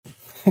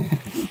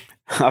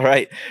All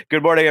right.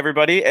 Good morning,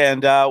 everybody,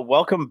 and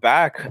welcome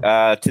back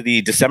to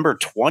the December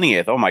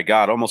 20th. Oh my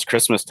God, almost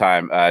Christmas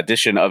time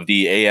edition of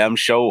the AM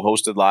show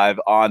hosted live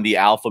on the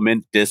Alpha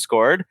Mint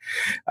Discord.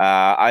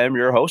 I am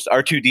your host,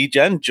 R2D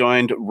Gen,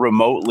 joined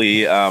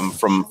remotely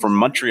from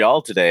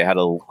Montreal today. Had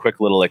a quick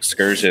little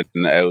excursion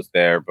out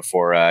there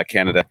before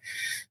Canada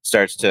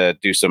starts to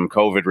do some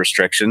COVID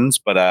restrictions.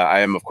 But I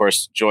am, of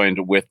course,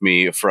 joined with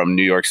me from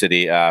New York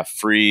City,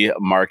 Free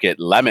Market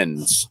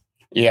Lemons.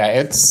 Yeah,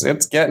 it's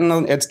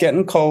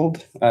getting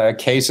cold.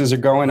 Cases are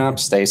going up.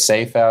 Stay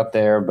safe out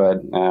there,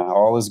 but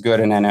all is good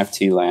in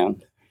NFT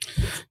land.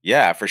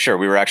 Yeah, for sure.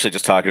 We were actually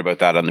just talking about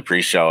that on the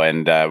pre-show,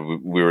 and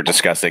we were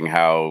discussing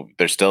how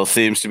there still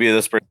seems to be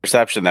this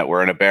perception that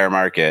we're in a bear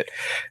market,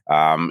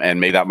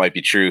 and maybe that might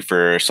be true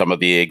for some of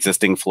the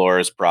existing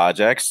floors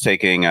projects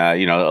taking a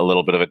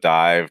little bit of a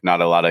dive.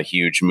 Not a lot of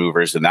huge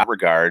movers in that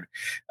regard,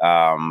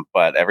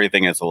 but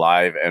everything is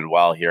alive and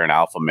well here in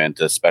Alpha Mint,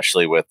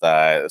 especially with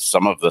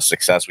some of the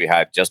success we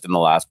had just in the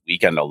last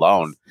weekend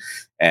alone.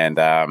 And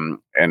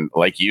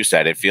like you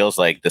said, it feels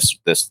like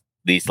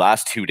these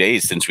last 2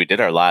 days since we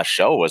did our last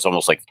show was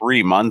almost like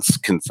 3 months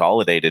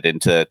consolidated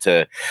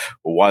into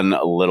one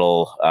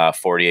little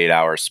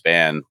 48-hour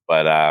span.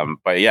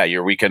 But yeah,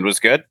 your weekend was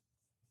good.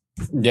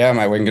 Yeah,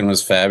 my weekend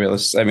was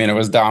fabulous. I mean, it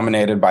was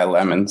dominated by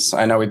lemons.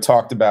 I know we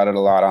talked about it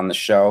a lot on the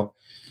show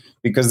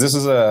because this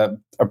is a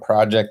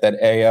project that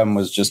AM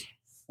was just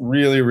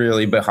really,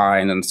 really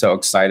behind and so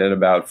excited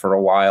about for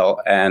a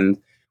while.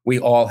 And we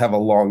all have a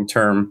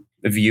long-term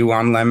view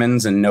on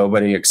lemons, and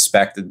nobody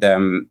expected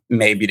them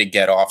maybe to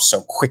get off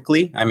so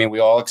quickly. I mean, we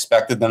all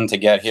expected them to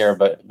get here,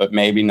 but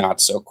maybe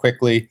not so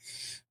quickly.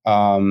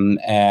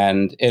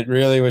 And it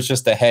really was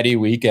just a heady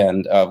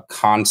weekend of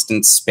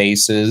constant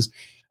spaces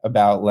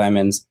about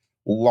lemons,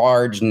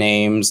 large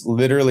names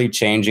literally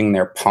changing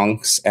their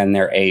punks and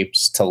their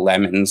apes to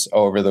lemons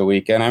over the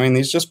weekend. I mean,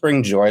 these just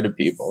bring joy to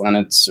people. And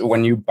it's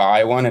when you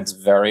buy one, it's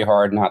very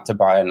hard not to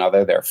buy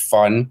another. They're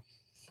fun.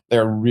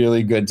 They're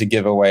really good to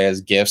give away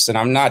as gifts. And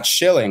I'm not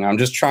shilling. I'm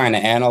just trying to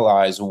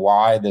analyze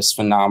why this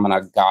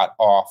phenomena got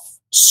off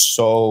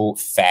so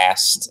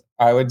fast,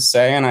 I would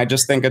say. And I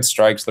just think it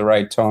strikes the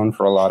right tone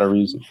for a lot of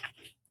reasons.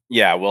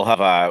 Yeah, we'll have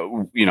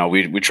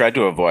we tried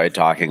to avoid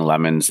talking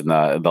lemons in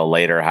the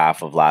later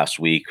half of last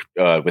week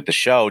with the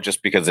show,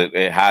 just because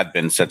it had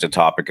been such a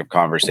topic of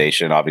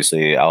conversation.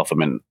 Obviously, Alpha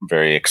Mint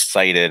very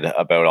excited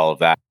about all of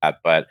that,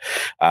 but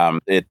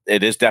it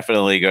is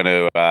definitely going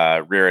to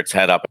rear its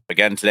head up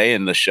again today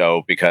in the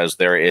show because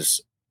there is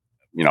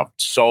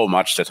so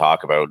much to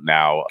talk about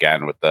now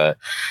again with the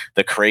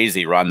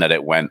crazy run that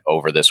it went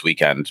over this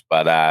weekend.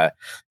 But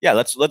yeah,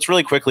 let's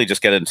really quickly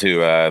just get into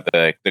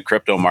the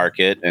crypto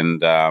market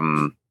and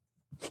go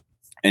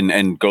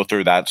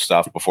through that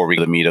stuff before we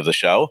get to the meat of the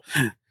show.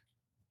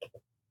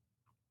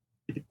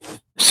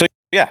 So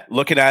yeah,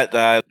 looking at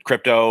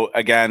crypto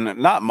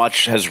again, not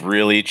much has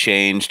really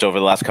changed over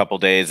the last couple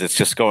of days. It's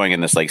just going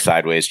in this like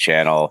sideways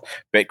channel.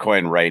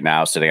 Bitcoin right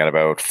now sitting at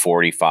about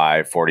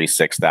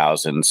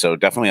 46,000. So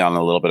definitely on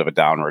a little bit of a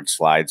downward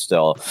slide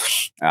still.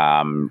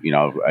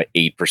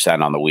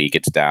 8% on the week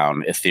it's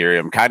down.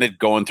 Ethereum kind of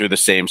going through the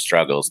same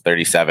struggles,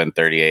 37,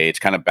 38. It's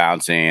kind of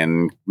bouncing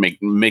and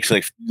makes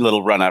like a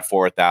little run at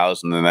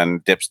 4,000 and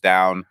then dips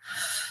down.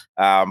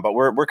 But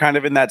we're kind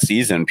of in that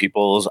season.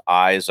 People's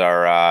eyes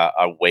are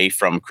away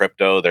from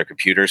crypto, their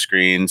computer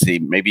screens,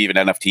 maybe even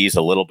NFTs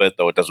a little bit,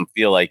 though it doesn't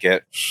feel like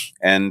it.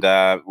 And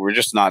we're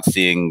just not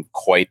seeing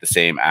quite the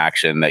same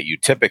action that you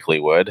typically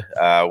would.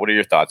 What are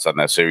your thoughts on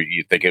this? Are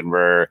you thinking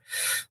we're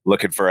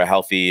looking for a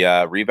healthy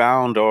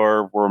rebound,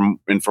 or we're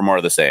in for more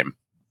of the same?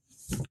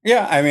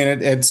 Yeah, I mean,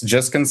 it's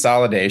just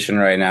consolidation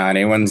right now.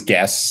 Anyone's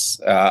guess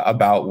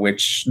about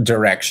which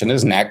direction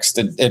is next.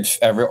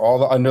 All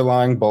the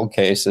underlying bull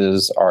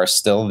cases are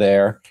still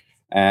there.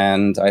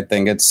 And I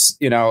think it's,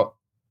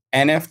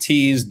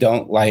 NFTs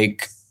don't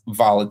like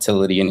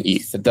volatility in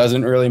ETH. It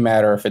doesn't really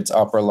matter if it's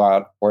up a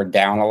lot or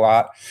down a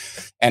lot.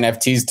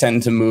 NFTs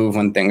tend to move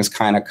when things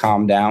kind of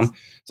calm down.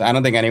 So I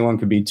don't think anyone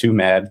could be too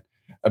mad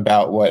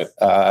about what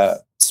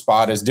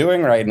spot is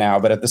doing right now.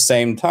 But at the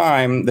same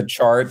time, the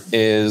chart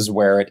is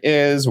where it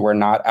is. We're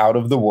not out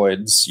of the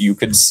woods. I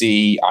could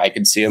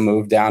see a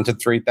move down to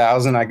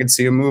 3,000. I could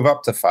see a move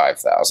up to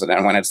 5,000.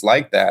 And when it's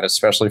like that,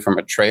 especially from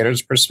a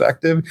trader's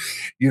perspective,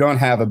 you don't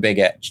have a big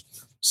edge.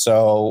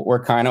 So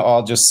we're kind of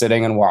all just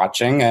sitting and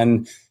watching.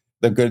 And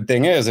the good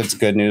thing is it's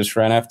good news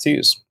for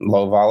NFTs,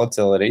 low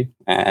volatility.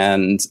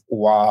 And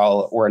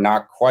while we're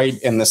not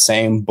quite in the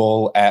same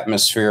bull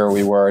atmosphere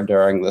we were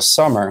during the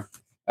summer,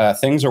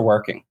 things are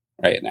working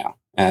right now.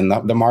 And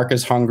the market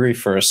is hungry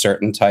for a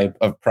certain type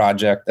of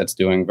project that's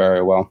doing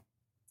very well.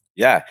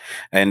 Yeah.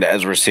 And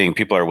as we're seeing,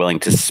 people are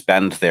willing to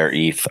spend their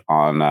ETH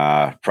on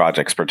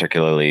projects,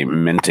 particularly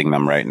minting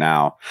them right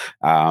now.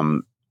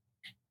 Pardon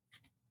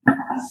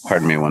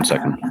me 1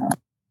 second.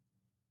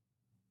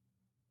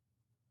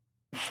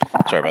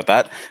 Sorry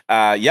about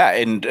that. Yeah,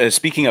 and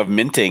speaking of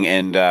minting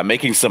and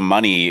making some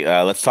money,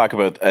 let's talk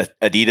about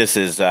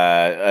Adidas's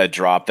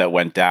drop that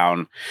went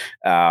down.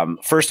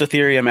 First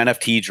Ethereum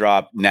NFT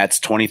drop nets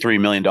 $23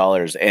 million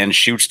and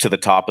shoots to the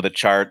top of the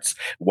charts.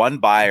 One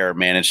buyer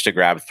managed to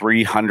grab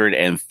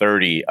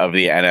 330 of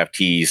the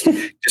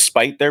NFTs,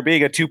 despite there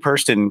being a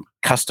two-person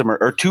customer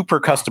or two per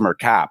customer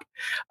cap.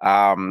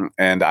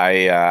 And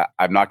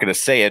I'm not going to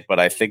say it, but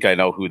I think I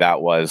know who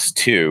that was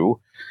too.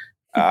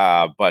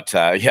 But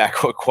yeah,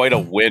 quite a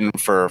win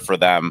for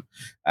them.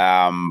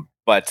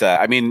 But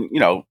I mean,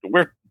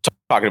 we're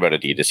talking about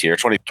Adidas here.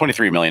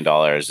 $23 million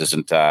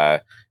isn't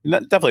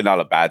definitely not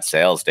a bad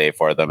sales day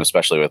for them,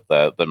 especially with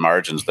the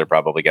margins they're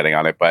probably getting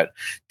on it. But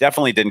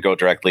definitely didn't go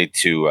directly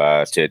to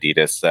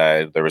Adidas.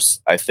 There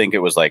was, I think it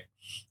was like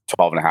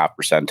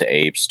 12.5% to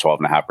Apes,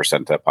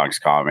 12.5% to Punk's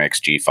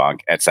Comics, G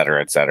Funk, et cetera,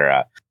 et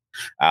cetera.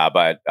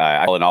 But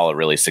all in all, a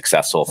really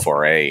successful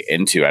foray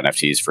into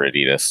NFTs for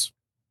Adidas.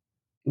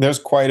 There's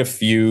quite a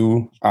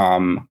few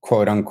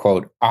quote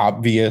unquote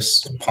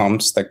obvious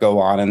pumps that go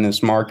on in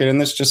this market. And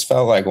this just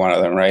felt like one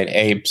of them, right?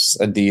 Apes,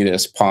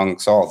 Adidas,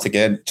 Punks, all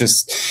together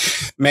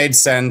just made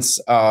sense.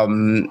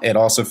 It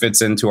also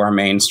fits into our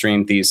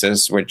mainstream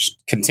thesis, which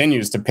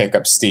continues to pick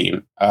up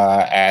steam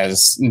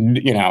as,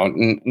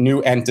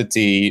 new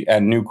entity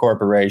and new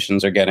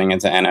corporations are getting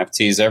into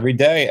NFTs every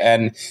day.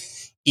 And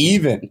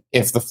even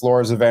if the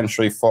floors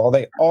eventually fall,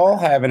 they all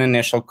have an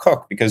initial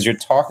cook because you're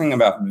talking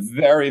about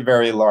very,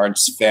 very large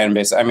fan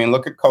base. I mean,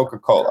 look at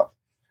Coca-Cola,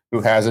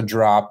 who has a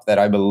drop that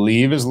I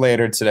believe is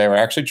later today. We're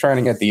actually trying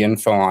to get the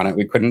info on it.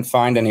 We couldn't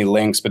find any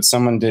links, but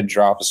someone did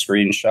drop a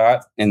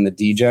screenshot in the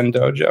DGen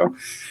dojo.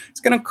 It's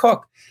going to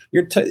cook.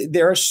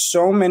 There are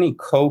so many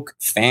Coke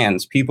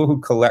fans, people who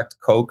collect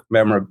Coke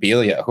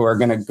memorabilia, who are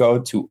going to go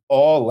to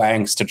all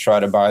lengths to try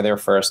to buy their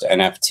first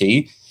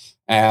NFT.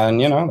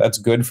 And, that's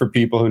good for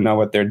people who know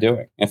what they're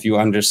doing. If you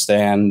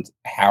understand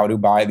how to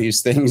buy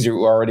these things,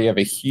 you already have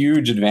a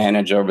huge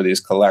advantage over these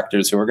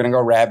collectors who are going to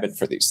go rabid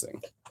for these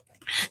things.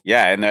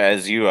 Yeah, and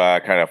as you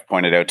kind of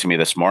pointed out to me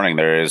this morning,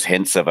 there is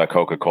hints of a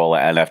Coca-Cola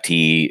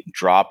NFT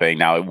dropping.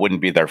 Now, it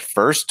wouldn't be their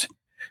first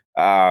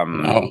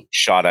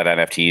shot at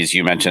NFTs.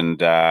 You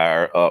mentioned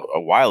a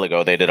while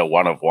ago they did a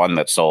one-of-one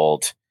that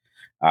sold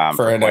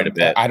for quite a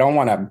bit. I don't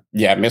want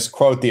to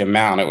misquote the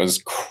amount. It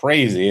was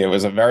crazy. It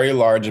was a very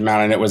large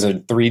amount, and it was a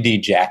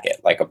 3D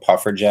jacket, like a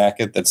puffer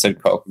jacket that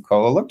said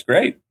Coca-Cola. It looked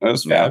great. It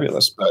was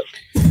fabulous.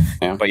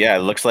 But yeah,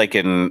 it looks like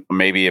in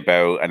maybe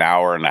about an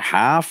hour and a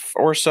half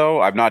or so.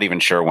 I'm not even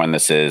sure when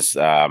this is.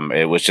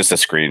 It was just a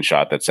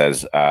screenshot that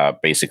says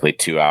basically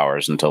 2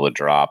 hours until the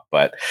drop.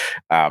 But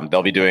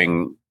they'll be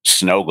doing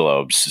snow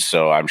globes,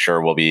 so I'm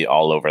sure we'll be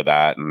all over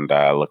that and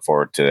look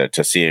forward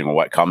to seeing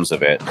what comes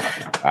of it.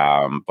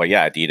 But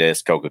yeah,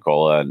 Adidas,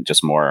 Coca-Cola, and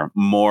just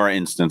more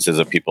instances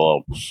of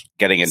people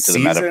getting into the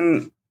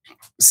meta.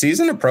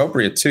 Season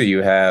appropriate too.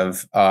 You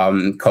have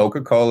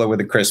Coca-Cola with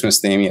a Christmas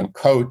theme. You have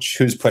Coach,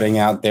 who's putting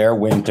out their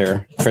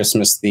winter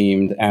Christmas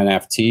themed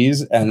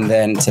NFTs, and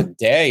then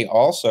today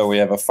also we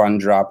have a fun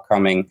drop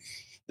coming,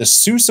 the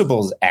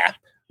Seussibles app,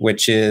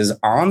 which is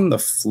on the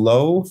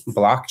Flow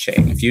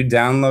blockchain. If you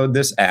download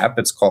this app,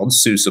 it's called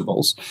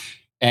Seussibles,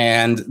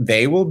 and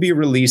they will be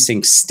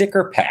releasing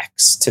sticker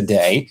packs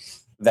today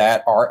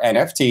that are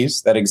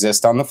NFTs that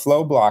exist on the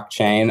Flow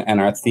blockchain and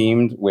are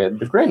themed with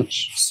the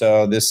Grinch.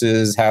 So this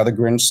is How the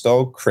Grinch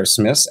Stole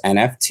Christmas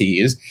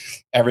NFTs.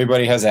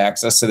 Everybody has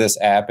access to this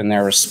app in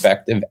their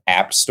respective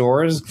app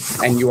stores,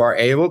 and you are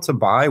able to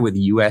buy with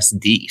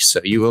USD. So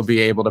you will be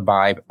able to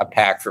buy a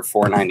pack for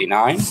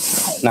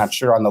 $4.99. Not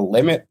sure on the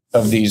limit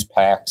of these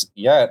packs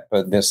yet,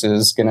 but this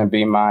is going to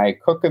be my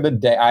cook of the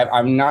day.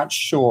 I'm not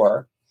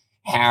sure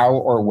how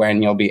or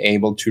when you'll be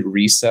able to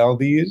resell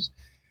these,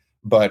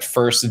 but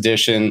first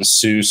edition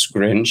Seuss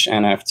Grinch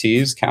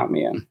NFTs, count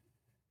me in.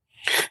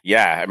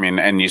 Yeah, I mean,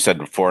 and you said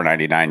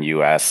 $4.99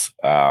 US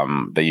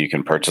that you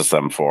can purchase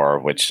them for,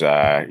 which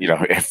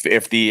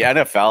if the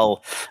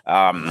NFL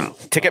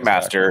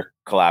Ticketmaster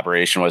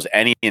collaboration was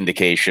any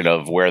indication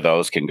of where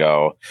those can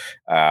go,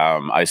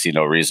 I see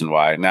no reason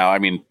why. Now, I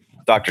mean,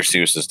 Dr.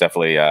 Seuss is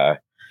definitely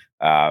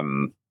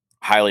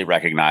highly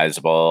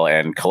recognizable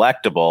and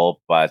collectible,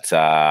 but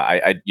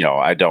I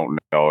don't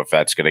know if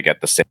that's going to get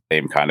the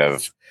same kind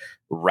of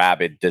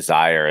rabid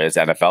desire as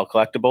NFL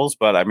collectibles.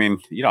 But I mean,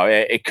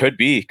 it could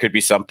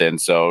be something.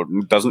 So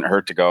it doesn't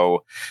hurt to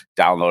go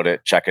download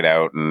it, check it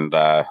out, and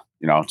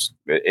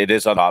it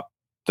is on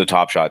the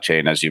Top Shot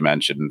chain, as you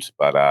mentioned,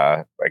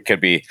 but it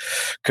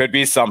could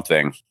be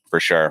something for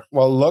sure.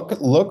 Well,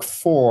 look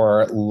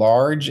for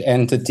large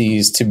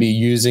entities to be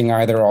using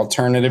either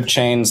alternative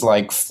chains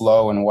like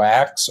Flow and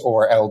Wax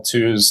or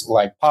L2s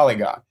like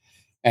Polygon.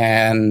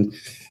 And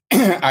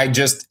I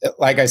just,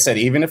 like I said,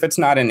 even if it's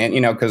not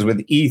because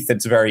with ETH,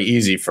 it's very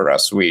easy for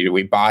us.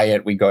 We buy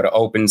it, we go to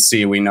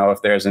OpenSea, we know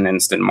if there's an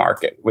instant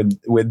market.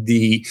 With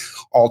the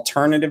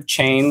alternative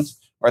chains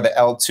or the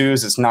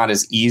L2s, it's not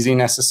as easy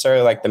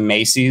necessarily, like the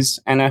Macy's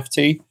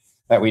NFT.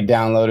 that we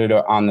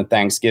downloaded on the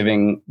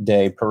Thanksgiving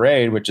Day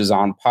parade, which is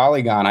on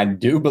Polygon. I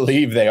do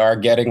believe they are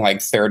getting like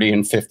 $30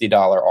 and $50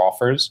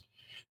 offers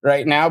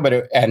right now,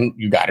 and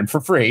you got it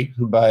for free,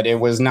 but it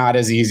was not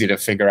as easy to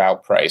figure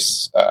out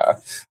price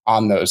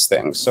on those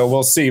things. So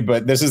we'll see.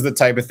 But this is the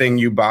type of thing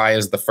you buy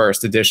as the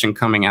first edition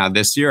coming out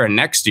this year, and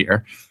next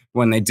year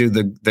when they do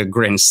the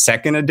Grinch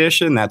second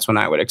edition, that's when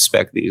I would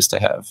expect these to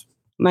have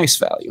nice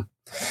value.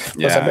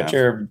 Plus, I bet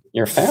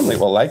your family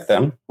will like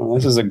them. Well,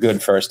 this is a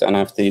good first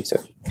NFT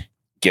too.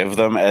 Give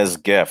them as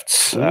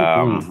gifts.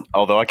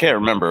 Although I can't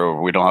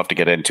remember, we don't have to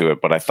get into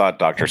it, but I thought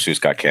Dr. Seuss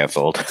got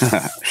canceled.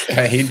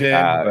 He did.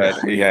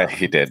 Yeah,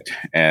 he did.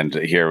 And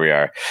here we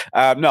are.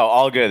 No,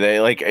 all good.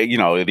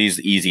 They,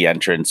 these easy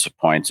entrance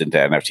points into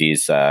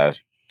NFTs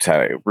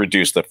to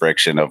reduce the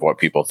friction of what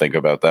people think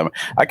about them.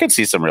 I could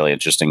see some really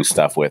interesting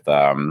stuff with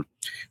the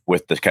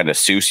kind of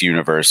Seuss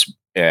universe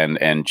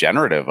and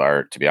generative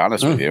art, to be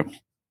honest with you.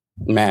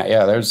 Man,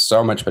 yeah, there's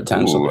so much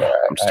potential there.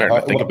 I'm starting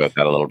to think about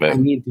that a little bit. I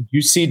mean,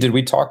 did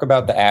we talk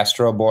about the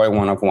Astro Boy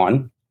 1 of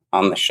 1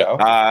 on the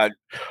show?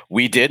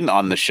 We didn't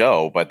on the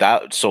show, but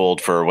that sold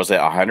for, was it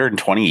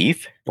 120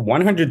 ETH?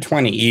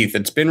 120 ETH.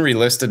 It's been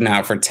relisted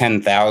now for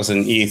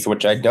 10,000 ETH,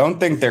 which I don't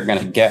think they're going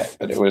to get,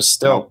 but it was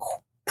still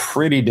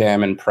pretty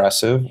damn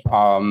impressive.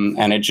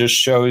 And it just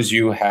shows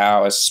you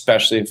how,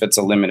 especially if it's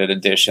a limited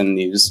edition,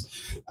 these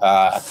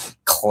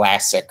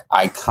classic,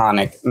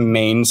 iconic,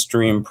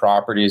 mainstream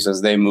properties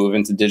as they move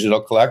into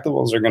digital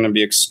collectibles are going to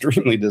be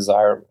extremely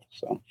desirable.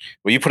 So,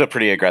 well, you put a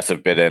pretty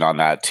aggressive bid in on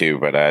that too,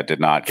 but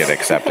did not get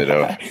accepted.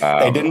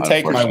 They didn't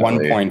take my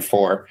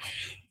 1.4.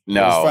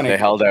 No, they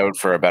held out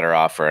for a better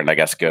offer, and I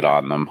guess good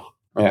on them.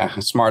 Yeah,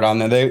 smart on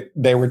them.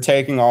 They were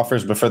taking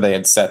offers before they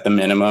had set the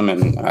minimum,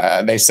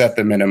 and they set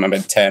the minimum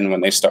at 10 when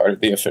they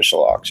started the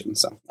official auction.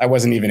 So I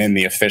wasn't even in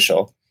the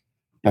official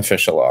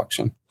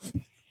auction.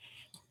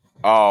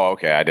 Oh,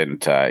 okay. I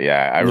didn't.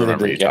 I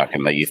remember you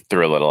talking that you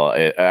threw a little.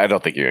 I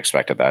don't think you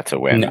expected that to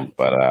win, no.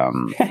 but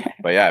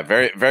yeah,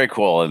 very, very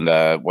cool. And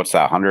what's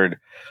that?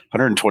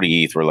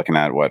 120 ETH. We're looking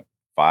at what,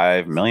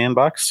 $5 million?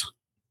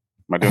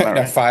 Am I doing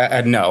that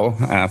right? No,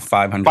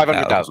 500,000.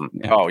 500,000.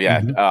 Yeah. Oh, yeah.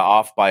 Mm-hmm.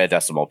 Off by a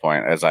decimal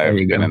point, as I've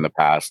been in the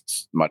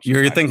past.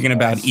 You're thinking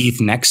about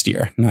ETH next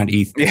year, not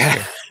ETH.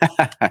 Yeah.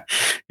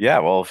 Yeah.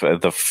 Well,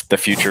 the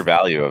future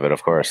value of it,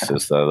 of course,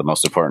 is the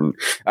most important.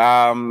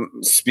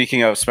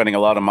 Speaking of spending a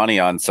lot of money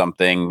on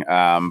something,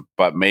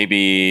 but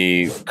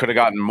maybe could have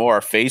gotten more,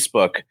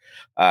 Facebook,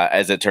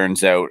 as it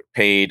turns out,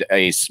 paid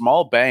a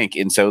small bank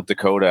in South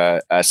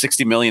Dakota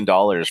 $60 million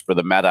for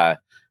the Meta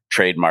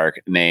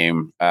trademark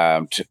name,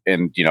 and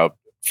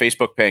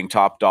Facebook paying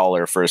top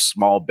dollar for a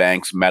small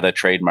bank's Meta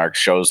trademark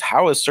shows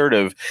how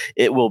assertive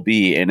it will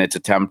be in its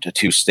attempt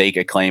to stake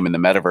a claim in the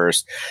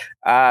metaverse.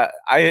 I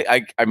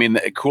mean,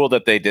 cool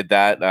that they did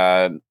that.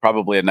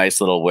 Probably a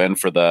nice little win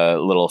for the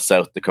little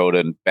South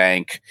Dakotan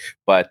bank,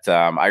 but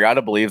I got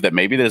to believe that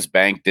maybe this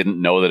bank didn't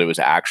know that it was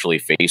actually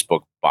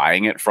Facebook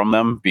buying it from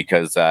them,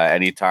 because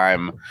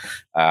anytime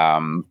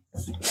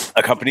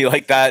a company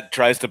like that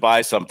tries to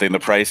buy something, the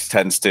price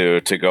tends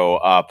to go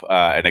up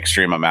an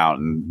extreme amount.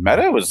 And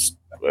Meta was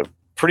a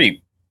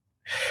pretty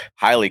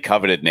highly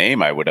coveted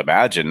name, I would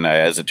imagine,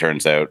 as it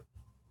turns out.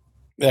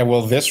 Yeah,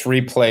 will this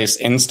replace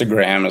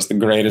Instagram as the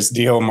greatest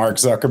deal Mark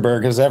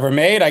Zuckerberg has ever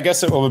made? I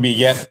guess it will be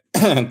yet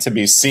to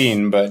be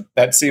seen, but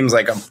that seems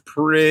like a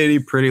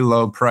pretty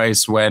low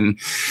price when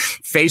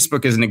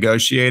Facebook is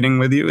negotiating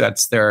with you.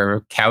 That's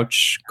their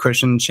couch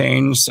cushion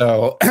change.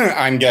 So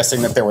I'm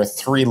guessing that there were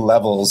 3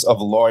 levels of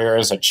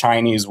lawyers, a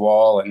Chinese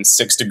wall, and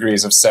 6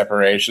 degrees of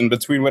separation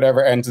between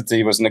whatever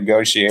entity was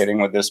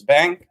negotiating with this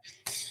bank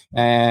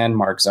and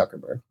Mark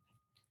Zuckerberg.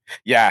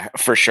 Yeah,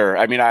 for sure.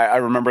 I mean, I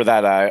remember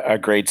that a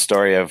great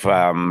story of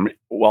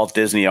Walt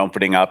Disney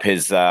opening up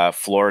his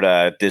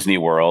Florida Disney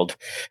World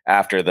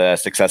after the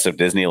success of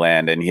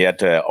Disneyland, and he had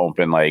to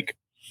open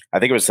I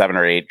think it was 7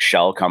 or 8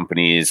 shell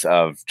companies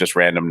of just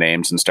random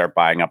names and start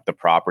buying up the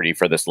property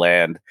for this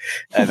land.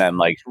 And then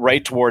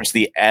right towards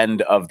the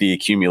end of the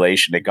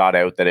accumulation, it got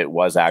out that it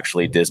was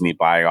actually Disney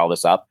buying all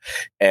this up.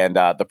 And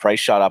the price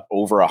shot up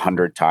over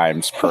 100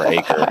 times per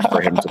acre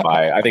for him to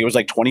buy. I think it was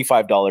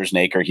 $25 an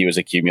acre he was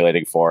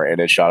accumulating for, and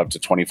it shot up to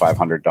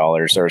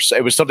 $2,500, or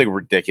it was something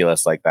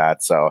ridiculous like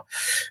that. So,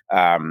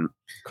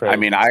 I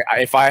mean,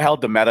 if I held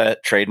the Meta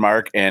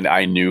trademark and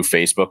I knew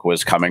Facebook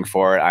was coming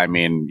for it, I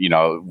mean,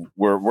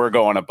 we're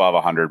going above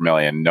 100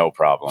 million, no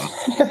problem.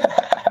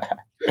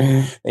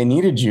 They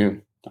needed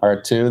you,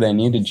 R2. They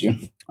needed you.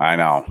 I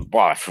know.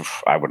 Well,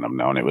 I wouldn't have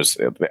known it was.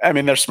 I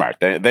mean, they're smart.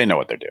 They know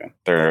what they're doing.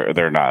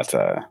 They're not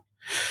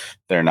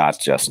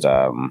just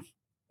going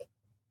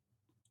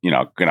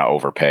to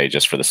overpay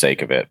just for the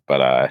sake of it.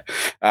 But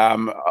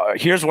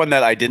here's one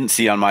that I didn't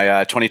see on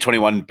my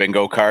 2021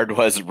 bingo card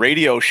was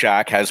Radio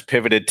Shack has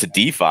pivoted to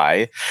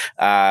DeFi.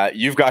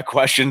 You've got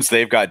questions,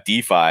 they've got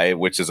DeFi,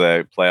 which is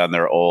a play on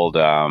their old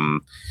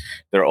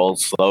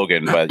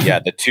slogan. But yeah,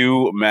 the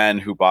 2 men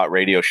who bought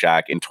Radio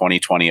Shack in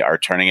 2020 are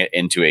turning it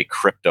into a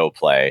crypto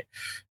play.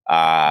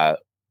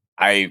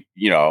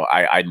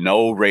 I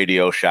know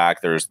Radio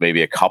Shack. There's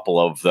maybe a couple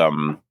of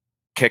them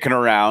kicking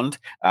around,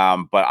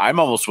 but I'm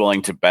almost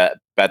willing to bet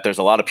there's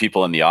a lot of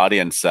people in the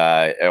audience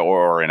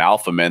or in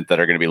Alpha Mint that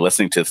are going to be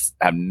listening to this,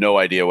 have no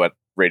idea what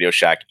Radio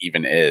Shack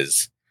even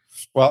is.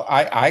 Well,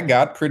 I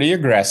got pretty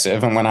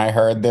aggressive, and when I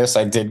heard this,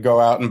 I did go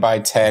out and buy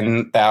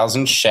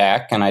 10,000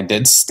 Shack, and I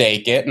did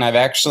stake it, and I've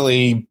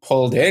actually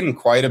pulled in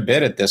quite a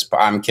bit at this.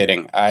 I'm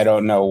kidding. I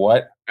don't know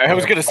what. I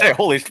was going to say,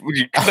 holy,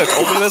 you could have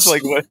told me this.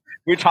 Like, what?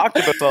 We talked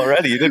about this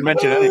already. You didn't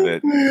mention any of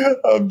it.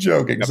 I'm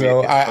joking.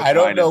 So I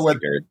don't know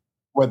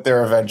what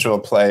their eventual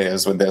play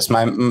is with this.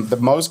 The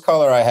most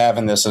color I have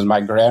in this is my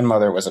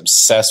grandmother was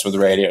obsessed with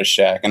Radio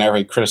Shack, and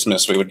every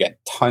Christmas we would get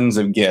tons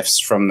of gifts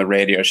from the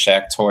Radio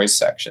Shack toy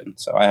section.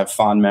 So I have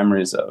fond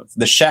memories of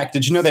the Shack.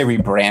 Did you know they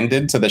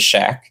rebranded to the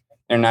Shack?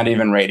 They're not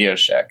even Radio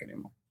Shack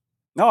anymore.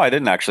 No, I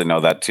didn't actually know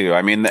that too.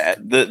 I mean,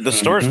 the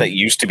stores that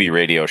used to be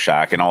Radio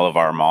Shack in all of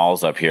our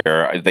malls up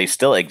here, they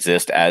still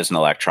exist as an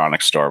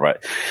electronics store,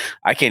 but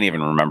I can't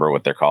even remember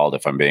what they're called,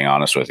 if I'm being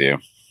honest with you.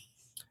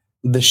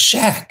 The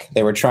Shack.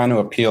 They were trying to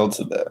appeal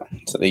to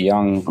the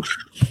young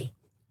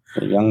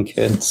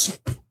kids.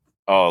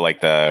 Oh,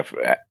 like the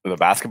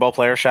basketball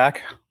player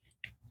Shack?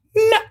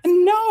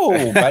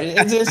 No, but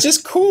it's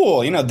just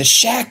cool. The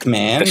Shack,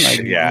 man.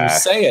 Like, you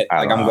say it.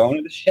 Like, I'm going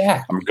to the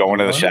Shack. I'm going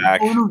to the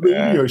Shack. I'm going to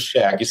Radio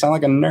Shack. You sound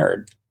like a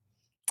nerd.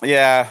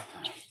 Yeah.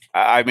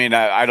 I mean,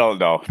 I don't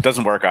know. It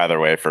doesn't work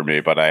either way for me,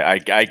 but I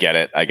get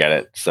it. I get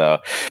it. So,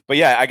 but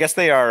yeah, I guess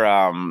they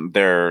are.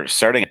 They're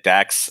starting at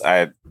Dex.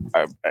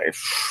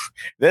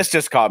 This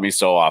just caught me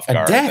so off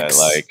guard. That,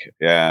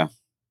 I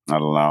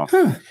don't know.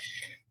 Huh.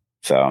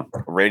 So,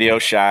 Radio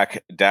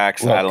Shack,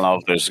 Dex. Look, I don't know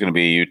if there's going to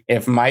be.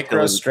 If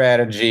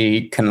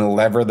MicroStrategy can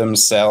lever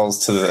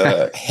themselves to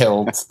the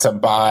hilt to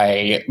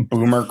buy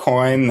Boomer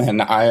Coin,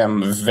 then I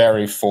am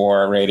very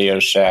for Radio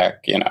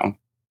Shack.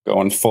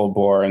 Going full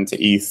bore into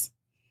ETH.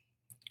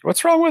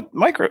 What's wrong with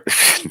micro?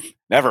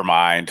 Never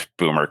mind.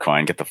 Boomer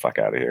Coin. Get the fuck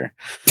out of here.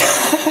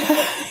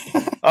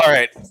 All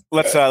right,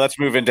 let's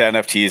move into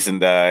NFTs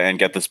and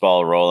get this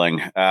ball rolling.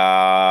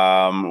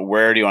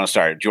 Where do you want to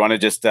start? Do you want to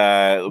just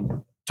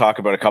talk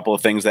about a couple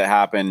of things that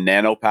happened?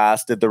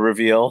 NanoPass did the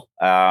reveal.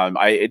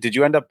 Did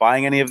you end up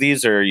buying any of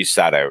these, or you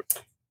sat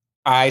out?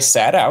 I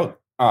sat out.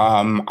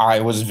 I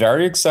was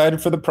very excited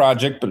for the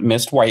project, but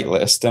missed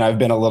whitelist. And I've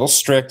been a little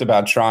strict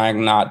about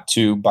trying not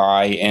to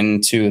buy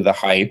into the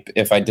hype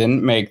if I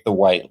didn't make the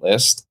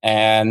whitelist.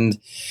 And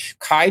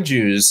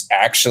Kaijus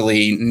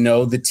actually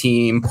know the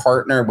team,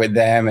 partner with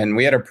them, and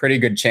we had a pretty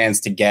good chance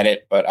to get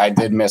it, but I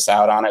did miss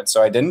out on it,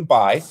 so I didn't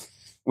buy.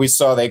 We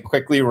saw they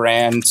quickly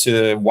ran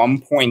to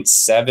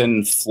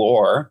 1.7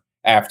 floor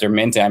after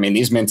minting. I mean,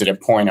 these minted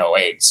at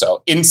 0.08,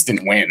 so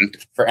instant win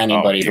for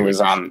anybody who was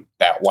on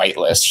that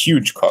whitelist.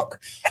 Huge cook.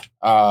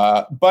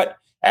 But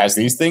as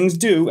these things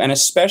do, and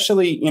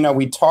especially,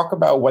 we talk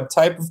about what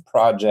type of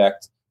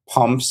project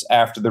pumps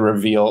after the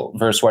reveal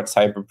versus what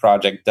type of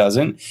project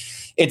doesn't.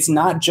 It's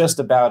not just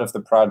about if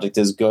the project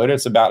is good.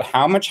 It's about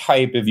how much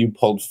hype have you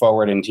pulled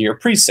forward into your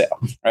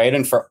presale, right?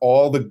 And for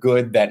all the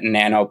good that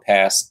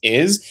NanoPass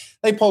is,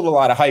 they pulled a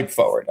lot of hype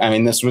forward. I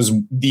mean, this was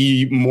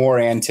the more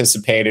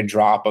anticipated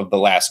drop of the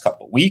last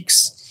couple of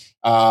weeks.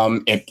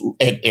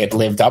 It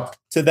lived up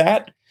to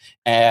that.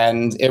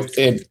 And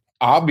it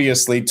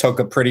obviously took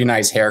a pretty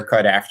nice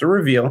haircut after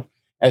reveal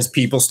as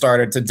people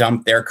started to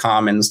dump their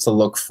commons to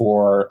look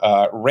for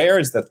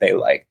rares that they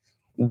like.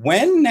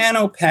 When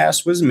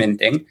NanoPass was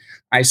minting,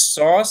 I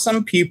saw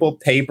some people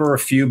paper a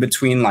few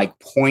between like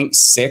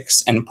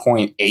 0.6 and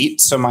 0.8.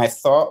 So my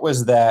thought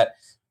was that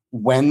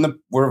when the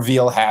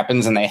reveal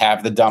happens and they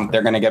have the dump,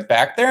 they're going to get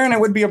back there and it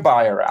would be a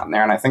buy around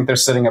there. And I think they're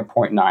sitting at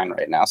 0.9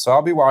 right now. So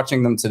I'll be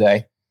watching them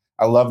today.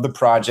 I love the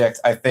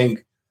project. I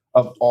think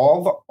of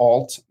all the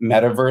alt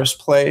metaverse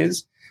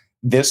plays,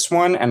 this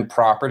one and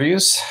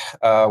properties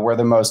were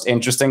the most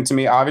interesting to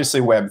me.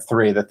 Obviously,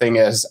 Web3. The thing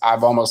is,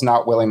 I'm almost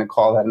not willing to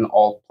call that an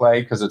alt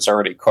play because it's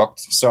already cooked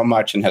so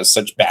much and has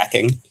such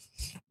backing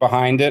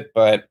behind it.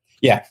 But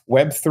yeah,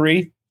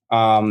 Web3,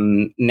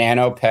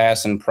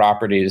 NanoPass, and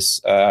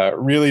properties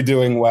really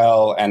doing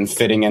well and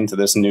fitting into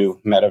this new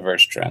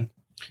metaverse trend.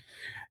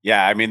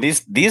 Yeah, I mean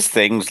these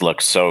things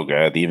look so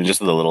good. Even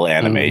just the little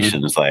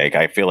animations, like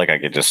I feel like I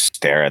could just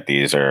stare at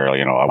these, or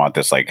I want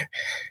this like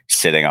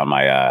sitting on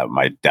my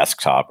my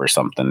desktop or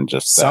something.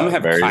 Just some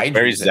have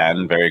very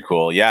zen, very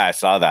cool. Yeah, I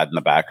saw that in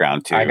the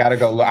background too. I gotta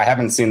go look. I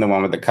haven't seen the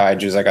one with the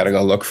kaijus. I gotta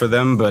go look for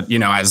them. But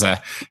as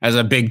a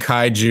big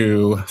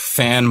kaiju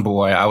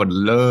fanboy, I would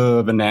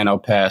love a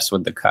NanoPass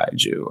with the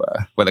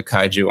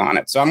kaiju on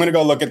it. So I'm gonna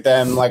go look at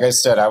them. Like I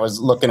said, I was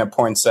looking at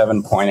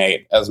 0.7,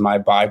 0.8 as my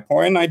buy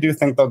point. I do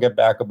think they'll get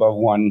back above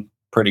 1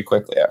 pretty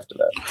quickly after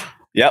that.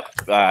 Yep.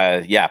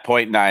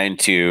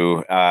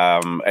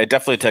 0.92. It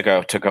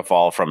definitely took a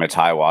fall from its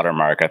high water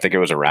mark. I think it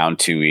was around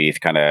 2 ETH,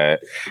 kind of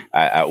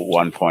at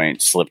one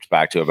point slipped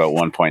back to about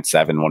 1.7,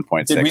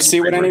 1.6. Did we see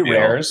what any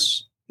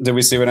rares? Did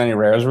we see what any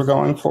rares were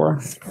going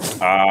for?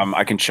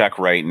 I can check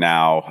right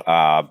now,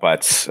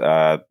 but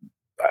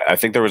I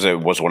think there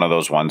was one of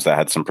those ones that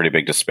had some pretty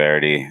big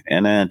disparity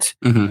in it.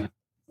 Mm-hmm.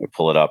 We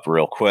pull it up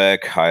real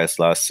quick. Highest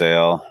last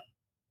sale.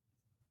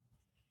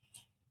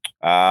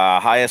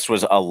 Highest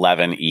was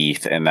 11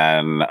 ETH, and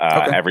then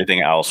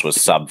everything else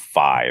was sub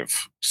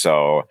 5.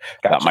 So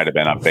that might have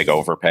been a big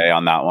overpay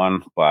on that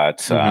one.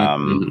 But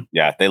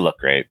yeah, they look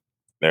great.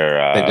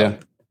 They do.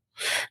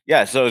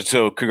 Yeah,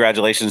 so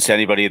congratulations to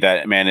anybody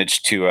that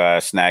managed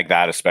to snag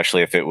that,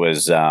 especially if it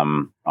was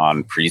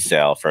on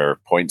pre-sale for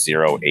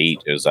 0.08.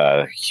 It was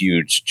a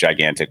huge,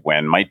 gigantic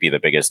win. Might be the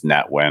biggest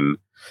net win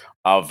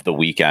of the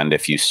weekend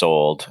if you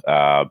sold.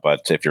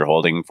 But if you're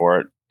holding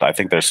for it, I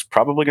think there's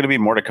probably going to be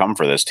more to come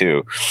for this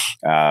too.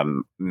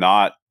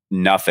 Not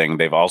nothing.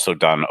 They've also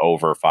done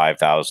over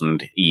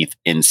 5,000 ETH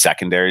in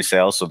secondary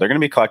sales, so they're going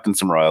to be collecting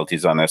some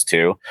royalties on this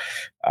too.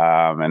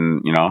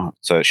 And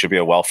so it should be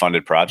a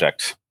well-funded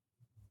project.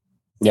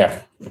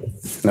 Yeah,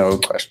 no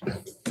question.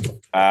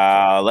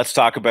 Let's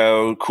talk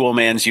about Cool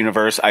Man's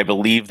Universe. I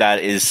believe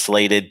that is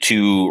slated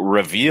to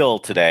reveal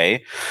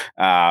today.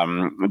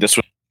 This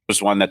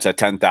was one that's a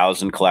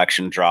 10,000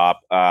 collection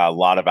drop. A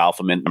lot of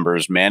Alpha Mint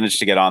members managed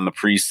to get on the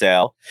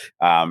pre-sale,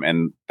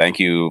 and thank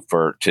you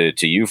to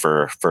you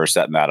for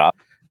setting that up.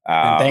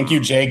 And thank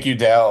you, Jake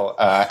Udell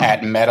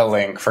at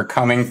Metalink, for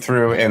coming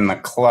through in the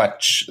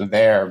clutch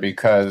there,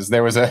 because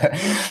there was a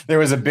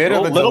bit of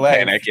a little delay.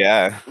 Panic,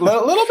 yeah,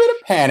 little bit of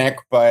panic,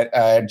 but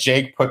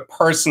Jake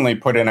personally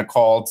put in a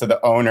call to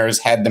the owners,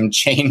 had them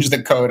change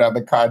the code on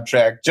the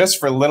contract just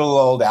for little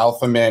old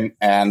Alpha Mint,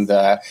 and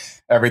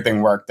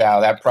everything worked out.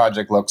 That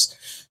project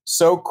looks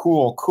so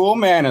cool. Cool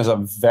Man is a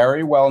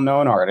very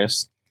well-known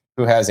artist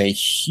who has a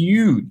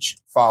huge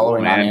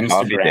following on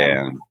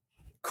Instagram.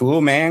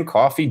 Cool Man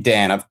Coffee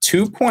Dan of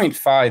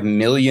 2.5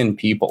 million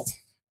people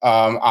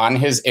on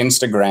his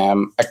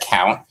Instagram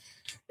account.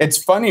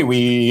 It's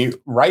funny,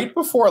 right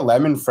before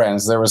Lemon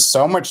Friends, there was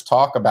so much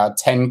talk about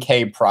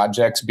 10K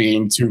projects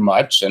being too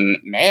much. And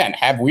man,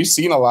 have we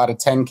seen a lot of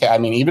 10K? I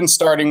mean, even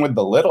starting with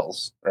the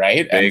Littles,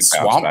 right? Big and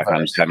Swamp back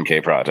on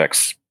 10K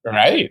projects.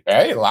 Right.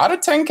 A lot of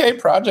 10K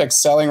projects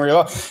selling real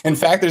well. In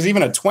fact, there's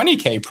even a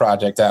 20K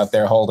project out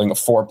there holding a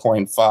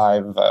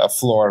 4.5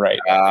 floor right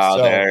now.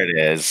 So, there it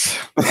is.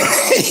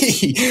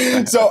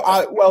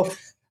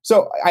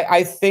 So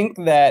I think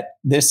that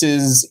this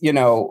is,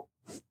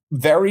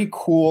 very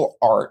cool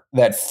art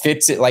that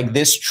fits it, like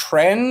this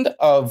trend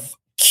of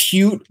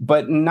cute,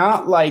 but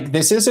not like,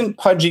 this isn't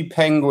Pudgy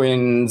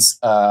Penguins,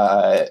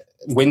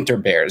 Winter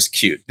Bears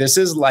cute. This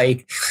is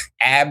like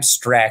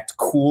abstract,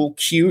 cool,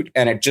 cute,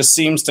 and it just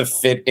seems to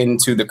fit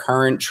into the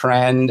current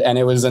trend. And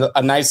it was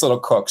a nice little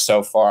cook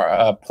so far.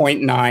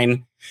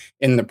 0.9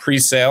 in the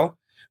pre-sale.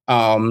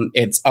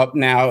 It's up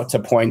now to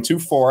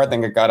 0.24. I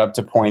think it got up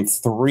to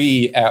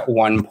 0.3 at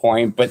one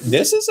point. But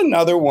this is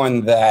another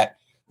one that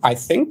I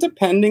think,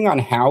 depending on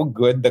how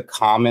good the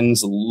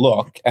commons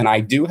look, and I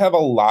do have a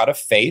lot of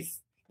faith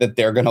that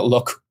they're going to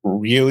look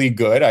really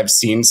good. I've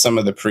seen some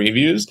of the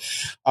previews.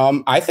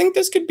 I think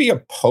this could be a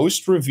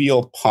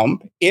post-reveal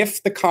pump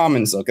if the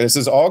commons look. This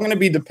is all going to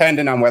be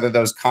dependent on whether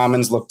those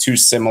commons look too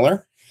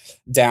similar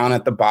down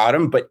at the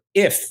bottom. But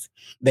if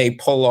they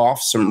pull off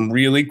some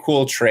really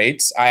cool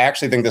traits, I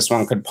actually think this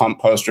one could pump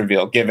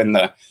post-reveal, given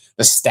the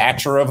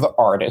stature of the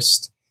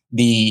artist,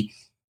 the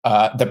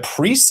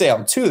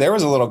pre-sale too. There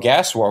was a little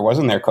gas war,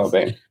 wasn't there,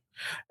 Cobain?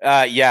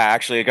 Yeah,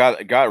 actually,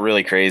 it got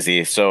really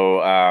crazy.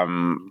 So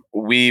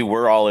we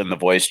were all in the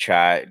voice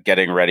chat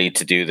getting ready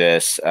to do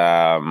this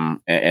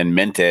and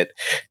mint it.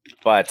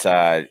 But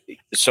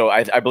so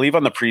I believe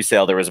on the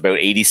pre-sale there was about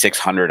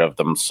 8,600 of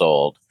them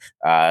sold.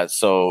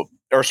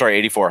 Or sorry,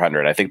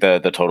 8,400. I think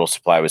the total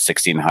supply was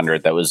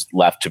 1,600 that was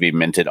left to be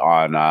minted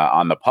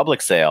on the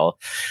public sale.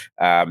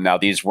 Now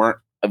these weren't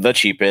the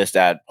cheapest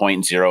at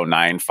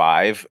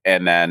 0.095,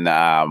 and then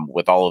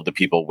with all of the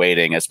people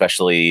waiting,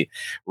 especially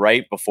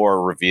right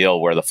before reveal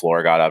where the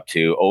floor got up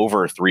to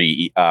over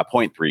 0.3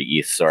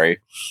 ETH, sorry,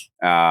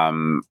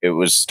 it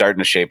was starting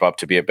to shape up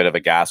to be a bit of a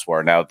gas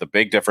war. Now the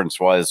big difference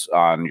was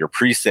on your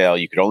pre-sale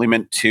you could only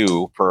mint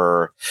 2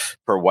 per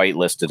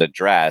whitelisted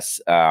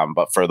address,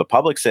 but for the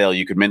public sale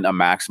you could mint a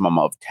maximum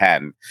of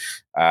 10.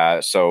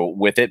 So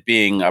with it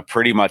being a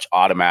pretty much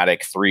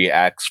automatic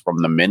 3x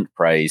from the mint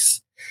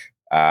price,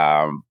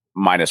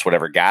 minus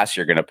whatever gas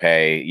you're going to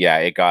pay, yeah,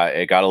 it got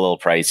a little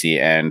pricey,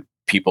 and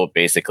people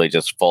basically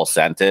just full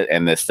sent it,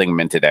 and this thing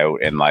minted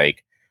out in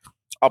like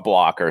a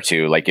block or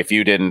two. Like if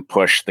you didn't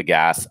push the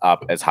gas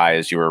up as high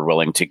as you were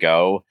willing to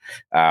go,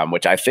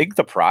 which I think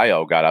the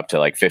prio got up to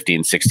like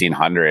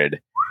 1,500-1,600.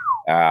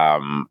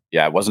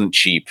 Yeah, it wasn't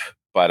cheap.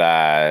 But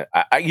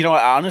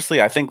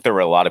honestly, I think there were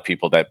a lot of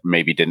people that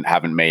maybe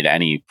haven't made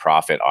any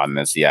profit on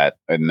this yet,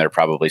 and they're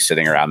probably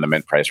sitting around the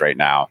mint price right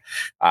now.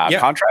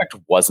 Contract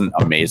wasn't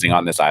amazing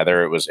on this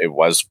either. It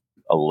was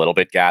a little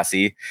bit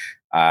gassy,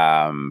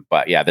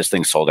 but yeah, this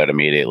thing sold out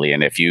immediately.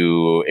 And if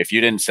you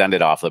didn't send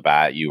it off the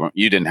bat, you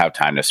didn't have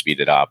time to speed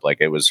it up.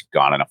 Like it was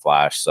gone in a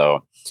flash.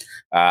 So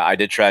I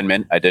did try and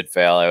mint. I did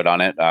fail out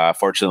on it.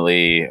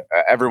 Fortunately,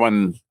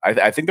 everyone,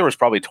 I think there was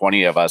probably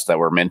 20 of us that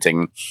were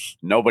minting.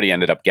 Nobody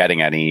ended up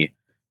getting any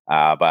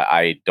But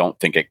I don't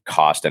think it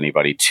cost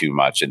anybody too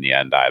much in the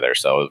end either.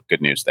 So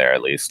good news there,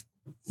 at least.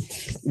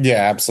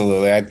 Yeah,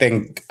 absolutely. I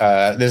think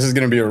this is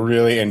going to be a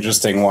really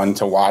interesting one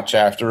to watch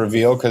after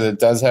reveal, because it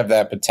does have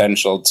that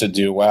potential to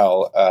do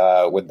well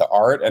with the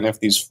art, and if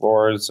these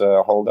floors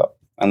hold up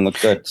and look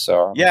good.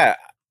 So yeah,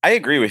 I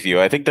agree with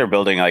you. I think they're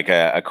building like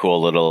a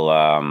cool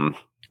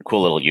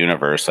little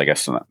universe. I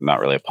guess not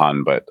really a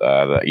pun, but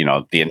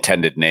the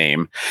intended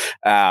name.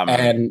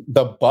 And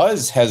the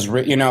buzz has,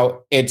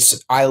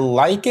 I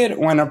like it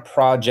when a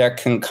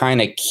project can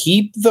kind of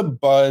keep the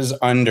buzz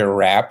under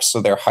wraps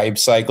so their hype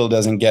cycle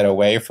doesn't get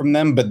away from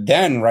them. But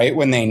then right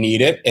when they need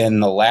it in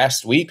the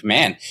last week,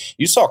 man,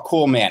 you saw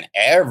Cool Man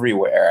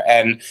everywhere.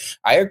 And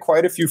I had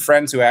quite a few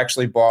friends who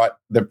actually bought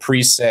the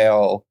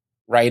pre-sale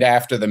right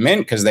after the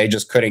mint because they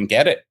just couldn't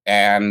get it.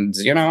 And,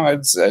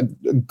 it's a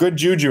good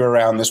juju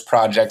around this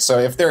project. So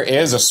if there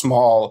is a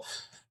small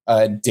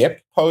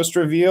dip post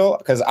reveal,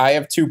 because I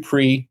have 2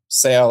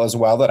 pre-sale as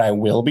well that I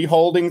will be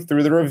holding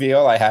through the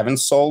reveal. I haven't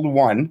sold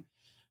one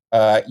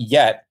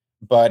yet,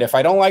 but if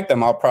I don't like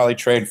them, I'll probably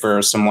trade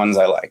for some ones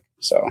I like.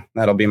 So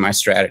that'll be my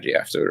strategy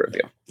after the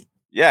reveal.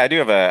 Yeah, I do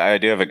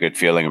have a good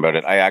feeling about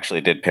it. I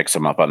actually did pick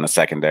some up on the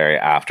secondary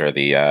after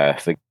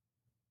the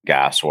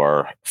gas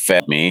war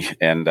fed me,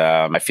 and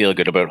I feel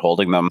good about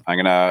holding them. I'm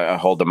gonna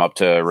hold them up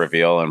to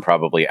reveal and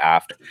probably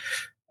after.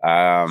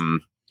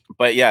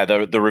 But yeah,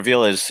 the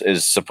reveal is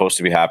supposed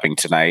to be happening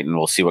tonight, and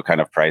we'll see what kind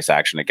of price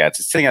action it gets.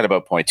 It's sitting at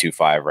about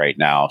 0.25 right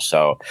now,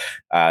 so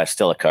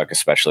still a cook,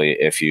 especially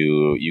if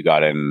you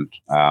got in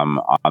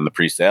on the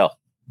pre-sale.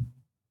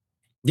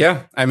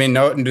 Yeah, I mean,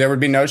 there would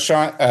be no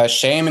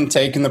shame in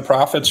taking the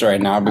profits right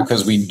now,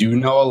 because we do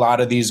know a lot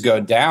of these go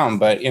down.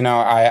 But,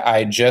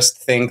 I just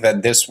think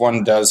that this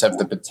one does have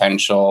the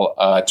potential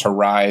to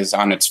rise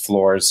on its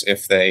floors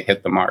if they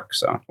hit the mark.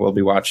 So we'll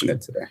be watching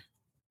it today.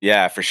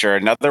 Yeah, for sure.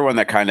 Another one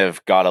that kind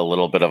of got a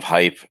little bit of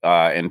hype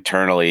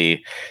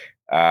internally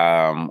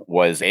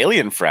was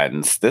Alien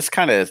Friends. This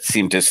kind of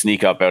seemed to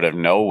sneak up out of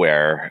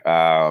nowhere.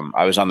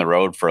 I was on the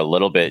road for a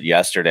little bit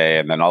yesterday,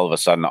 and then all of a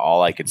sudden,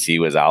 all I could see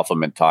was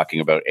Alphamint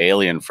talking about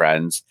Alien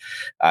Friends.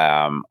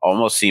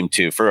 Almost seemed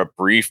to, for a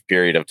brief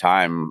period of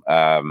time,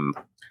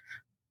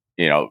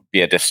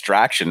 be a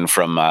distraction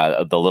from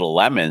the Little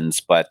Lemons.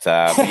 But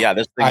yeah,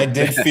 this thing, I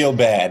did feel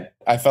bad.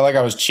 I felt like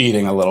I was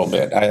cheating a little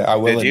bit. I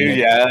will admit. Did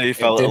you? Yeah, you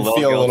felt it did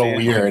feel a little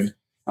weird.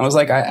 I was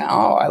like,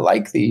 I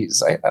like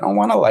these. I don't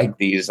want to like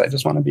these. I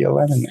just want to be a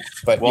lemon.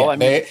 But well,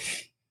 yeah,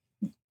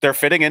 they're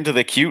fitting into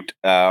the cute,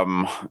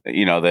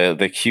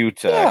 the cute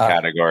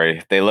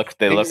category. They look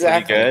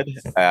exactly. Pretty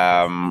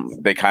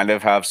good. They kind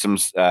of have some.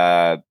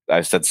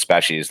 I said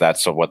species.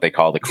 That's what they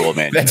call the Cool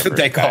Man. That's what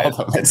they call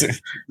them.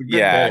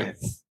 Yeah.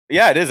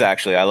 Yeah, it is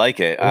actually. I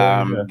like it.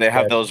 They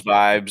have those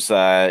vibes,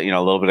 a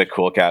little bit of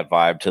Cool Cat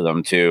vibe to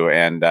them too.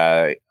 And,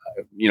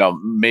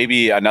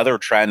 maybe another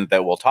trend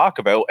that we'll talk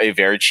about, a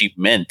very cheap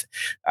mint,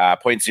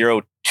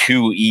 0.02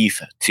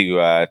 ETH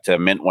to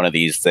mint one of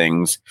these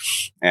things,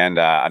 and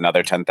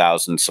another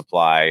 10,000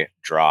 supply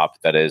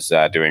drop that is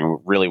doing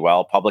really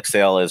well. Public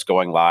sale is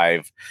going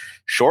live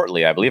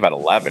shortly, I believe at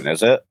 11,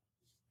 is it?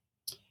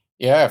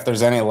 Yeah, if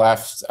there's any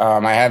left.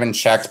 I haven't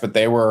checked, but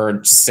they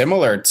were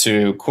similar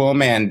to Cool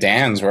Man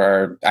Dan's,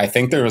 where I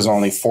think there was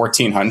only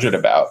 1,400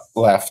 about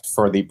left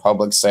for the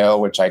public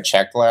sale, which I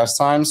checked last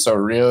time. So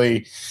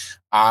really,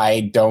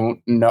 I don't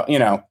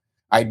know.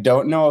 I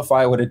don't know if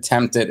I would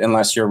attempt it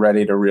unless you're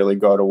ready to really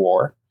go to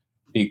war,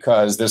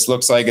 because this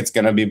looks like it's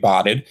going to be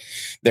botted.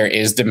 There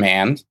is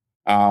demand.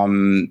 Oh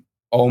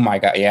my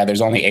God. Yeah,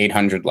 there's only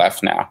 800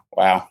 left now.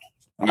 Wow.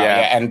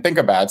 Yeah. And think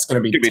about it. It's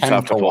going to be 10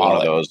 tough to pull one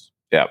of those.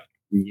 Yeah.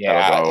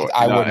 Yeah,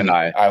 I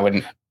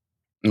wouldn't.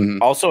 Mm-hmm.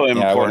 Also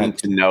important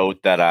to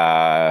note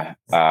that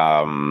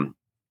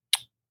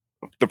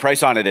the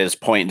price on it is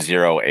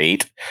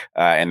 0.08,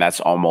 and that's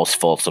almost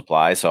full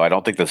supply. So I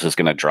don't think this is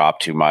going to drop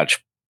too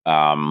much.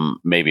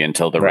 Maybe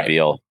until the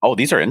reveal. Oh,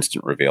 these are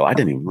instant reveal. I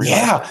didn't even realize.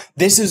 Yeah,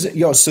 this is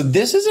So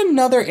this is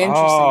another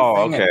interesting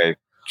thing. Okay.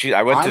 Gee,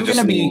 I went to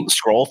just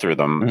scroll through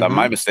them. That's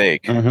my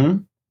mistake. Mm-hmm.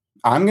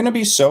 I'm going to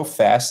be so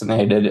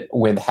fascinated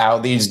with how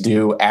these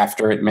do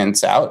after it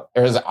mints out.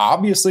 There's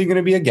obviously going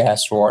to be a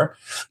gas war.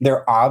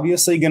 They're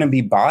obviously going to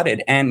be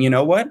botted. And you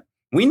know what?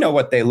 We know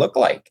what they look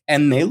like,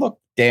 and they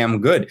look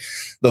damn good.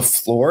 The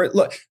floor,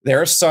 look,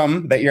 there are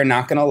some that you're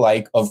not going to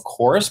like, of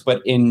course,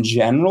 but in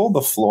general,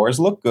 the floors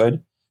look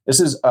good. This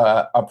is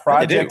a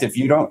project if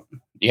you don't.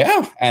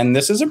 Yeah, and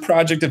this is a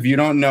project, if you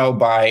don't know,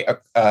 by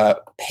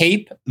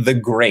Pape the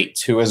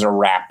Great, who is a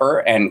rapper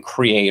and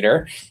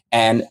creator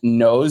and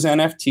knows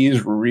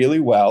NFTs really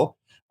well.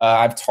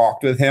 I've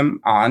talked with him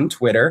on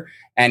Twitter,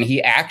 and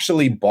he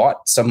actually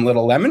bought some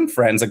Little Lemon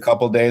friends a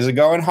couple days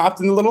ago and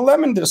hopped in the Little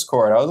Lemon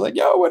Discord. I was like,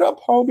 "Yo, what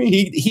up,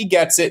 homie?" He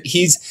gets it.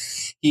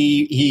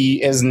 He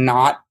is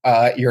not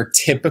your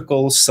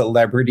typical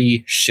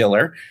celebrity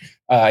shiller.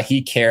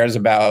 He cares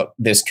about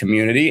this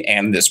community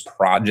and this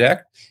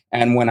project.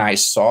 And when I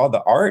saw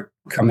the art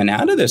coming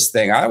out of this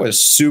thing, I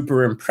was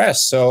super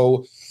impressed.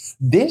 So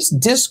this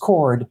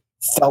Discord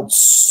felt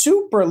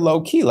super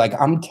low key. Like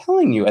I'm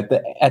telling you, at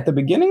the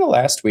beginning of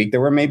last week, there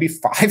were maybe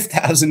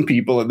 5,000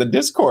 people in the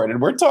Discord, and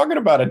we're talking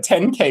about a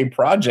 10K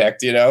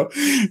project.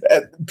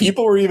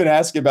 People were even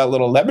asking about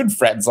Little Lemon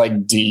Friends.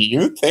 Like, do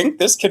you think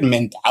this can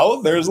mint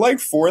out? There's like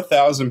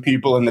 4,000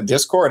 people in the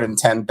Discord and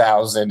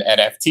 10,000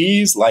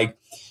 NFTs. Like,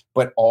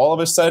 but all of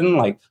a sudden,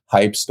 like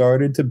hype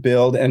started to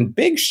build. And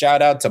big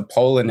shout out to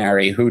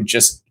Polinary, who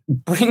just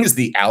brings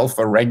the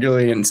alpha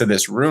regularly into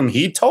this room.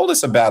 He told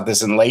us about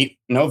this in late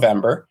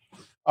November.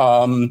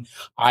 I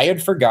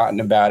had forgotten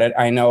about it.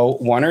 I know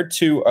one or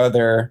two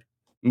other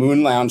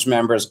Moon Lounge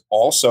members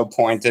also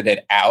pointed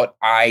it out.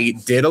 I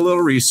did a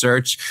little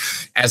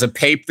research. As a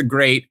Pape the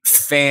Great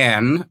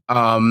fan,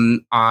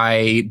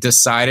 I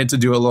decided to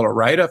do a little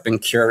write-up in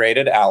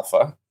Curated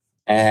Alpha.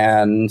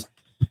 And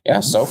yeah,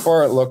 so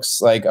far it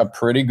looks like a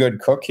pretty good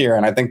cook here.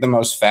 And I think the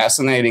most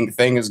fascinating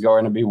thing is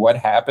going to be what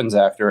happens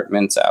after it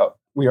mints out.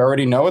 We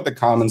already know what the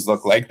commons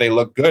look like. They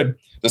look good.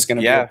 There's going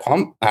to be a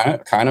pump.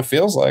 It kind of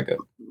feels like it.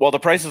 Well, the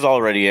price is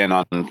already in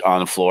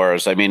on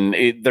floors. I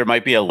mean, there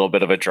might be a little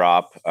bit of a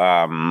drop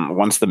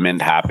once the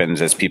mint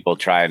happens, as people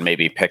try and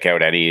maybe pick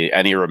out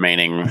any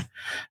remaining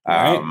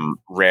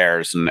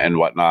rares and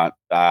whatnot.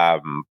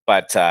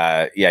 But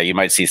you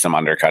might see some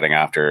undercutting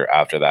after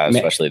that,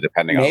 especially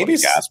depending on what the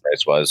gas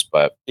price was.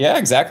 But yeah,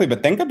 exactly.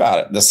 But think about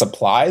it: the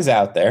supply's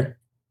out there.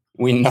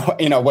 We know,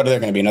 what are there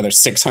going to be? Another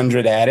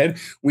 600 added?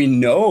 We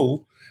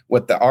know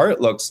what the art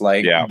looks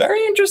like. Yeah.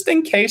 Very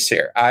interesting case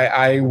here.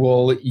 I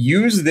will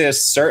use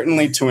this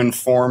certainly to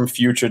inform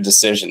future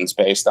decisions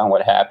based on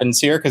what happens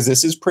here, because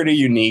this is pretty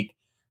unique.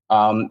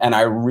 And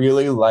I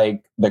really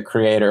like the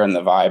creator and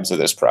the vibes of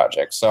this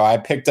project. So I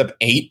picked up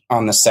 8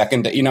 on the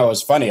second. It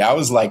was funny. I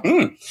was like,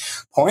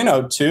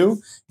 0.02,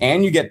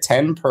 and you get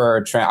 10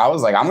 per. I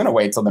was like, I'm going to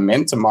wait till the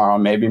mint tomorrow,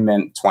 maybe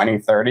mint 20,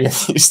 30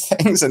 of these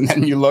things. And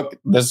then you look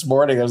this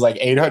morning, there's like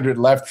 800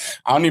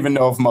 left. I don't even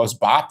know if most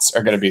bots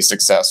are going to be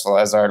successful.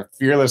 As our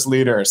fearless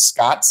leader,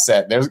 Scott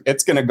said,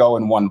 it's going to go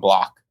in one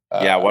block.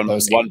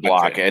 One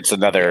block. It's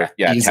another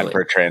 10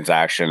 per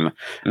transaction.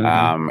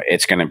 Mm-hmm.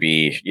 It's going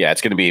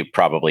to be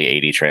probably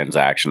 80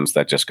 transactions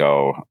that just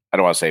go. I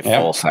don't want to say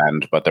full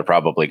send, but they're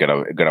probably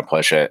going to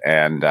push it.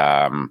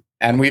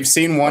 And we've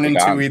seen 1 and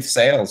 2 ETH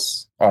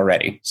sales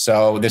already.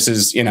 So this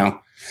is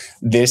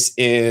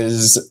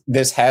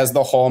this has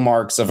the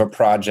hallmarks of a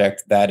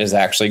project that is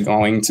actually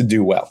going to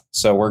do well.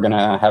 So we're going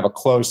to have a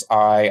close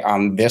eye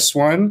on this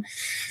one.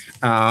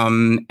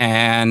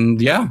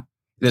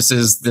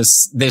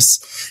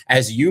 This,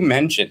 as you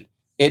mentioned,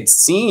 it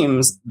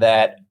seems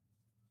that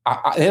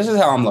this is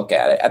how I'm looking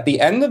at it. At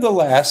the end of the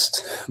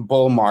last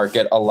bull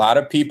market, a lot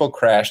of people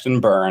crashed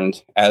and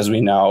burned, as we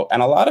know,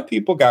 and a lot of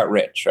people got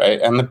rich, right?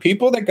 And the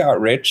people that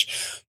got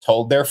rich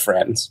told their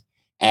friends,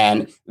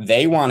 and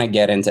they want to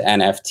get into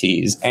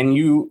NFTs.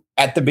 And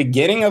at the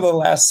beginning of the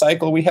last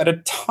cycle, we had a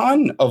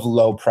ton of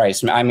low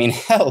price. I mean,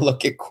 hell,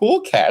 look at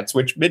Cool Cats,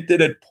 which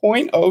minted at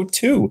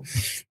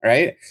 0.02,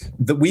 right?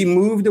 We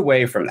moved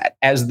away from that.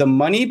 As the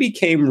money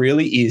became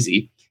really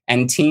easy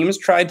and teams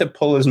tried to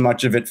pull as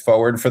much of it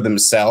forward for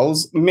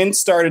themselves, mint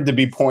started to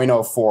be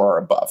 0.04 or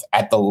above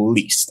at the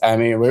least. I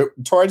mean,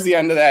 towards the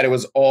end of that, it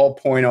was all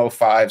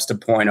 0.05s to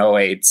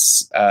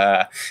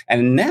 0.08s.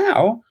 And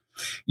now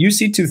you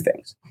see 2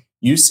 things.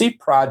 You see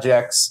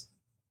projects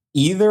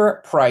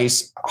either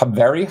price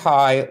very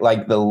high,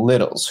 like the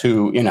Littles,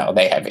 who,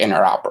 they have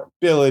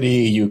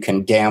interoperability. You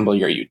can gamble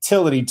your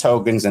utility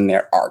tokens in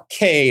their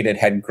arcade. It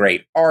had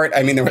great art.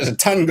 I mean, there was a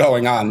ton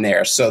going on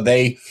there. So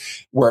they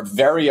were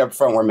very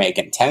upfront. We're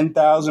making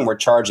 10,000. We're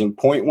charging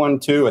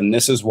 0.12. And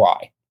this is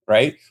why,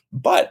 right?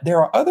 But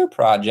there are other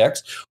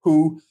projects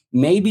who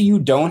maybe you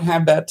don't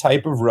have that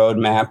type of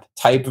roadmap,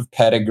 type of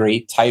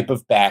pedigree, type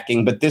of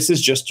backing, but this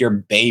is just your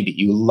baby.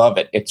 You love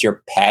it. It's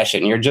your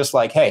passion. You're just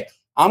like, hey,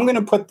 I'm going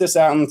to put this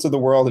out into the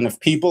world, and if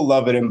people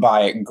love it and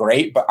buy it,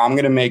 great, but I'm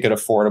going to make it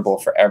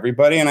affordable for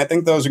everybody. And I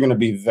think those are going to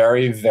be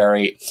very,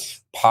 very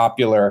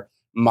popular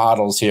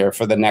models here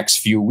for the next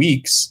few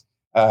weeks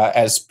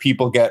as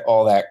people get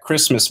all that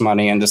Christmas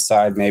money and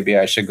decide maybe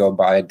I should go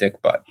buy a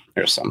dick butt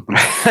or something.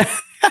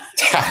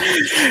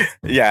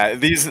 Yeah,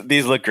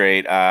 these look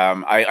great.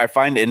 I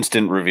find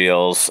instant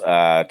reveals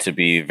to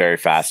be very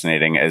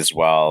fascinating as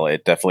well.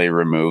 It definitely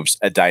removes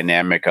a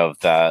dynamic of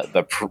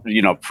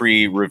the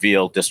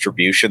pre-reveal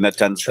distribution that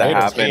tends to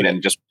happen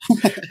and just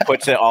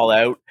puts it all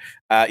out.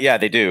 Yeah,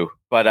 they do.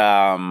 But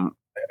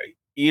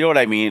you know what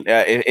I mean?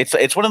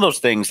 It's one of those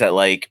things that,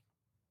 like,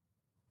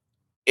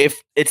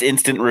 if it's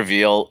instant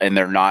reveal and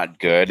they're not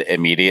good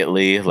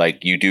immediately,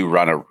 like, you do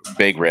run a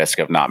big risk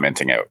of not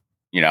minting out.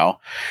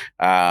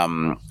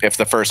 If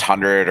the first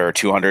 100 or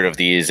 200 of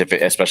these,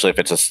 especially if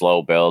it's a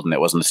slow build and it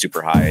wasn't a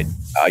super high,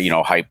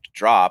 hyped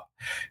drop,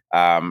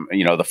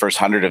 the first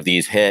 100 of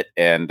these hit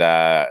and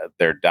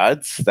they're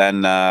duds, then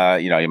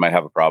you might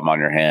have a problem on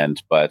your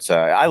hand. But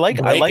I like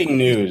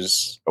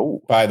news.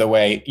 Oh, by the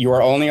way, you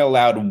are only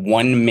allowed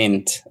 1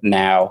 mint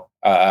now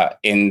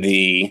in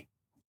the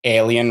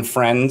Alien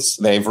Friends.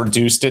 They've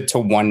reduced it to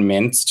 1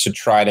 mint to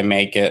try to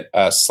make it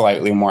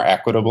slightly more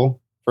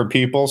equitable. for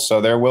people.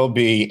 So there will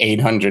be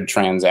 800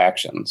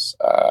 transactions.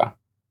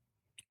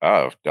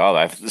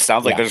 That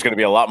sounds like there's going to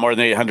be a lot more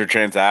than 800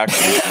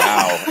 transactions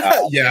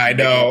now. Yeah, I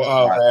know.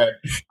 Oh man,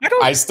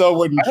 I still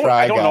wouldn't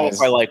try. I don't know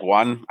if I like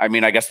one. I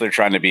mean, I guess they're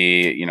trying to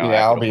be,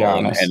 I'll be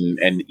honest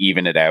and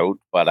even it out.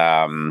 But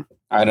I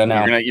don't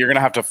know. You're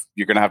gonna have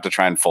to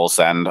try and full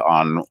send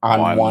on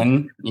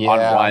one. Yeah.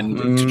 On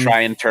one to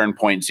try and turn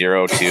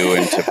 0.02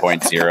 into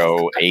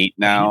 0.08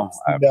 now.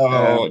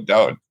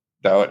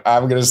 Don't.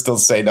 I'm going to still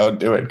say don't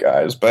do it,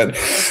 guys. But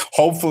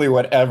hopefully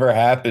whatever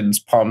happens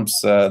pumps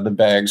the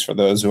bags for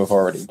those who have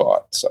already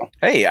bought. So,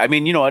 hey, I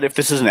mean, you know what? If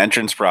this is an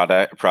entrance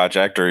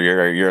project or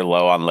you're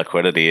low on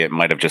liquidity, it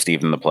might have just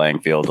evened the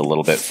playing field a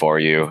little bit for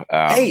you.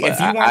 Hey, if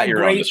you want at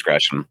your own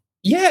discretion.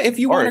 Yeah, if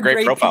you want a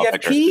great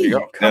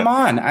PFP, come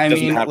on. I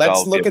mean,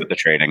 let's look at the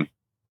trading.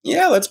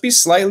 Yeah, let's be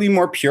slightly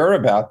more pure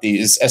about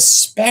these,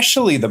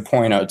 especially the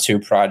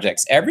 0.02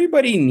 projects.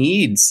 Everybody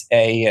needs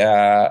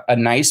a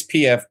nice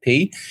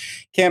PFP.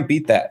 Can't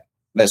beat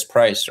this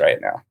price right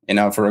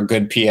now, for a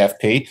good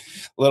PFP.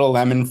 Little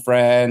Lemon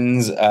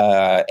Friends,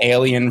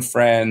 Alien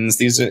Friends.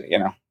 These are,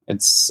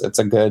 it's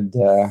a good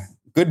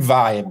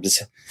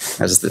vibes,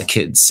 as the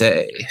kids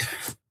say.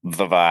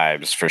 The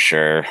vibes for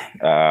sure.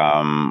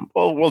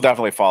 We'll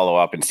definitely follow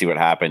up and see what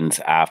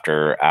happens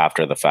after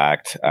the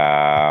fact.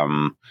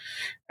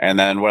 And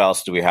then what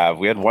else do we have?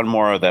 We had one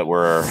more that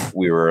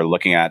we were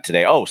looking at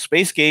today. Oh,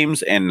 Space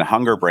Games and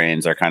Hunger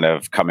Brains are kind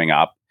of coming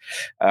up.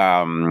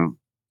 While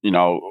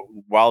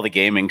the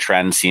gaming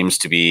trend seems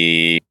to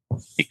be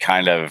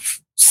kind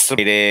of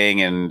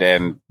subsiding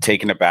and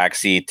taking a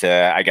backseat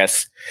to, I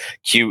guess,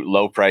 cute,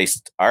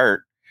 low-priced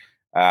art,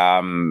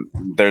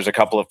 there's a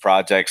couple of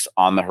projects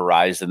on the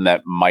horizon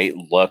that might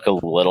look a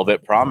little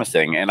bit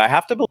promising. And I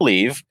have to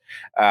believe,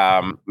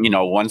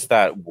 once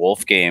that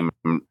Wolf game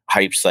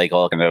hype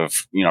cycle kind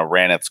of,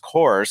 ran its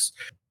course,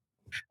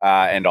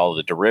 and all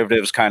the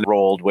derivatives kind of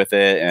rolled with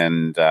it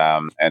and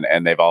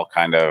they've all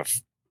kind of,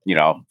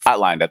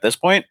 flatlined at this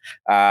point,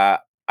 I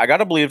got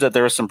to believe that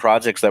there are some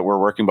projects that were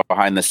working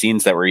behind the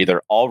scenes that were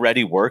either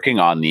already working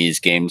on these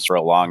games for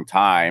a long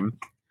time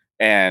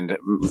and,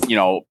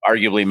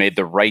 arguably made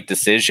the right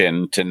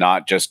decision to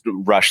not just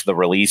rush the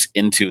release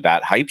into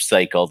that hype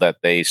cycle that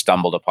they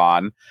stumbled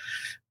upon.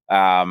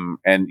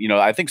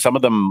 I think some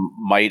of them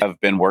might have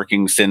been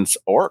working since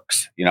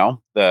Orcs.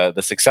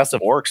 The success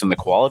of Orcs and the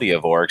quality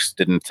of Orcs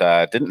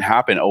didn't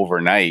happen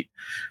overnight.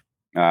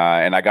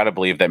 And I got to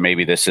believe that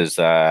maybe this is,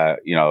 a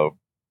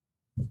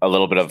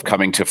little bit of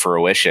coming to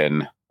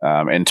fruition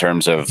in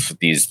terms of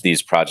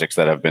these projects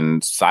that have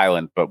been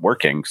silent but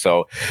working.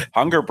 So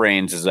Hunger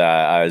Brains is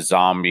a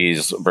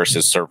zombies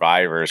versus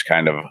survivors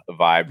kind of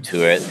vibe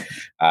to it.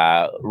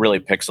 Really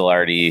pixel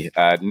arty,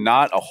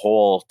 not a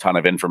whole ton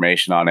of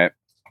information on it,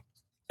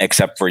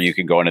 except for you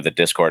can go into the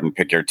Discord and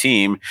pick your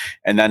team.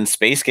 And then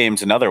Space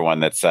Games, another one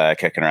that's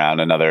kicking around,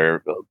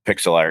 another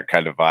pixel art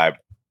kind of vibe,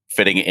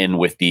 fitting in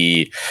with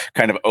the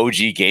kind of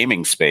OG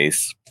gaming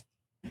space.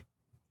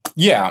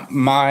 Yeah,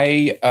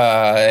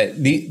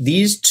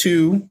 these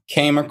two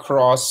came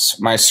across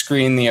my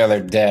screen the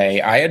other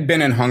day. I had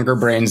been in Hunger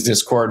Brains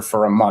Discord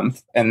for a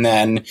month, and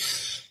then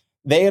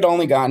they had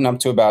only gotten up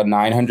to about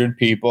 900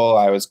 people.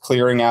 I was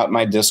clearing out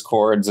my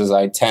Discords, as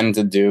I tend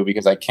to do,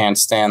 because I can't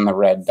stand the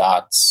red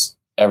dots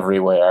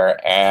everywhere.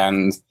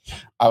 And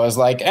I was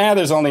like,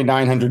 there's only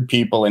 900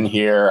 people in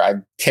here. I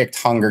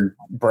kicked Hunger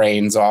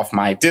Brains off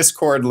my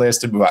Discord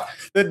list.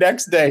 The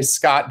next day,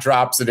 Scott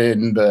drops it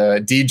in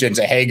the DJ and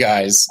say, hey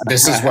guys,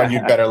 this is what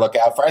you'd better look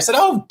out for. I said,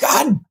 oh,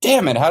 God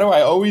damn it. How do I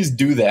always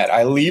do that?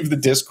 I leave the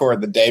Discord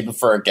the day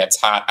before it gets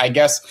hot. I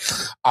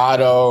guess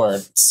Otto or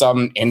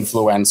some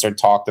influencer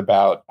talked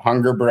about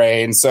Hunger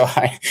Brains. So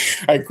I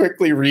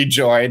quickly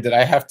rejoined, and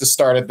I have to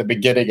start at the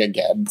beginning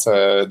again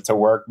to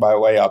work my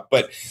way up.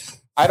 But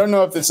I don't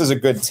know if this is a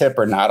good tip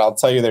or not. I'll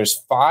tell you, there's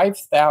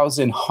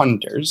 5,000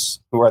 hunters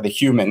who are the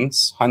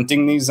humans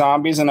hunting these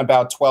zombies and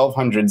about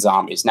 1,200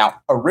 zombies.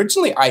 Now,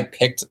 originally I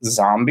picked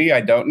zombie.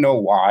 I don't know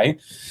why.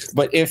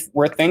 But if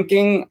we're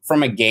thinking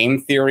from a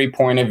game theory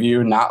point of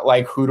view, not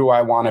like who do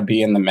I want to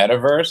be in the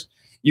metaverse,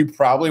 you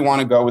probably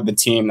want to go with the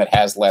team that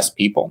has less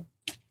people.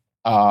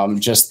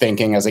 Just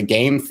thinking as a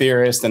game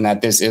theorist and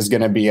that this is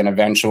going to be an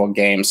eventual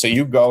game. So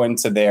you go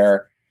into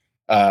their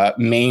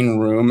main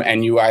room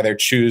and you either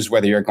choose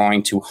whether you're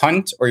going to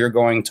hunt or you're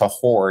going to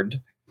hoard.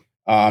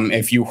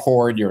 If you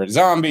hoard, you're a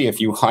zombie. If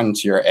you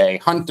hunt, you're a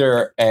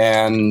hunter.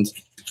 And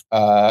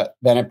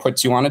then it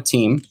puts you on a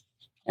team.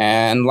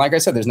 And like I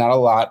said, there's not a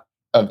lot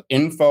of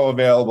info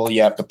available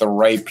yet, but the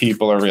right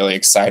people are really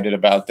excited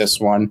about this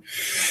one.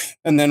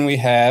 And then we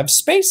have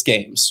Space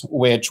Games,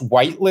 which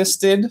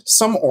whitelisted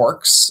some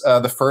orcs.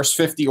 The first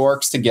 50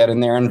 orcs to get in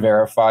there and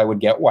verify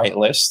would get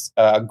whitelist.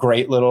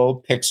 Great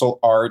little pixel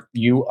art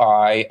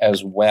UI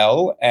as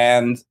well.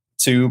 And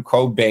to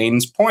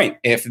Cobain's point,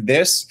 if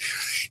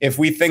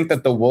we think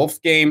that the Wolf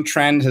game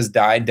trend has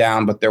died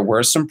down, but there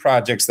were some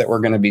projects that were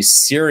going to be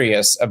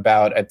serious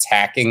about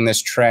attacking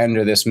this trend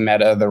or this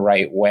meta the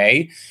right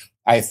way,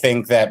 I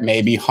think that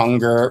maybe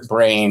Hunger,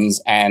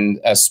 Brains, and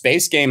a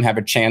Space Game have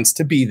a chance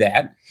to be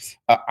that.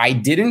 I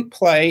didn't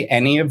play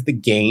any of the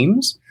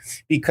games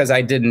because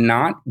I did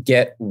not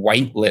get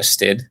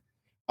whitelisted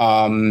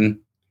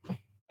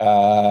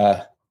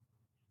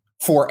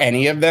for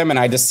any of them. And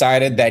I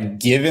decided that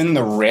given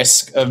the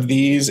risk of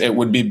these, it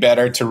would be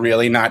better to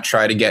really not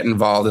try to get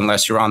involved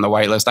unless you're on the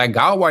whitelist. I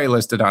got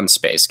whitelisted on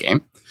Space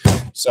Game.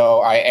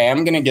 So I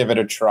am going to give it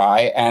a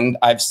try. And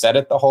I've said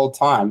it the whole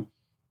time.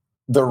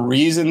 The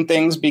reason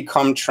things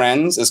become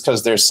trends is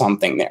because there's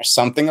something there.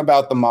 Something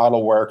about the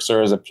model works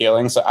or is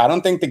appealing. So I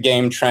don't think the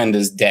game trend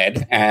is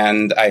dead.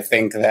 And I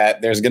think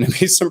that there's going to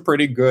be some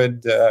pretty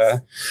good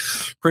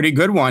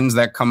ones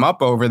that come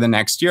up over the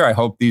next year. I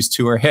hope these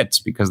two are hits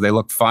because they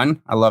look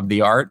fun. I love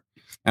the art,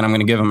 and I'm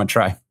going to give them a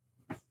try.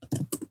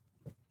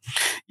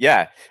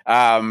 Yeah.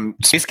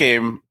 Space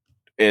Game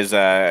is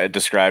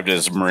described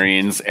as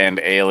Marines and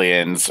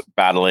aliens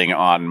battling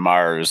on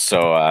Mars.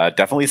 So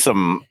definitely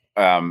some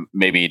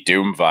maybe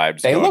Doom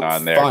vibes going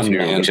on there fun, too,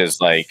 man. Which is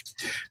like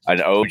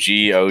an OG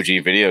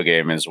video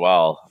game as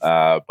well.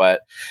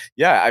 But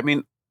yeah, I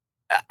mean,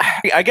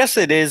 I guess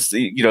it is,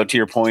 to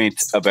your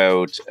point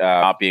about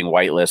not being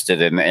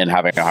whitelisted and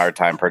having a hard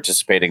time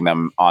participating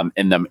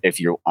in them if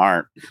you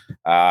aren't.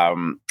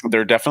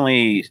 There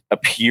definitely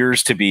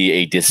appears to be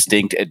a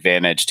distinct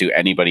advantage to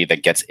anybody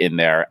that gets in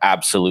there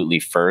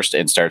absolutely first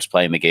and starts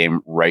playing the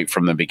game right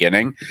from the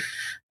beginning.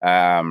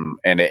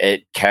 And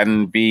it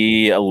can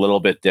be a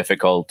little bit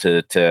difficult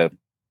to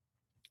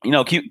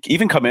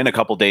even come in a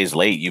couple days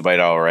late. You might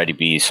already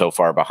be so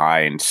far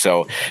behind.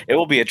 So it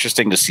will be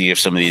interesting to see if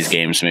some of these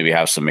games maybe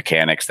have some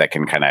mechanics that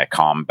can kind of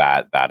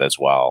combat that as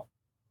well.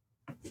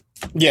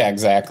 Yeah,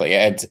 exactly.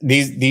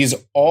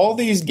 All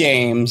these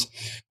games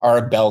are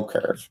a bell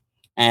curve.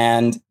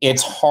 And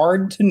it's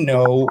hard to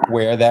know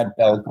where that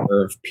bell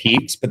curve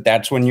peaks, but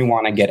that's when you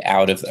want to get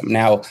out of them.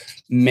 Now,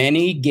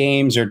 many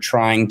games are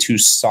trying to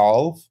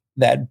solve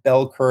that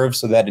bell curve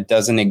so that it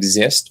doesn't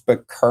exist.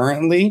 But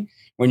currently,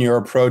 when you're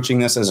approaching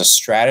this as a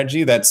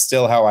strategy, that's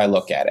still how I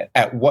look at it.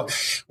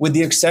 With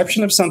the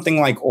exception of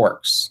something like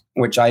Orcs,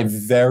 which I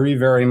very,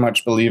 very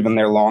much believe in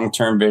their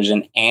long-term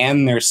vision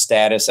and their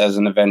status as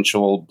an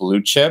eventual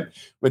blue chip.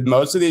 With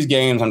most of these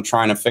games, I'm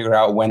trying to figure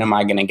out when am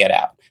I going to get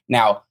out.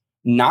 Now,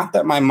 not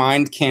that my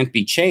mind can't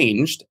be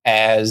changed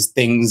as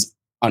things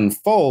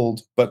unfold,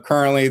 but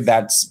currently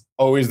that's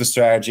always the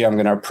strategy I'm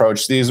going to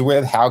approach these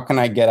with. How can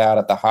I get out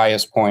at the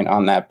highest point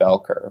on that bell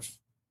curve?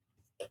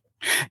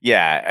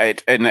 Yeah,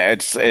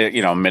 it's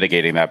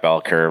mitigating that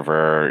bell curve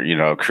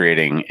or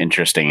creating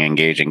interesting,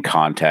 engaging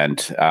content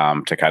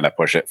to kind of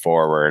push it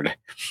forward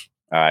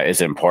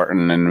is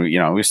important. And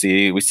we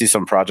see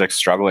some projects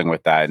struggling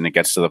with that, and it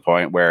gets to the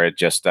point where it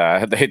just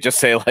they just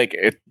say like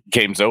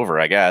game's over,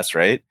 I guess,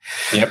 right?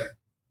 Yep.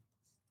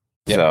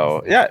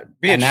 So yeah,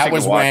 and that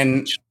was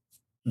when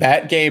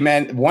that game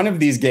one of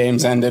these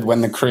games ended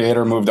when the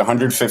creator moved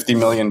 $150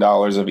 million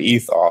of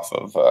ETH off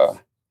of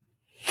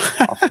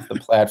the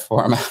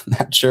platform. I'm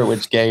not sure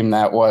which game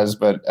that was,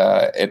 but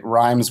it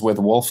rhymes with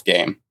Wolf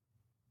Game.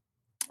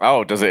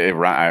 Oh, does it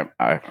rhyme?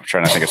 I'm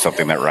trying to think of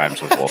something that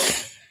rhymes with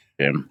Wolf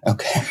Game.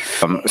 Okay.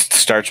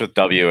 Starts with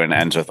W and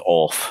ends with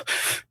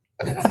Ulf.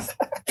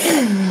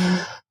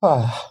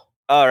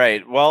 All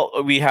right.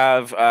 Well, we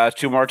have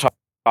two more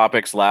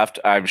topics left.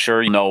 I'm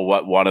sure you know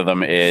what one of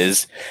them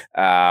is.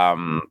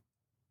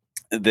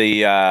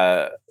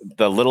 The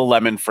Little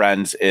Lemon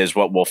Friends is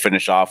what we'll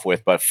finish off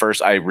with. But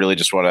first, I really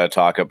just want to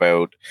talk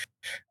about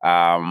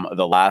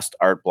the last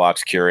Art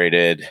Blocks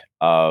curated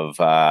of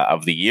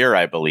the year,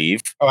 I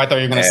believe. Oh, I thought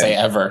you were going to say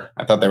ever.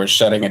 I thought they were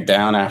shutting it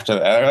down after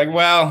that. They're like,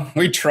 well,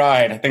 we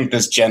tried. I think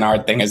this Gen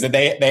Art thing is that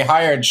they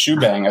hired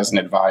Shubang as an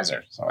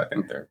advisor, so I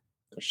think they're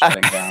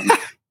shutting down.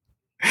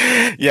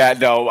 Yeah,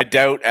 no, I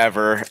doubt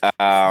ever.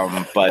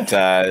 But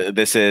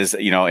this is,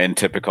 in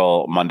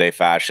typical Monday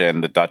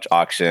fashion, the Dutch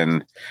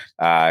auction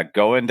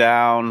going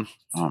down.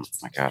 Oh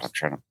my God, I'm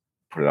trying to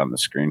put it on the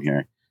screen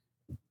here.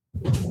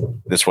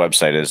 This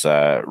website is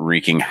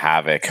wreaking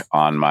havoc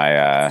on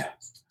my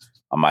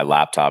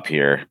laptop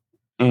here.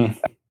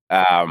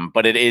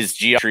 But it is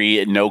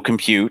Geometry No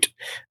Compute.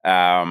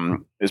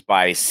 Is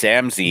by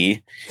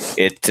Samzy.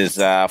 It is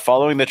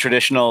following the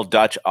traditional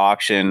Dutch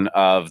auction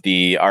of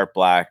the art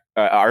block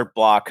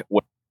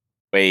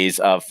ways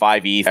of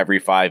 5 ETH every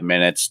 5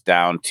 minutes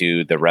down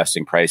to the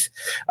resting price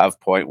of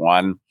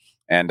 0.1.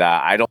 And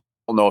I don't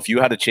know if you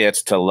had a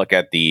chance to look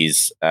at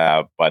these,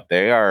 but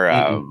they are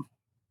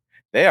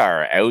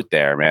out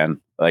there,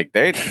 man. Like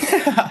they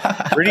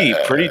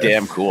pretty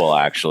damn cool,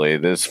 actually.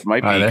 This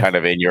might be kind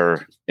of in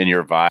your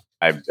vibe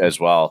as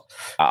well.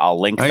 I'll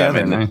link them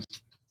in. Nice.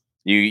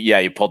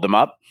 You pulled them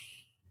up?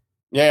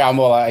 Yeah,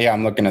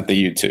 I'm looking at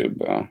the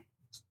YouTube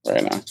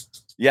right now.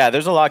 Yeah,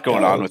 there's a lot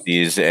going on with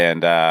these,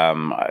 and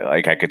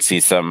I could see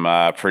some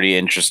pretty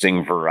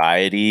interesting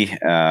variety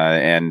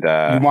and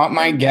you want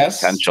my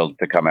guess? Potential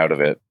to come out of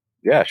it.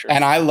 Yeah, sure.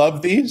 And I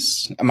love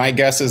these. My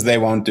guess is they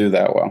won't do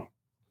that well.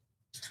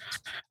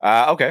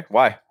 Okay,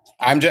 why?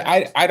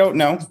 I don't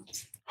know.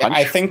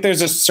 I think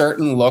there's a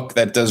certain look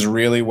that does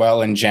really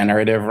well in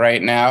generative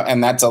right now,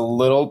 and that's a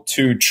little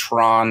too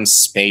Tron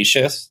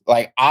spacious.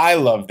 Like, I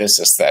love this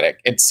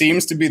aesthetic. It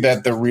seems to be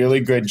that the really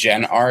good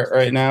gen art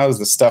right now is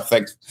the stuff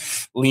that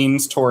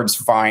leans towards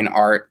fine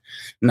art,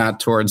 not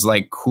towards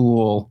like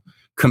cool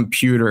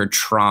computer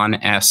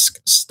Tron-esque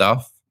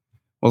stuff.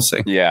 We'll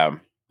see. Yeah.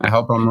 I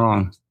hope I'm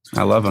wrong.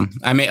 I love them.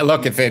 I mean,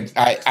 look,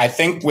 I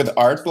think with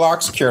art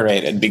blocks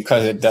curated,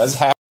 because it does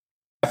happen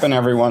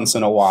every once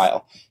in a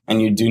while,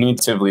 and you do need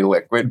to be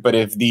liquid. But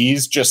if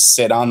these just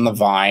sit on the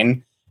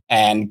vine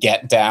and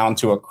get down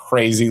to a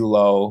crazy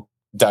low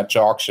Dutch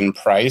auction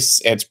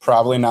price, it's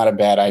probably not a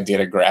bad idea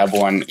to grab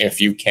one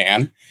if you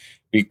can,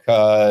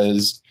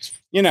 because,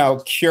 you know,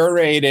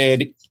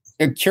 curated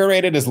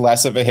is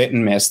less of a hit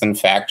and miss than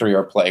factory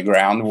or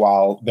playground.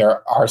 While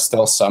there are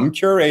still some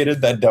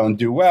curated that don't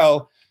do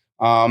well,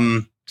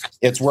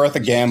 it's worth a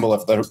gamble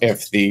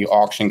if the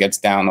auction gets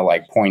down to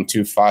like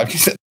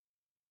 0.25.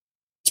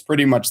 It's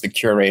pretty much the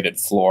curated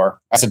floor.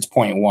 It's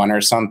 0.1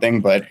 or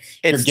something, but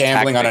you're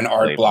gambling on an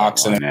art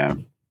blocks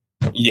and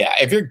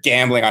if you're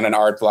gambling on an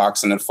art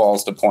blocks and it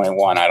falls to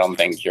 0.1, I don't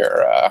think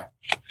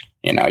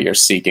you're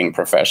seeking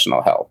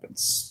professional help.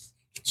 It's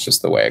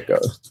just the way it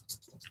goes.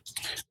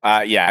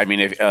 I mean,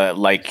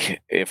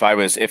 if I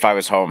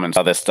was home and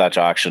saw this Dutch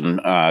auction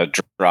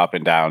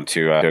dropping down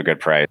to a good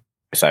price,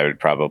 I would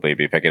probably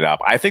be picking it up.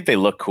 I think they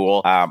look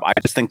cool. I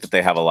just think that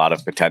they have a lot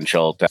of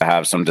potential to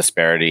have some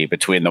disparity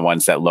between the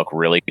ones that look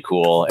really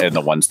cool and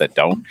the ones that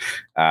don't.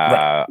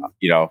 Right.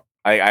 You know,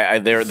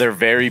 they're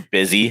very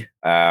busy,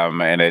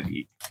 and it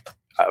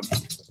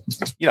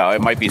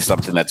it might be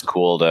something that's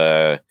cool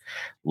to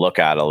look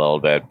at a little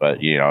bit.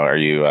 But you know, are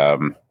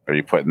you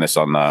putting this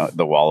on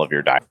the wall of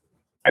your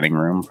dining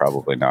room?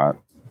 Probably not.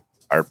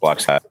 Art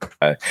blocks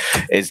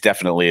is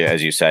definitely,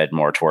 as you said,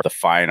 more toward the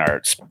fine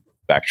arts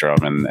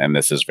spectrum, and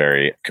this is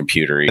very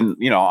computery. And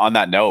you know, on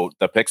that note,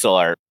 the pixel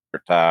art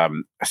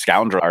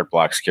Scoundrel art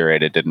blocks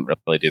curated didn't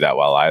really do that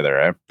well either,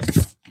 eh?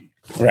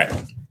 Right.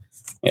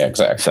 Yeah,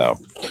 exactly. So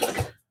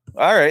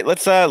all right,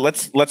 let's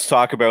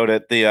talk about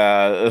it.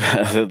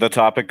 The the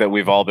topic that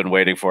we've all been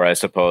waiting for, I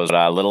suppose.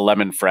 Little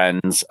Lemon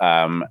Friends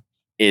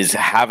is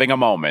having a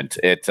moment.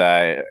 It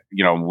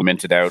we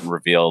minted out and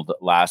revealed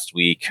last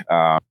week.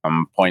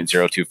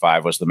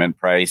 0.025 was the mint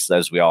price,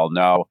 as we all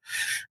know.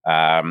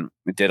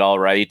 It did all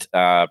right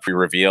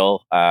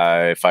pre-reveal,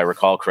 if I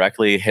recall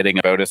correctly, hitting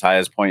about as high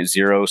as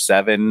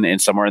 0.07 in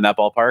somewhere in that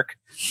ballpark.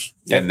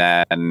 Yep. And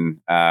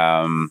then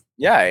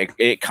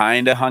it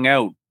kind of hung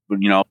out,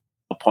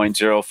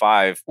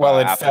 0.05 well,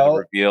 it after fell, the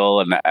reveal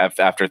and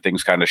after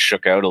things kind of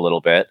shook out a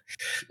little bit.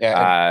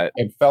 Yeah,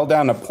 it fell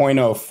down to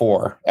 0.04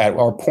 or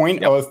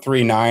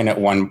 0.039 at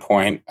one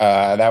point.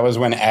 That was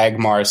when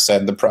Agmar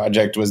said the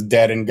project was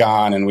dead and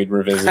gone and we'd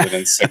revisit it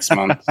in 6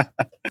 months.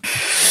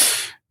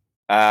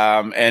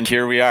 And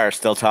here we are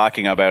still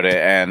talking about it.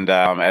 And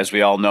as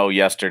we all know,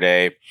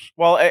 yesterday,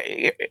 well,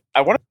 I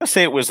wanted to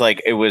say it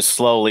was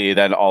slowly,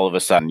 then all of a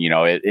sudden,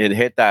 it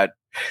hit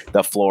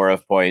the floor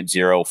of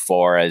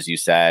 0.04, as you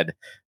said,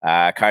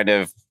 kind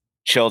of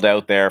chilled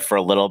out there for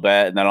a little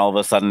bit. And then all of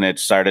a sudden it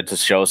started to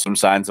show some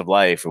signs of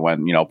life. It went,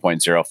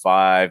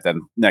 0.05.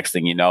 Then next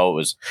thing you know, it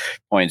was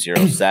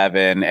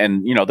 0.07.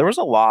 And, there was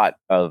a lot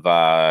of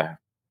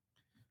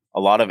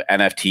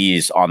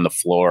NFTs on the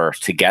floor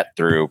to get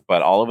through,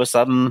 but all of a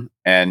sudden,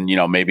 and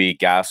maybe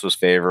gas was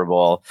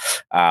favorable.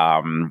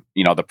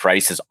 The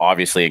price is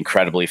obviously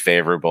incredibly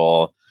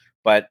favorable,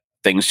 but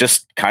things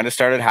just kind of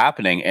started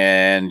happening.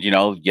 And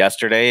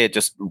yesterday it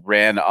just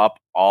ran up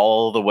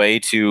all the way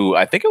to,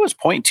 I think it was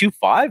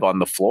 0.25 on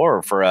the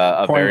floor for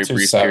a very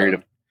brief period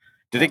of.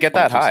 Did it get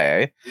that high?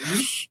 Eh?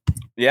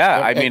 Yeah,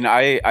 I mean,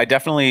 I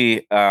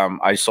definitely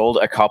I sold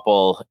a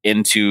couple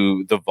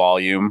into the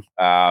volume,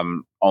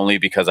 only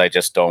because I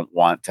just don't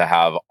want to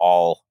have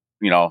all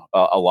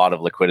a lot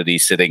of liquidity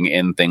sitting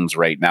in things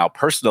right now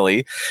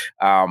personally,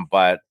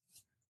 but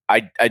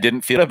I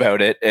didn't feel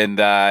about it, and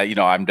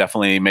I'm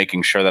definitely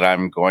making sure that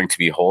I'm going to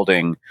be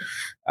holding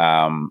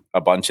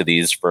a bunch of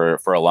these for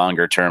a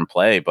longer term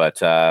play,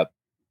 but.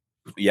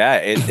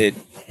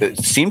 It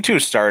seemed to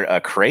start a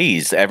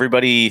craze.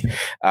 Everybody,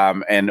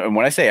 and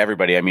when I say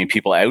everybody, I mean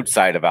people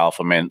outside of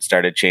Alpha Mint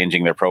started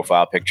changing their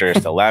profile pictures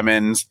to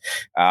lemons.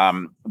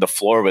 The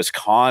floor was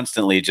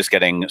constantly just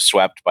getting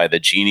swept by the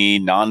genie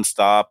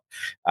nonstop.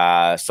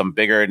 Some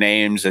bigger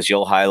names, as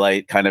you'll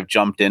highlight, kind of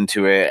jumped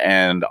into it,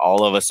 and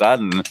all of a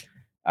sudden,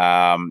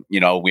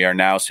 we are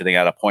now sitting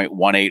at a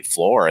 0.18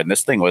 floor, and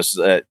this thing was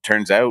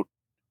turns out.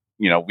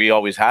 We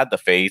always had the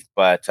faith,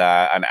 but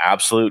an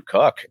absolute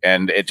cook,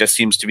 and it just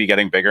seems to be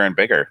getting bigger and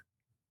bigger.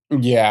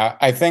 Yeah,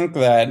 I think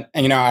that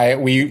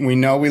we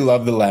know we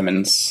love the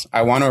lemons.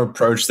 I want to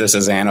approach this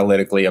as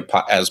analytically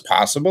as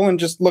possible, and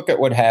just look at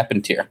what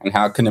happened here and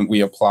how can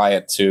we apply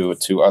it to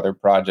other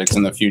projects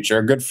in the future.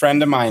 A good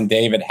friend of mine,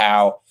 David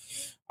Howe,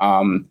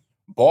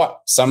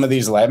 bought some of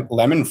these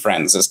lemon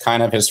friends as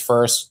kind of his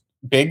first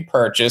big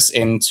purchase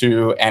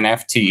into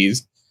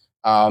NFTs.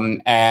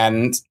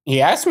 And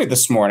he asked me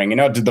this morning,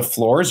 did the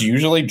floors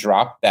usually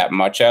drop that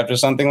much after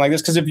something like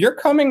this? Because if you're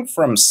coming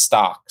from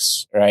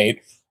stocks,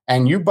 right,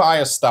 and you buy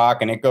a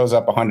stock and it goes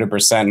up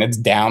 100% and it's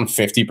down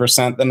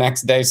 50% the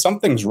next day,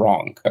 something's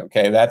wrong.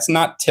 Okay, that's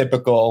not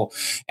typical.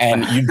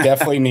 And you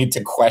definitely need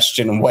to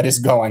question what is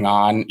going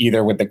on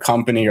either with the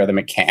company or the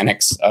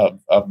mechanics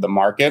of the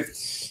market.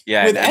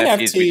 Yeah, with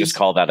NFTs, we just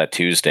call that a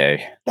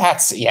Tuesday. The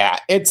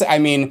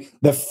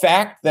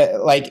fact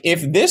that, like,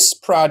 if this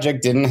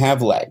project didn't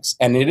have legs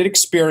and it had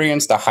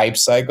experienced a hype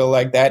cycle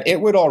like that, it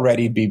would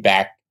already be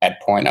back at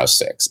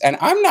 0.06. And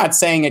I'm not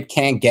saying it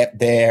can't get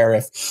there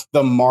if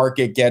the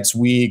market gets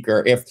weak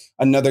or if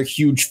another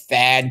huge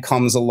fad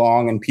comes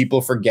along and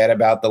people forget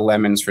about the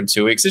lemons for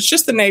 2 weeks. It's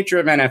just the nature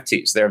of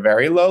NFTs. They're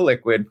very low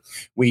liquid.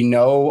 We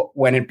know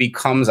when it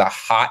becomes a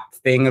hot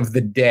thing of the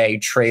day,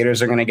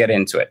 traders are going to get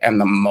into it. And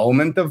the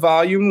moment the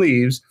volume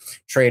leaves,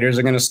 traders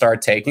are going to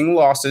start taking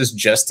losses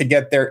just to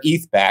get their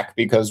ETH back,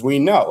 because we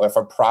know if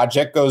a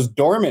project goes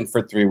dormant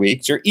for 3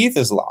 weeks, your ETH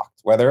is locked,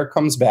 whether it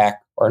comes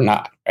back or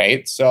not,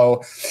 right?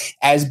 So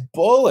as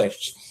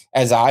bullish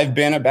as I've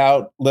been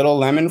about Little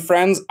Lemon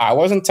Friends, I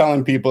wasn't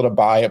telling people to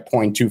buy at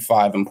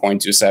 0.25 and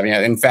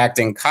 0.27. In fact,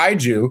 in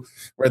Kaiju,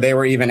 where they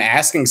were even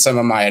asking some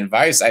of my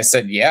advice, I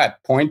said, yeah,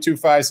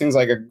 0.25 seems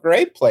like a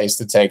great place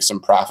to take some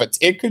profits.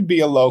 It could be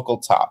a local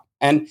top.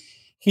 And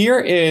here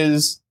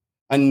is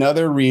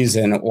another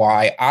reason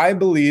why I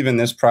believe in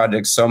this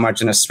project so much,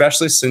 and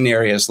especially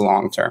Cenarius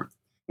long-term.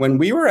 When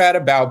we were at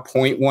about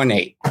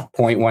 0.18,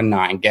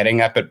 0.19,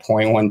 getting up at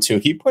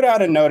 0.12, he put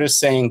out a notice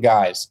saying,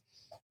 guys,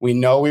 we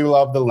know we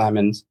love the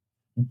lemons.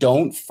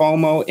 Don't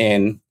FOMO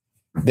in.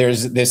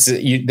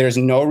 There's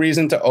no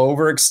reason to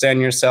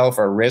overextend yourself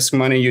or risk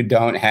money you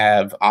don't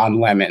have on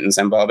lemons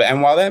and blah, blah.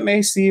 And while that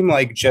may seem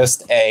like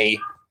just a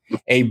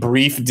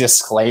brief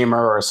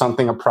disclaimer or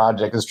something a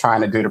project is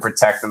trying to do to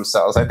protect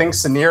themselves, I think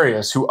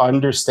Cenarius, who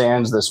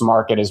understands this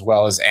market as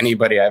well as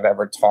anybody I've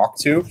ever talked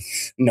to,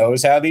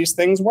 knows how these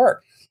things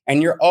work.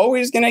 And you're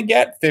always going to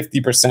get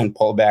 50%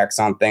 pullbacks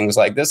on things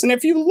like this. And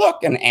if you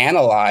look and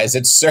analyze,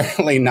 it's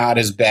certainly not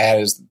as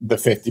bad as the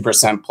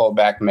 50%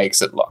 pullback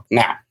makes it look.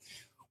 Now,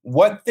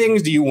 what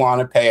things do you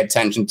want to pay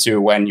attention to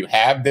when you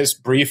have this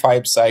brief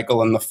hype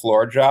cycle and the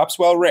floor drops?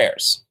 Well,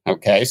 rares.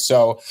 Okay,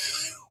 so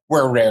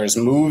were rares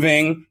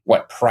moving?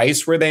 What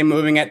price were they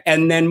moving at?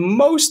 And then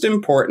most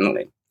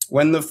importantly,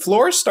 when the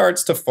floor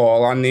starts to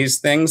fall on these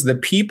things, the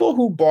people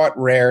who bought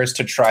rares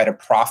to try to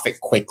profit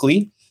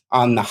quickly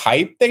on the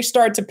hype, they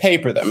start to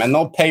paper them, and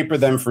they'll paper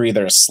them for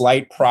either a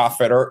slight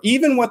profit or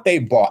even what they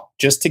bought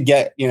just to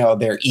get,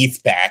 their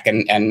ETH back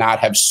and not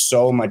have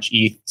so much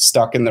ETH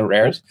stuck in the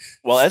rares.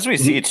 Well, as we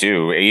see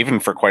too, even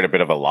for quite a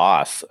bit of a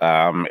loss,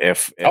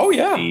 if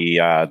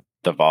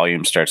the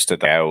volume starts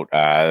to out,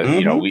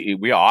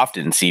 we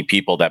often see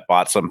people that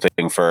bought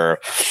something for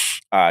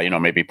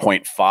maybe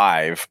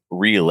 0.5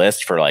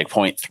 relist for like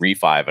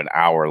 0.35 an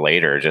hour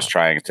later, just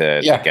trying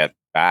to get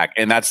back.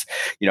 And that's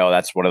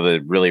one of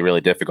the really,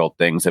 really difficult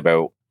things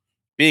about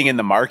being in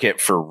the market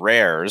for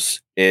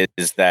rares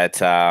is that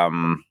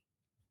sorry,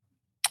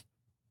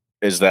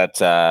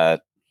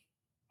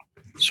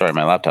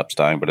 my laptop's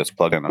dying, but it's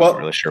plugged in. I'm not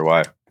really sure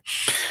why.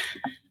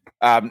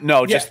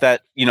 Just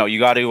that, you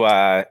got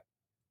to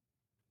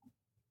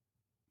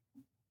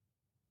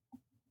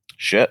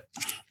shit.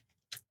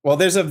 Well,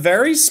 there's a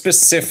very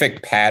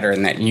specific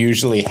pattern that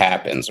usually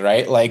happens,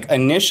 right? Like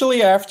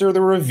initially after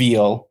the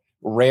reveal,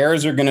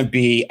 rares are going to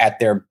be at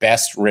their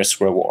best risk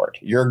reward.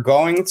 You're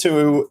going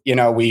to,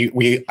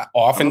 we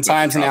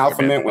oftentimes in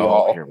Alpha Mint,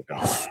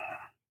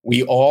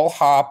 we all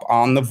hop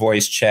on the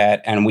voice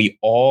chat and we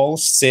all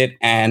sit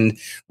and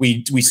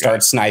we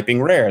start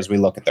sniping rares. We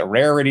look at the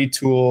rarity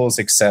tools,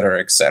 et cetera,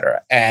 et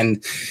cetera.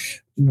 And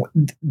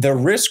the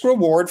risk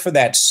reward for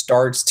that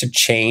starts to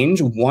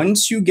change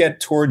once you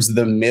get towards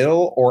the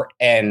middle or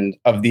end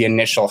of the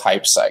initial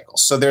hype cycle.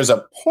 So there's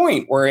a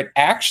point where it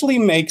actually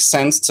makes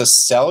sense to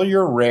sell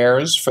your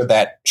rares for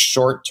that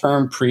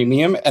short-term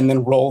premium and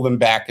then roll them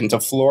back into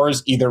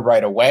floors either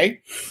right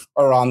away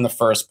or on the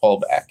first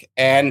pullback.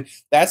 And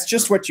that's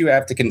just what you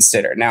have to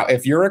consider. Now,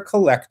 if you're a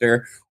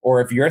collector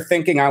or if you're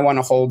thinking I want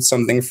to hold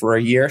something for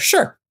a year,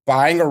 sure.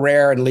 Buying a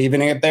rare and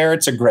leaving it there,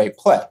 it's a great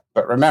play.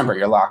 But remember,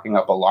 you're locking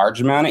up a large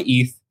amount of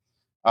ETH.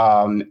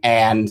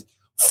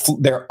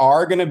 There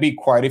are going to be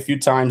quite a few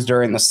times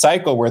during the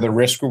cycle where the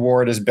risk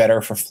reward is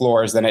better for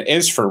floors than it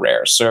is for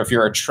rares. So if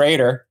you're a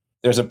trader,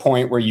 there's a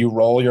point where you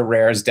roll your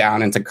rares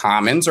down into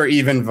commons or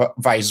even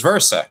vice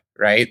versa,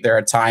 right? There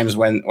are times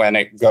when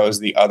it goes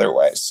the other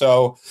way.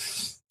 So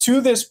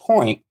to this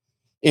point,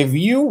 if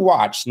you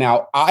watch,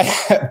 now I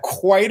have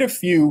quite a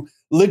few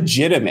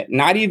legitimate,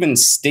 not even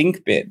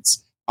stink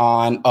bids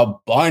on a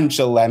bunch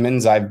of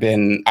lemons I've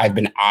been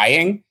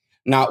eyeing.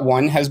 Not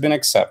one has been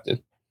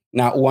accepted.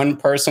 Not one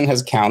person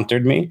has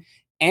countered me.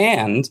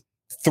 And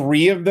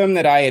 3 of them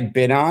that I had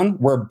bid on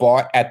were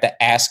bought at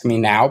the Ask Me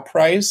Now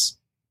price,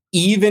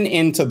 even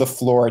into the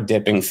floor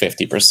dipping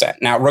 50%.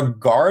 Now,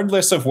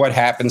 regardless of what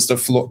happens to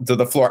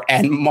the floor,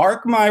 and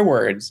mark my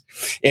words,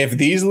 if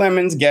these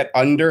lemons get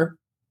under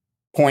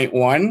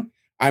 0.1,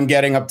 I'm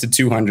getting up to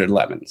 200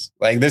 lemons.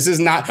 Like, this is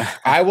not,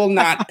 I will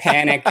not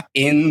panic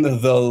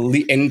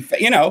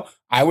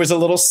I was a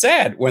little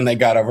sad when they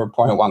got over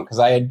 0.1 because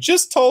I had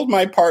just told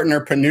my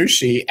partner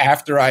Panucci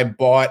after I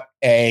bought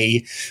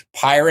a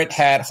pirate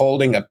hat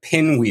holding a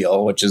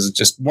pinwheel, which is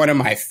just one of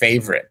my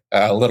favorite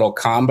little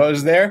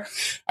combos there.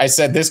 I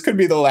said, this could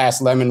be the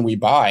last lemon we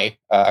buy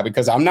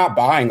because I'm not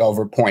buying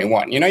over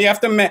 0.1. You have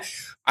to,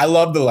 I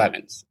love the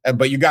lemons,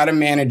 but you got to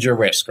manage your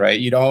risk, right?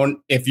 You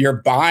don't, if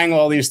you're buying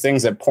all these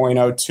things at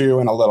 0.02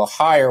 and a little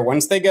higher,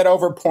 once they get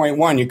over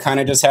 0.1, you kind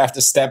of just have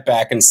to step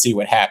back and see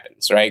what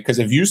happens, right? Because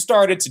if you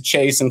started to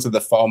chase into the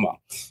FOMO,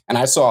 and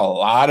I saw a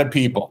lot of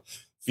people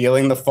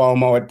feeling the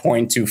FOMO at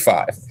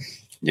 0.25.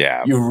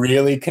 Yeah. You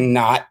really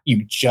cannot,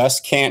 you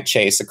just can't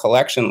chase a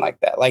collection like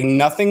that. Like,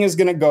 nothing is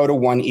going to go to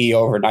 1E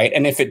overnight.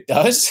 And if it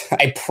does,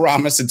 I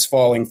promise it's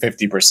falling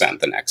 50%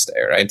 the next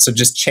day, right? So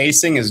just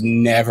chasing is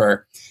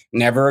never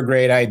a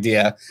great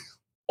idea.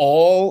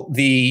 All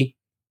the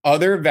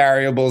other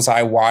variables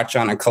I watch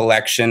on a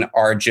collection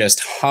are just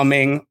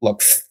humming,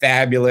 look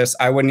fabulous.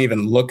 I wouldn't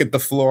even look at the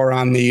floor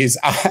on these.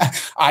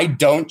 I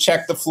don't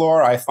check the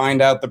floor. I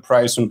find out the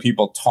price when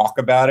people talk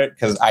about it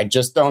because I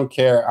just don't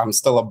care. I'm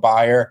still a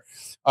buyer.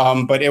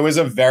 But it was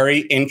a very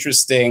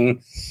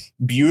interesting,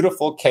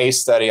 beautiful case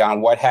study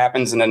on what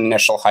happens in an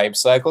initial hype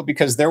cycle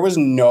because there was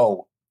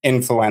no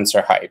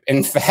influencer hype.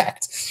 In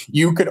fact,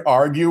 you could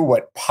argue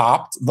what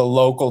popped the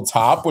local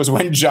top was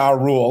when Ja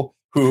Rule,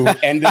 who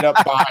ended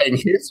up buying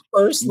his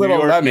first little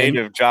New York lemon.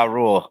 native Ja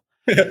Rule.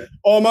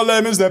 All my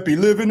lemons that be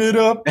living it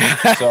up.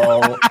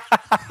 So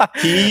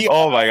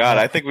oh my God,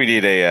 I think we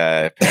need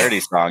a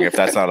parody song if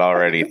that's not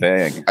already a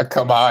thing.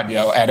 Come on,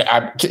 and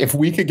if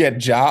we could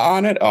get Ja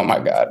on it, oh my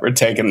God, we're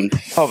taking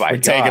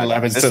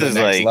lemons to the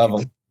next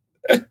level.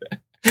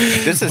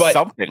 This is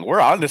something. We're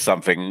on to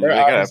something. We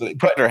gotta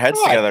put our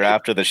heads together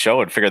after the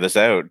show and figure this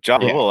out. Ja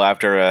Rule,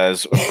 after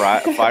his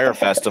Fire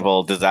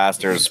Festival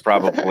disasters,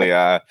 probably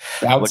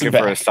looking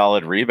for a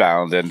solid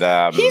rebound.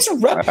 And he is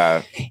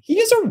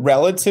a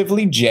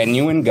relatively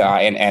genuine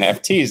guy in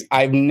NFTs.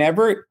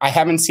 I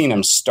haven't seen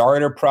him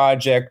start a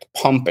project,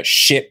 pump a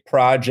shit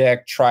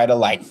project, try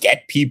to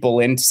get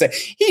people into say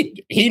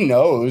he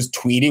knows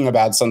tweeting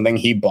about something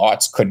he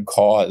bought could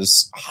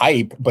cause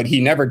hype, but he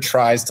never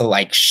tries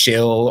to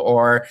shill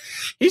or.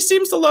 He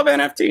seems to love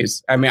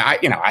NFTs. I mean,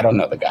 I don't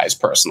know the guy's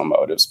personal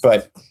motives,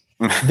 but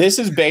this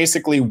is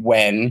basically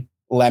when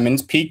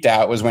lemons peaked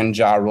out was when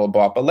Ja Rule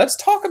bought. But let's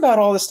talk about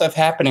all the stuff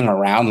happening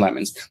around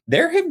lemons.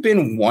 There have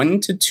been 1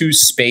 to 2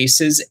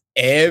 spaces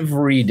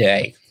every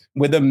day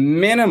with a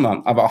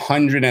minimum of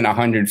 100 and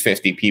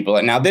 150 people.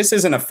 And now this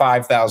isn't a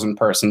 5,000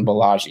 person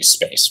Balaji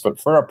space,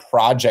 but for a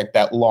project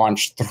that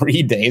launched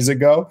 3 days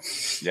ago,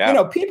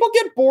 people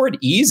get bored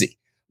easy.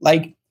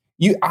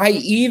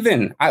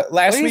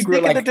 Last week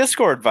we were the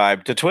Discord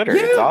vibe to Twitter.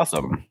 Yeah, it's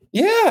awesome.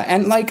 Yeah,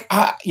 and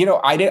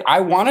I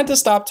wanted to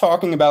stop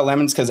talking about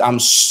lemons because I'm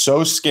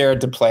so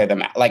scared to play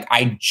them out.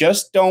 I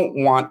just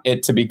don't want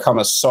it to become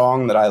a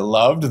song that I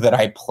loved that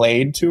I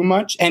played too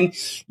much, and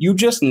you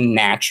just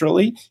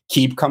naturally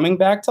keep coming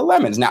back to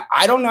lemons. Now,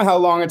 I don't know how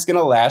long it's going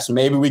to last.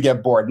 Maybe we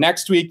get bored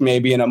next week,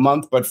 maybe in a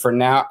month, but for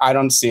now, I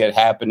don't see it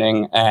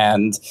happening.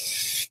 And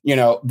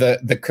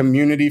the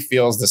community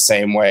feels the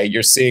same way.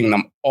 You're seeing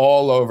them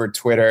all over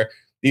Twitter.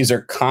 These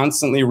are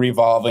constantly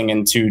revolving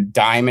into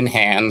diamond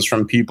hands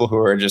from people who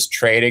are just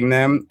trading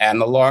them. And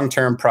the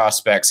long-term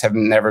prospects have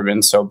never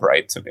been so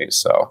bright to me.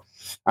 So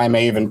I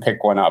may even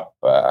pick one up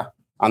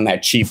on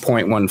that cheap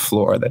 0.1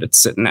 floor that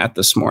it's sitting at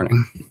this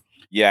morning.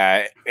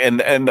 Yeah.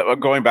 And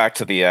going back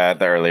to the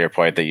earlier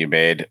point that you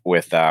made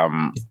with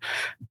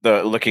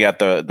looking at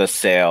the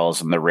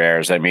sales and the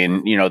rares. I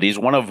mean, these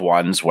one of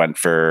ones went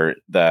for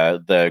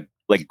the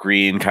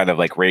green kind of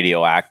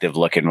radioactive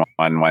looking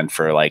one went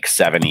for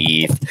 7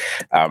 ETH.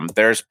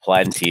 There's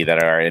plenty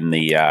that are in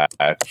the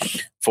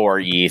 4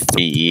 ETH,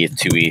 3 ETH,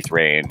 2 ETH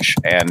range.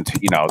 And,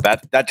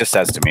 that just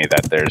says to me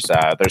that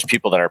there's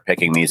people that are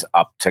picking these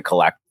up to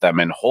collect them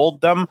and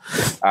hold them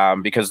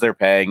because they're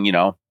paying,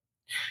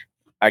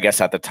 I guess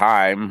at the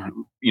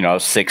time,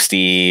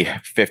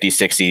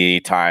 60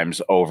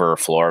 times over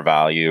floor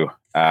value.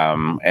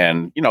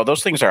 And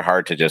those things are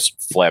hard to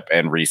just flip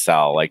and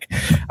resell.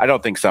 I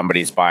don't think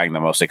somebody's buying the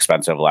most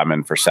expensive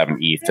lemon for 7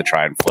 ETH to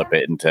try and flip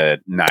it into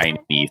 9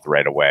 ETH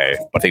right away.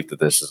 But I think that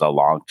this is a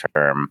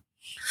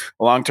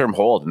long-term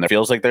hold, and it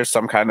feels like there's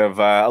some kind of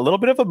a little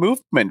bit of a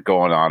movement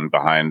going on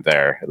behind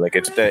there.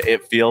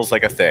 It feels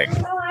like a thing.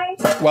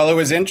 Well, it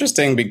was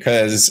interesting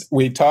because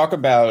we talk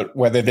about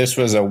whether this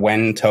was a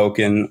When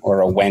token or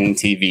a When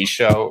TV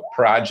show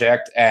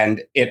project,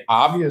 and it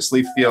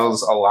obviously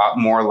feels a lot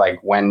more like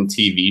When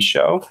TV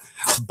show.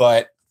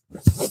 But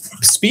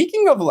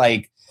speaking of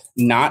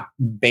not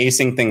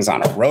basing things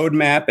on a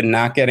roadmap and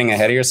not getting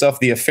ahead of yourself,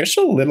 the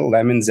official Little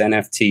Lemons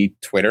NFT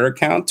Twitter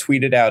account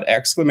tweeted out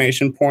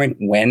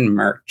 !When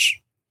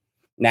merch.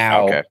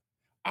 Now, okay.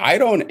 I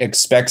don't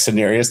expect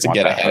Cenarius to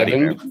get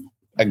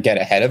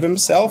ahead of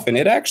himself, and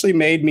it actually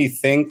made me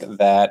think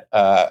that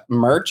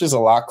merch is a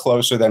lot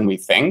closer than we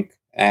think.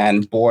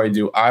 And boy,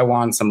 do I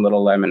want some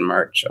Little Lemon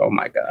merch. Oh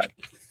my God.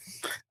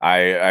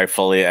 I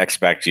fully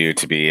expect you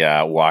to be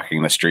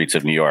walking the streets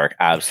of New York,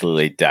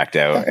 absolutely decked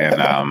out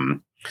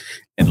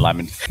in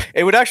lemon.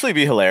 It would actually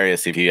be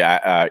hilarious if you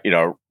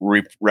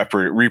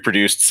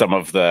reproduced some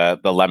of the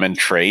lemon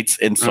traits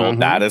and sold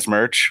that as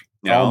merch.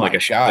 Like a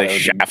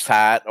chef's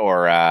hat,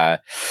 or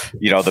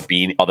the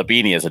beanie. Well, the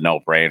beanie is a no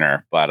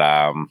brainer, but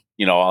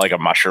like a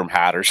mushroom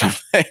hat or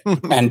something.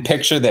 And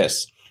picture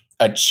this: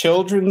 a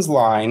children's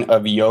line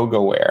of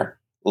yoga wear,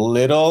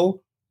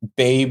 little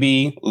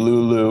baby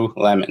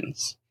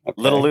Lululemons.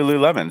 Okay. Little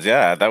Lululemons,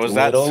 yeah. That was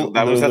that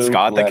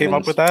Scott that came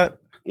up with that.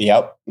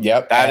 Yep.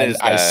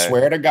 I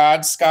swear to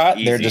God, Scott,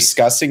 easy. They're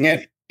discussing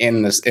it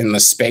in the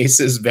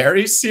spaces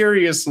very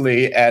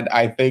seriously, and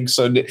I think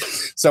so.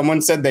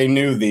 Someone said they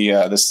knew the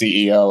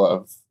CEO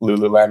of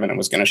Lululemon and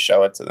was going to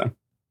show it to them.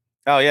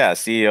 Oh yeah,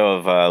 CEO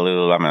of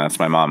Lululemon. That's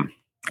my mom.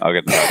 I'll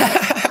get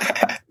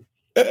that.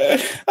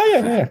 Oh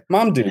yeah,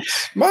 mom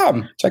dudes.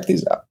 Mom, check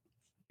these out.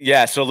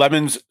 Yeah, so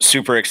Lemon's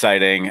super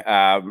exciting.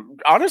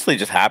 Honestly,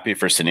 just happy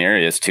for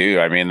Cenarius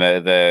too. I mean,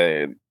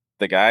 the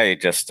guy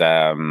just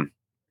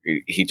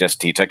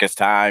he took his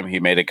time. He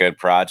made a good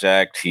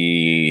project.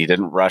 He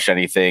didn't rush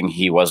anything.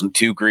 He wasn't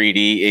too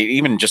greedy.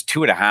 Even just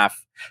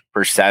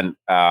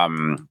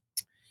 2.5%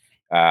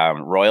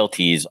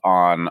 royalties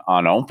on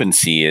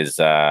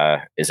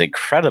OpenSea is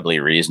incredibly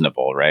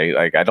reasonable, right?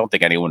 Like, I don't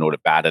think anyone would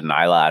have batted an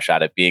eyelash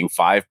at it being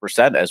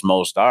 5%, as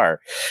most are.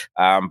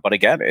 But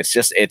again,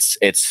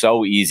 it's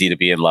so easy to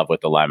be in love with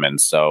the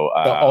Lemons. So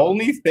the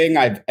only thing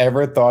I've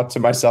ever thought to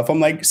myself, I'm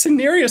like,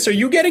 Cenarius, are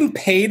you getting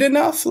paid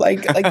enough?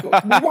 Like we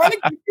want to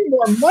give you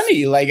more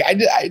money. Like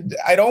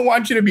I don't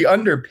want you to be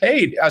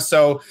underpaid. I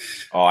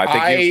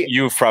think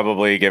you've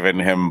probably given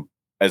him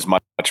as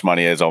much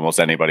money as almost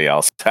anybody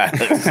else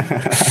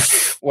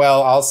has.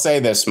 Well, I'll say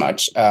this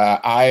much.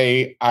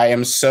 I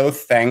am so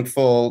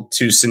thankful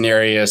to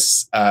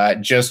Cenarius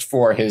just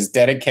for his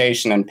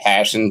dedication and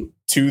passion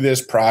to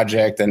this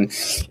project. And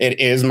it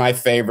is my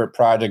favorite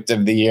project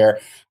of the year.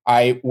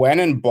 I went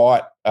and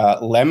bought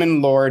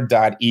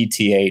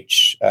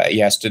lemonlord.eth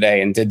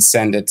yesterday and did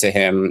send it to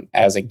him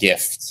as a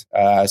gift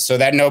so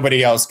that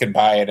nobody else could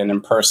buy it and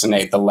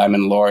impersonate the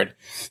Lemon Lord,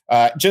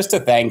 just to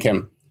thank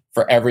him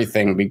for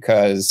everything,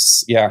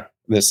 because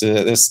this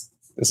is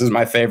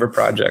my favorite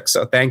project.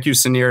 So thank you,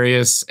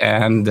 Cenarius,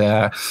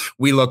 and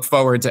we look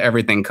forward to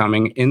everything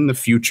coming in the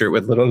future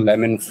with Little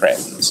Lemon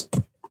friends.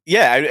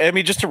 Yeah, I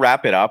mean, just to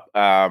wrap it up,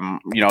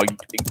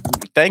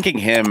 thanking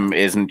him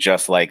isn't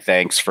just like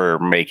thanks for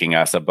making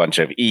us a bunch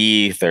of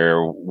ETH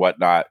or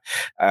whatnot.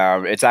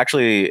 It's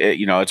actually,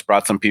 it's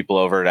brought some people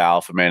over to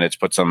Alphamin. It's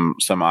put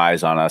some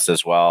eyes on us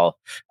as well.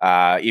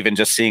 Even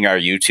just seeing our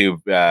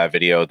YouTube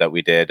video that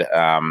we did.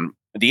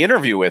 The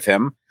interview with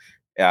him,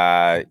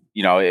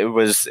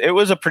 it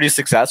was a pretty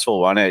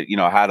successful one. It,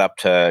 had up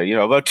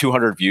to, about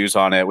 200 views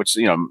on it, which,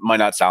 might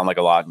not sound like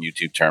a lot in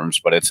YouTube terms,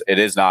 but it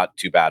is not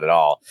too bad at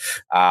all.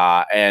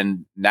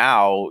 And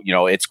now,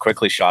 it's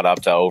quickly shot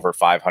up to over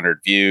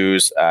 500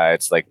 views.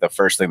 It's like the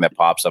first thing that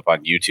pops up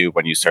on YouTube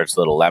when you search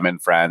Little Lemon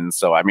Friends.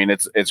 So, I mean,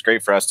 it's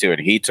great for us too.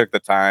 And he took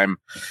the time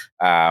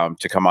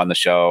to come on the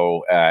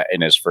show in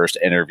his first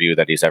interview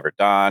that he's ever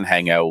done,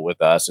 hang out with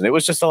us. And it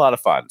was just a lot of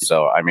fun.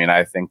 So, I mean,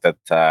 I think that,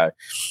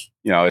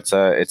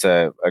 it's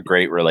a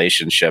great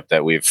relationship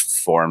that we've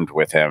formed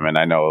with him. And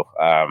I know,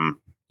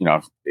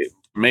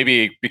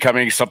 maybe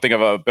becoming something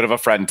of a bit of a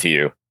friend to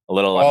you.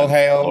 All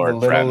hail the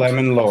Little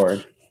Lemon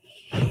Lord.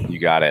 You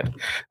got it.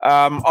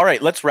 All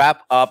right, let's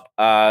wrap up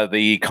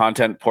the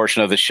content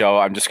portion of the show.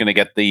 I'm just going to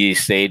get the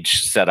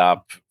stage set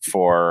up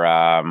for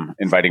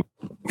inviting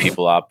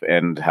people up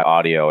and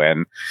audio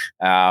in.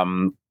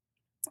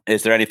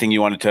 Is there anything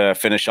you wanted to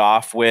finish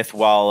off with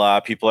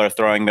while people are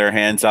throwing their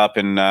hands up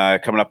and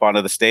coming up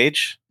onto the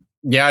stage?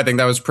 Yeah, I think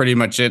that was pretty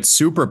much it.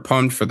 Super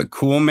pumped for the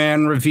Cool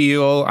Man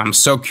reveal. I'm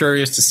so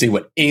curious to see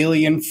what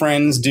Alien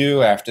Friends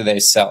do after they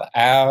sell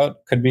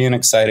out. Could be an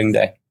exciting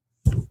day.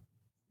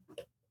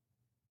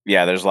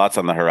 Yeah, there's lots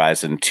on the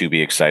horizon to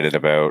be excited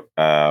about.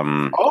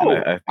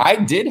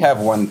 I did have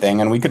one thing,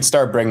 and we could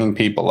start bringing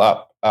people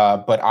up.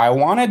 But I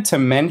wanted to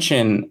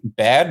mention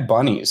Bad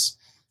Bunnies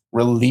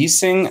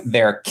releasing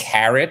their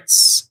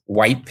Carrots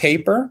white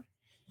paper,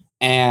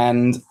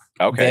 and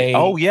okay.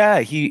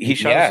 He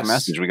shot us a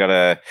message. We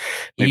gotta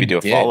maybe do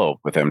a follow up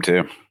with him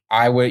too.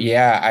 I would,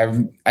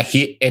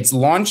 it's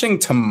launching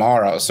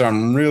tomorrow, so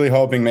I'm really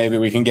hoping maybe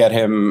we can get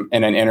him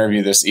in an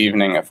interview this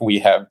evening if we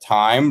have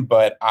time.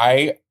 But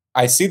I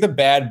see the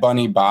Bad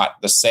Bunny bot,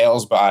 the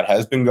sales bot,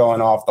 has been going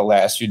off the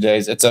last few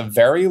days. It's a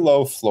very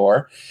low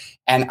floor,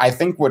 and I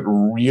think what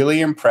really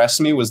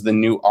impressed me was the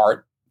new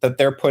art that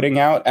they're putting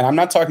out. And I'm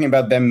not talking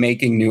about them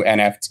making new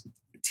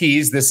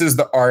NFTs. This is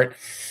the art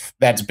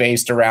that's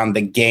based around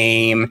the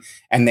game,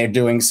 and they're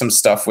doing some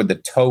stuff with the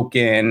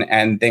token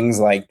and things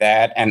like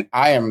that. And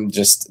I am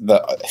just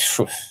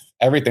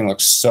everything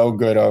looks so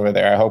good over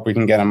there. I hope we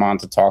can get them on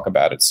to talk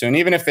about it soon.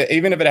 Even if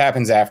it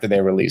happens after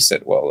they release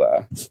it,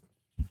 we'll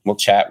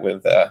chat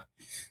with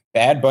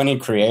Bad Bunny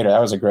creator.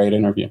 That was a great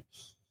interview.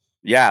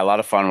 Yeah, a lot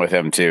of fun with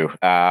him too.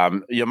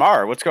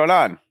 Yamar, what's going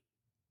on?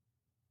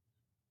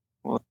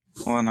 What's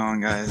going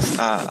on, guys?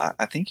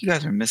 I think you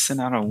guys are missing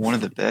out on one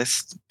of the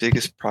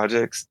biggest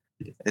projects.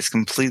 It's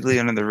completely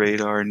under the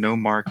radar, no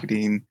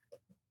marketing.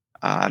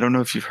 I don't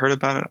know if you've heard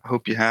about it. I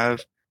hope you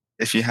have.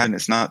 If you haven't,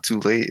 it's not too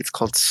late. It's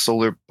called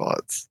Solar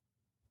Bots.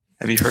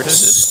 Have you heard of it?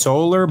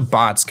 Solar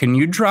Bots. Can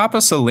you drop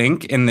us a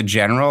link in the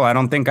general? I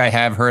don't think I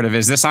have heard of it.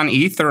 Is this on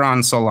ETH or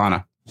on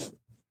Solana?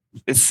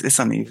 It's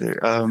on Ether.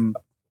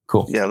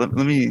 Cool. Yeah, let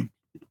me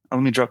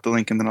drop the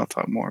link and then I'll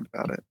talk more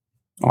about it.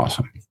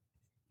 Awesome.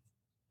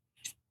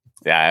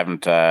 Yeah, I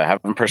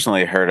haven't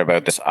personally heard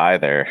about this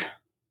either.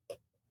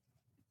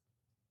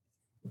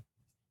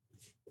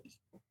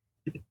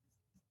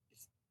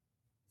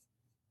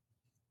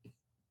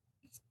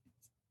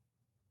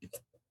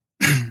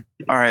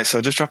 All right, so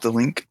I just dropped the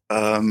link.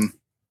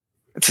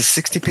 It's a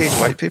 60-page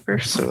white paper,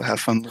 so have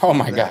fun. Oh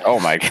my god! Oh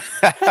my god!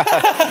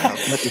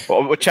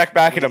 Well, we'll check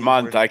back in a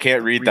month. I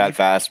can't read that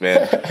fast,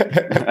 man.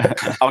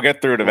 I'll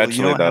get through it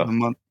eventually, you don't though. have a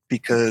month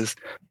because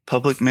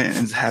public mint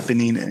is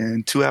happening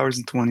in 2 hours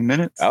and 20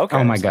 minutes. Okay.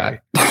 Oh my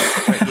god!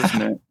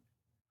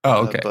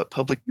 Oh, okay. But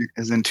public mint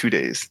is in 2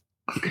 days.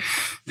 All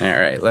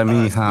right, let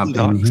me hop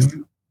in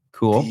here.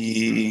 Cool.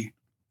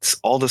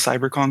 All the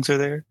cyberkongs are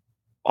there.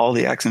 All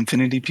the Axie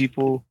Infinity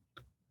people.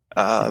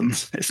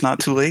 It's not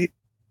too late.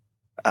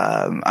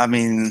 I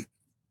mean,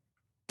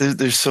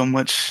 there's so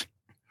much.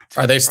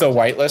 Are they still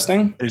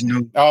whitelisting? There's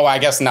no. Oh, I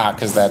guess not,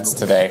 because that's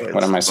today.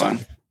 What am I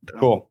saying?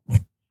 Cool.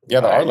 Yeah,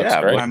 the art looks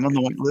great. I'm on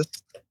the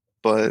whitelist,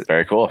 but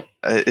very cool.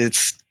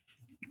 It's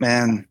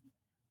man,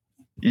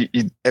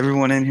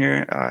 everyone in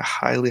here, I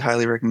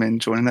highly recommend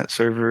joining that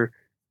server,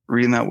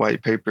 reading that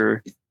white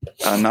paper.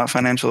 Not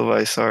financial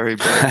advice, sorry,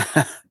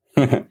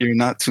 but you're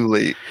not too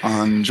late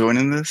on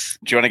joining this.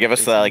 Do you want to give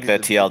us the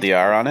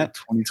TLDR on it?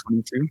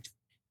 2022.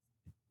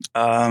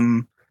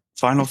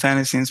 Final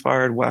Fantasy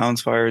inspired, WoW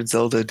inspired,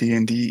 Zelda,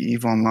 D&D,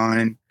 EVE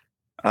Online.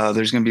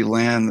 There's going to be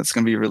land that's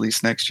going to be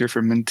released next year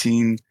for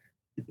minting.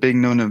 Big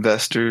known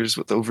investors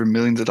with over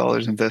millions of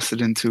dollars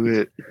invested into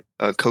it.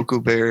 Coco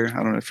Bear,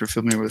 I don't know if you're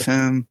familiar with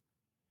him,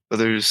 but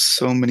there's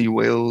so many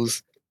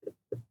whales.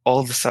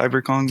 All the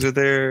cyberkongs are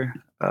there.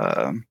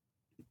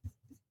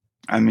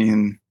 I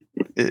mean,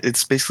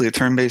 it's basically it's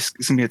going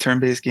to be a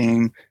turn-based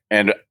game.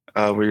 And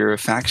where your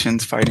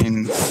factions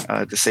fighting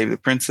to save the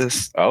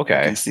princess.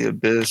 Okay. Against the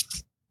abyss.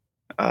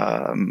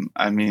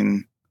 I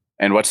mean.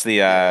 And what's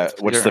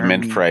the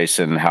mint price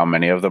and how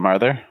many of them are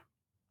there?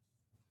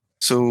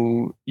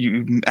 So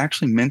you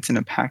actually mint in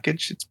a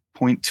package. It's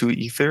 0.2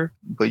 Ether,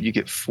 but you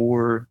get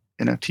 4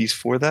 NFTs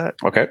for that.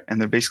 Okay. And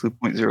they're basically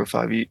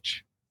 0.05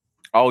 each.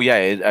 Oh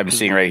yeah, I'm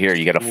seeing right here.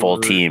 You get a full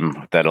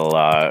team that'll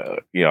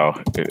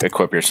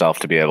equip yourself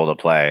to be able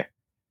to play.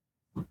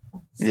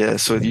 Yeah,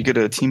 so you get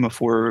a team of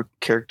 4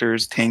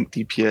 characters: tank,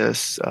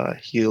 DPS,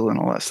 heal, and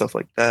all that stuff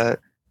like that.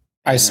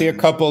 I see a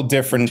couple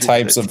different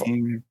types of.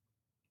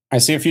 I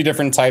see a few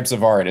different types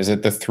of art. Is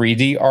it the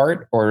 3D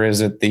art or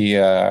is it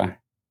the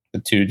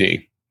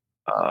 2D?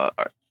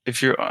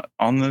 If you're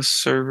on this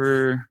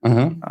server, so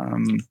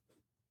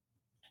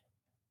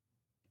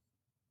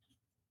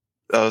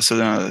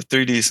the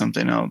 3D is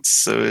something else.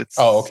 So it's.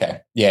 Oh,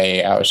 okay.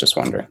 Yeah. I was just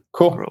wondering.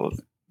 Cool.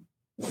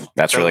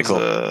 That's really cool.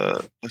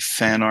 A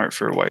fan art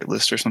for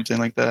whitelist or something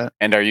like that.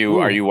 And are you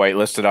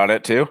whitelisted on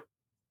it too?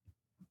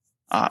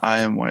 I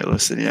am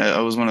whitelisted. Yeah,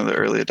 I was one of the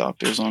early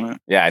adopters on it.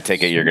 Yeah, I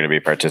take it you're going to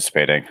be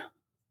participating.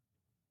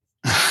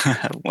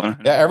 Yeah,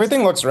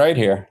 everything looks right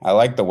here. I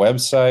like the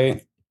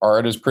website.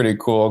 Art is pretty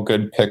cool.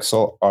 Good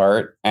pixel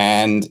art,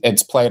 and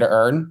it's play to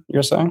earn.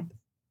 You're saying?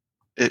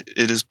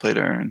 It is play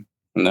to earn.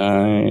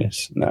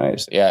 Nice.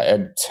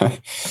 Yeah,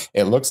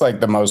 it looks like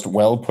the most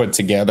well put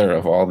together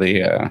of all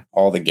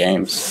the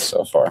games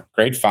so far.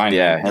 Great find.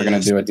 Yeah, we're gonna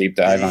do a deep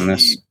dive on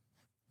this.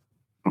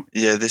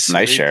 Yeah, this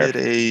nice share.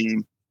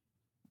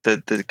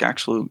 The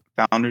actual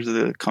founders of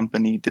the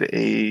company did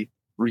a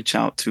reach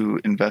out to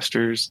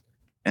investors,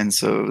 and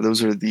so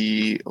those are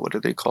what are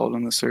they called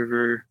on the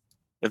server?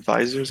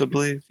 Advisors, I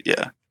believe.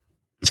 Yeah.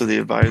 So the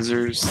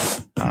advisors,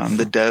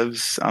 the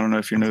devs. I don't know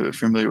if you're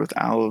familiar with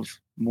Owl of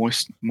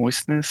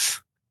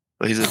Moistness,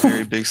 but he's a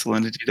very big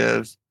Solidity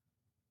dev.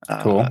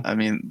 Cool. I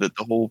mean, the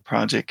whole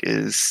project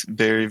is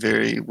very,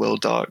 very well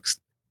doxed.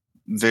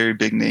 Very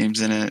big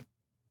names in it.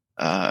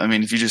 I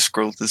mean, if you just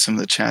scroll through some of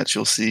the chats,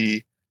 you'll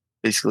see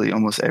basically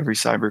almost every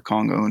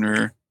CyberKong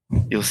owner.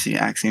 You'll see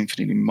Axie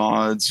Infinity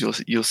mods.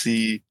 You'll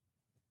see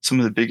some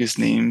of the biggest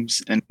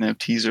names and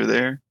NFTs are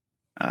there,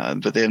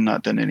 but they have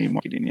not done any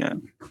marketing yet.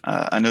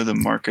 I know the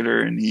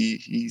marketer, and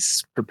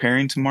he's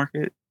preparing to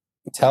market.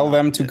 Tell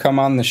them to come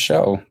on the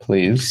show,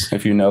 please,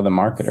 if you know the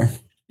marketer.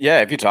 Yeah,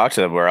 if you talk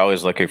to them, we're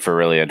always looking for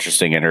really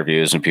interesting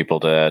interviews and people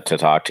to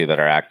talk to that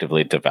are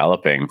actively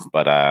developing.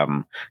 But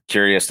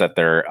curious that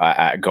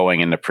they're going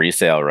into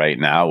pre-sale right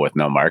now with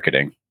no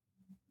marketing.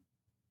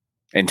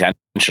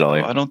 Intentionally.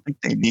 Well, I don't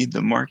think they need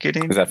the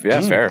marketing.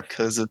 Fair.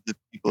 Because of the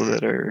people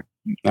that are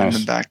in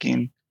the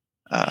backing.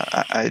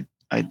 I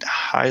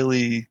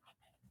highly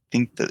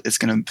think that it's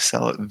going to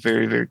sell it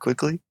very, very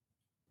quickly.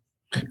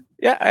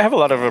 Yeah, I have a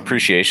lot of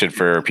appreciation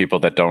for people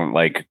that don't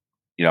like,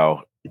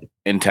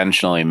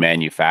 intentionally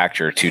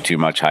manufacture too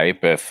much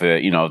hype. If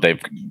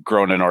they've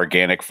grown an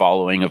organic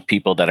following of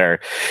people that are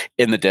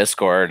in the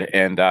Discord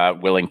and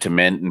willing to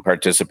mint and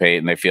participate,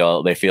 and they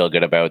feel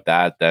good about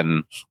that,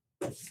 then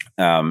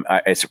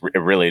it's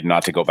really,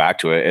 not to go back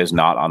to it, is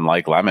not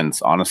unlike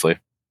lemons, honestly.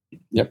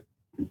 Yep.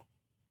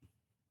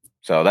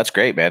 So that's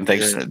great, man.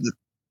 Thanks.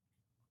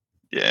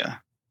 Yeah.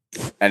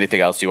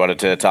 Anything else you wanted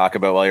to talk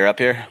about while you're up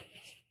here?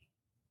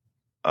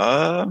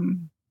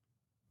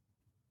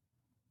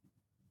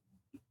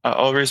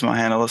 I'll raise my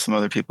hand. I'll let some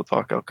other people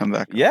talk. I'll come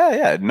back.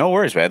 Yeah. No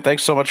worries, man.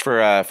 Thanks so much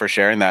for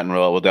sharing that, and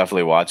we'll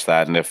definitely watch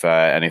that. And if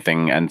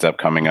anything ends up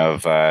coming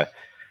of,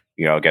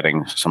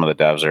 getting some of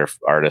the devs or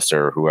artists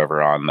or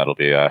whoever on, that'll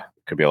be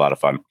could be a lot of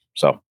fun.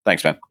 So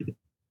thanks, man.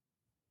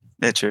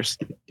 Yeah, cheers.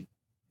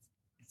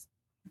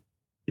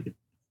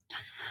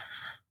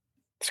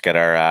 Let's get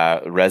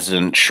our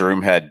resident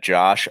shroomhead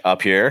Josh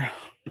up here.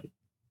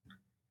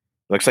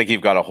 Looks like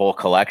you've got a whole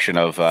collection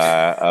of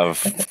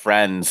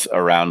friends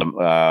around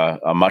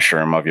a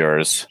mushroom of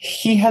yours.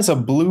 He has a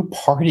blue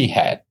party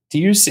hat. Do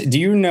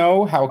you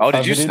know how? Oh,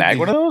 did you snag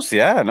one of those?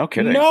 Yeah, no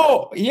kidding.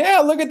 No, yeah,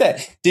 look at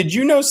that. Did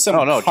you know some?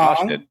 Oh no,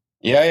 Josh did.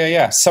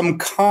 Yeah. Some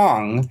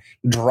Kong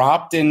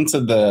dropped into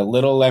the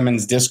Little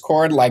Lemons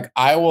Discord. Like,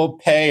 I will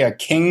pay a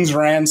king's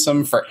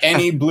ransom for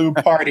any blue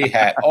party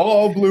hat.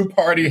 All blue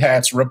party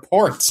hats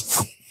report.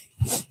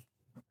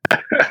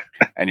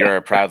 And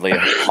you're proudly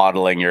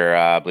hodling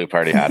your blue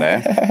party hat,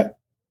 eh?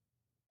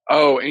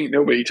 Oh, ain't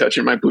nobody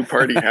touching my blue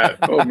party hat.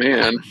 Oh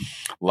man,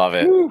 love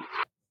it.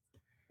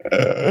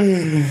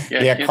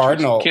 Yeah,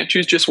 Cardinal can't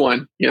choose just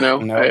one.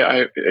 No.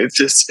 It's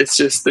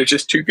just they're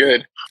just too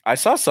good. I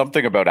saw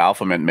something about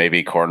Alpha Mint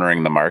maybe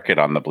cornering the market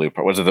on the blue.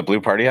 Was it the blue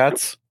party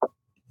hats?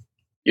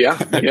 Yeah.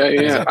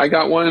 I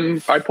got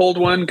one. I pulled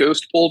one.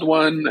 Ghost pulled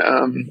one.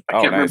 I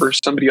can't remember.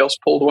 Somebody else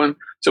pulled one.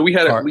 So we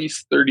had at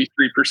least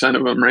 33%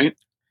 of them, right?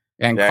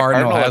 And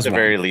Cardinal has the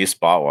very least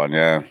bought one.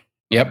 Yeah.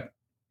 Yep.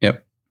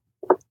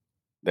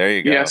 There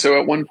you go. Yeah.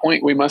 So at one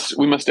point we must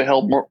have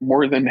held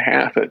more than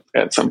half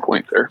at some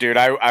point there. Dude,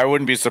 I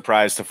wouldn't be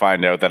surprised to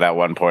find out that at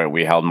one point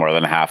we held more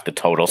than half the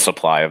total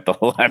supply of the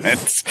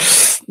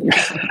lemons.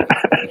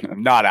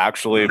 Not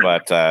actually,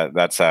 but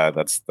that's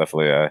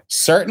definitely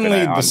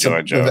certainly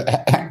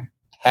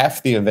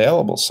half the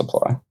available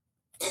supply.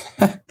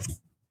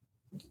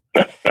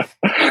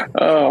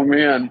 Oh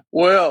man.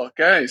 Well,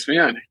 guys,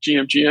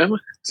 GM.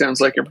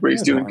 Sounds like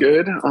everybody's doing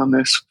good on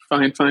this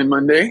fine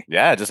Monday.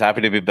 Yeah, just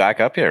happy to be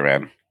back up here,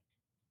 man.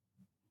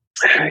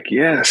 Heck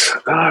yes.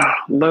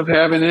 Love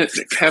having it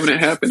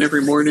happen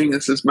every morning.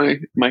 This is my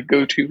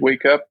go-to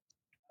wake up.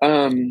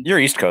 You're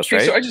East Coast,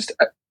 right? So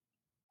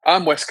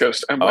I'm West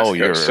Coast. I'm West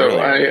Coast. So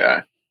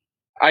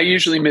I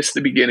usually miss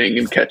the beginning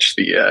and catch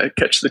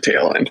the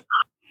tail end.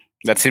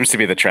 That seems to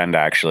be the trend,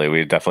 actually.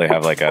 We definitely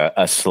have like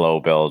a slow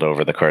build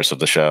over the course of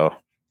the show.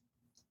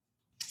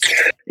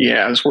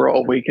 Yeah, as we're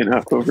all waking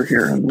up over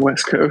here on the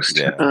West Coast.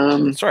 Yeah.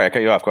 Sorry, I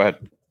cut you off. Go ahead.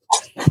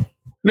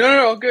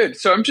 No, all good.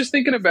 So I'm just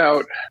thinking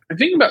about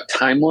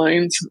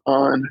timelines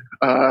on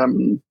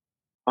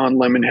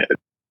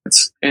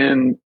Lemonheads,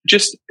 and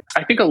just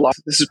I think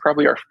this is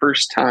probably our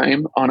first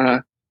time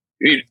on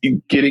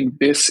getting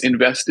this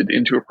invested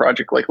into a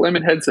project like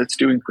Lemonheads that's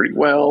doing pretty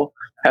well,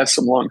 has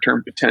some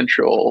long-term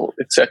potential,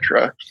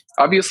 etc.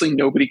 Obviously,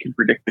 nobody can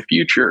predict the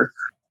future,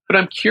 but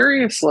I'm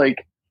curious,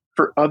 like,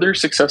 for other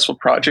successful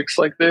projects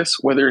like this,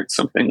 whether it's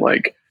something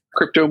like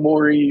Crypto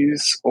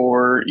Mories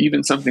or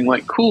even something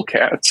like Cool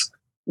Cats,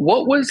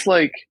 what was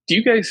like, do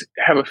you guys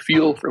have a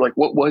feel for like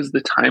what was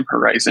the time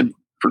horizon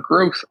for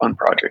growth on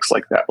projects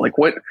like that? Like,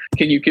 what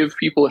can you give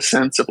people a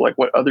sense of like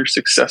what other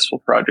successful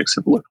projects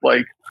have looked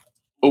like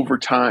over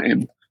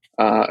time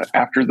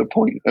after the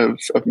point of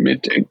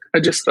minting?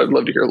 I'd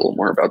love to hear a little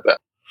more about that.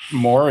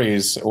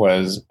 Mories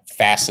was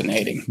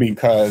fascinating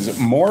because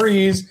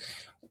Mories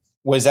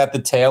was at the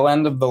tail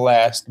end of the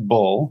last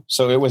bull.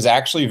 So it was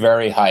actually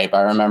very hype.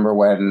 I remember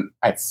when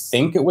I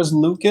think it was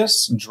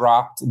Lucas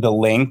dropped the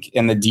link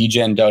in the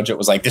DGen Dojo. It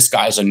was like, this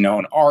guy's a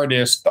known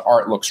artist. The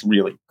art looks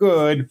really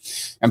good.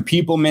 And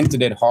people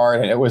minted it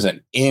hard. And it was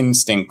an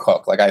instant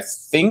cook. Like, I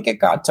think it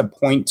got to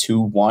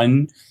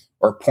 0.21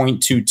 or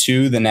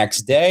 0.22 the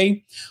next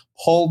day,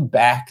 pulled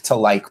back to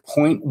like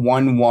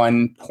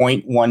 0.11,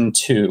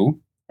 0.12,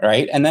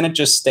 right? And then it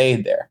just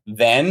stayed there.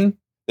 Then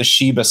the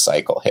Shiba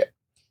cycle hit.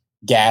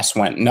 Gas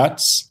went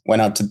nuts,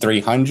 went up to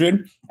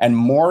 300, and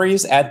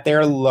Mories at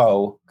their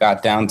low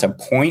got down to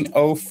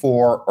 0.04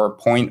 or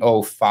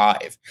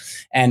 0.05.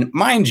 And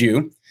mind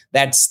you,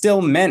 that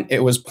still meant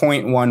it was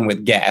 0.1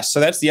 with gas. So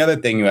that's the other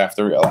thing you have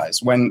to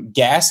realize. When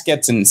gas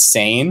gets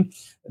insane,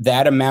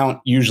 that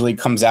amount usually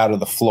comes out of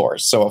the floor.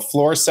 So a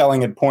floor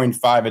selling at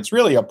 0.5, it's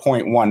really a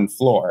 0.1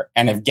 floor.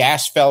 And if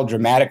gas fell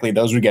dramatically,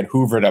 those would get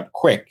hoovered up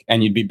quick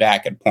and you'd be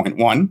back at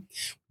 0.1.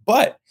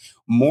 But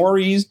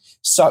Mories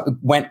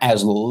went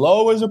as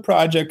low as a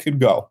project could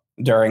go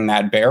during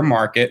that bear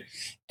market.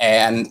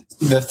 And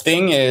the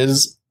thing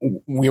is,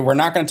 we're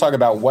not going to talk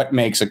about what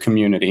makes a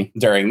community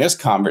during this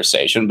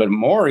conversation, but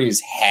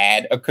Maury's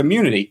had a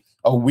community,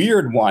 a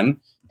weird one,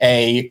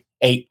 a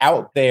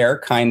out there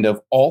kind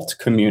of alt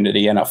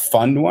community and a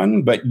fun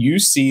one, but you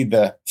see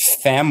the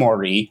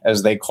family,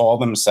 as they call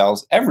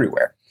themselves,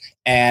 everywhere.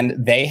 And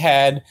they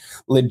had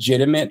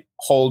legitimate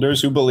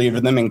holders who believed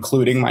in them,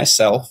 including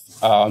myself.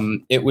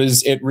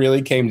 It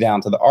really came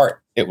down to the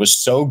art. It was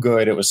so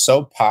good. It was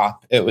so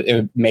pop.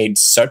 It made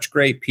such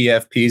great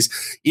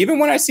PFPs. Even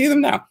when I see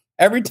them now,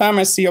 every time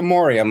I see a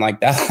Maury, I'm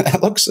like,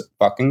 that looks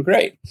fucking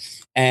great.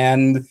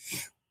 And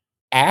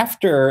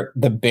after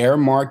the bear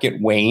market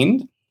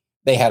waned,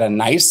 they had a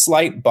nice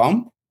slight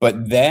bump,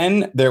 but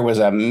then there was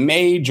a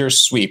major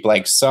sweep.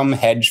 Like some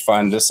hedge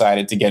fund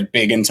decided to get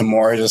big into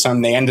Maury or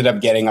something. They ended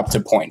up getting up to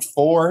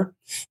 0.4.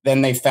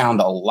 Then they found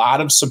a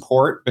lot of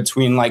support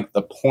between like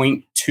the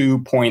 0.2,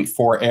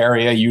 0.4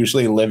 area,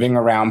 usually living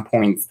around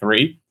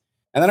 0.3.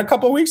 And then a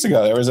couple of weeks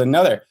ago, there was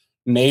another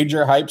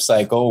major hype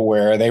cycle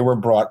where they were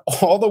brought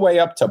all the way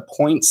up to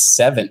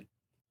 0.7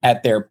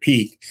 at their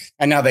peak.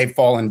 And now they've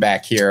fallen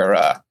back here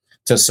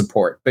to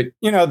support. But,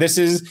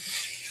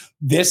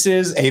 this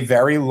is a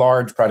very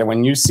large project.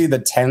 When you see the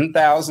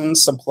 10,000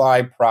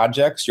 supply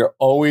projects, you're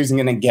always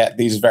going to get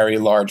these very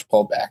large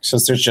pullbacks. So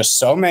there's just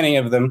so many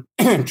of them.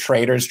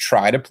 Traders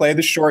try to play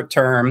the short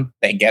term.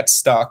 They get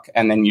stuck.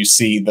 And then you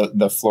see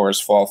the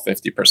floors fall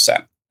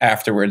 50%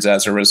 afterwards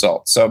as a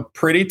result. So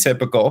pretty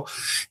typical.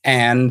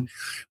 And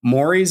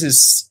Maury's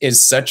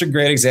is such a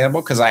great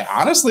example because I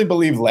honestly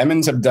believe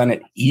Lemons have done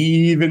it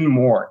even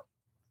more.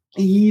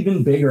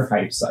 Even bigger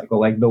hype cycle.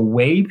 Like the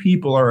way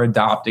people are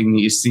adopting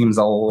these seems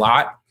a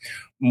lot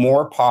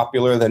more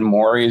popular than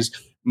Maury's,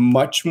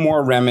 much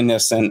more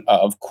reminiscent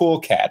of Cool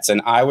Cats.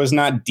 And I was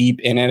not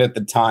deep in it at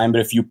the time, but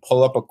if you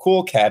pull up a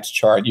Cool Cats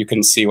chart, you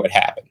can see what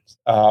happened.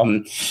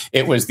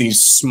 It was these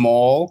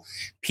small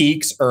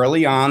peaks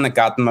early on that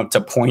got them up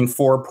to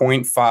 0.4,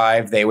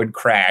 0.5. They would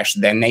crash.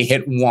 Then they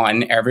hit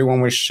 1.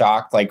 Everyone was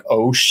shocked, like,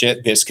 oh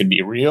shit, this could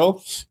be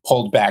real.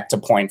 Pulled back to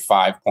 0.5,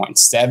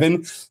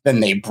 0.7.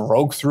 Then they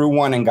broke through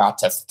 1 and got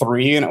to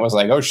 3. And it was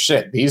like, oh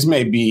shit, these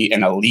may be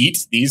an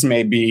elite. These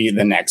may be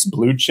the next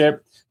blue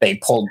chip. They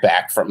pulled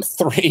back from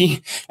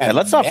 3. And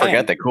let's not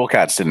forget that Cool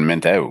Cats didn't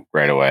mint out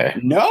right away.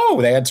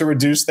 No, they had to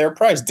reduce their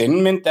price.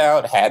 Didn't mint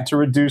out, had to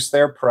reduce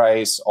their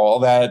price, all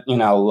that,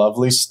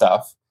 lovely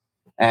stuff.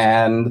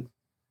 And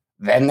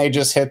then they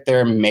just hit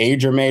their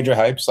major, major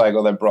hype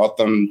cycle that brought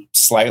them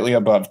slightly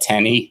above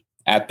 10E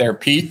at their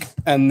peak.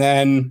 And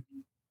then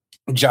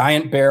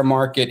giant bear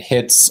market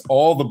hits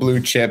all the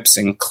blue chips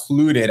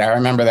included. I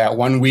remember that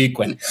one week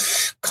when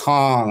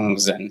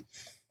Kongs and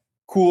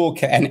Cool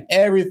Cat and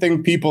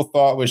everything people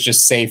thought was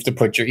just safe to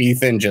put your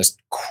ETH in just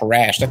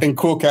crashed. I think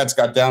Cool Cats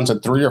got down to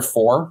 3 or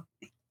 4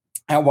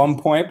 at one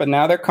point, but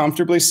now they're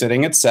comfortably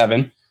sitting at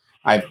 7.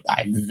 I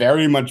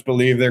very much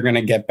believe they're going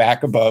to get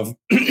back above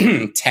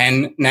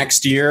 10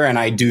 next year, and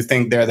I do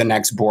think they're the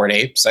next Bored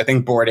Apes. I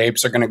think Bored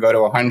Apes are going to go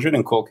to 100,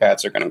 and Cool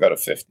Cats are going to go to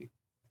 50.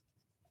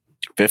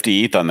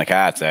 50 ETH on the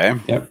cats, eh?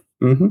 Yep.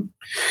 Mm-hmm.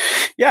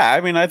 Yeah,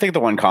 I mean, I think the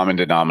one common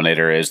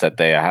denominator is that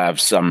they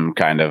have some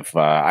kind of.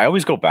 I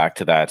always go back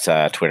to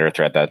that Twitter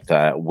thread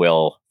that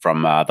Will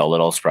from the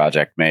Littles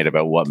project made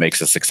about what makes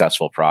a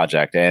successful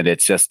project, and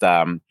it's just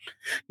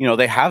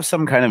they have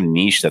some kind of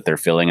niche that they're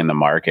filling in the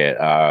market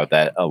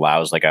that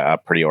allows like a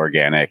pretty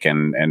organic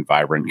and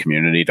vibrant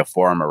community to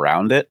form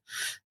around it.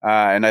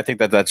 And I think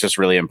that's just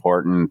really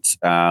important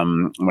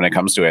when it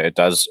comes to it.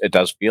 It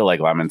does feel like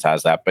Lemons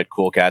has that, but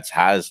Cool Cats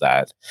has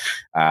that.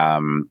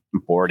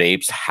 Bored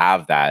Apes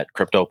have that.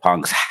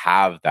 CryptoPunks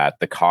have that.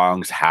 The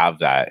Kongs have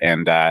that,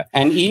 and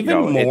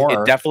even more.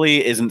 It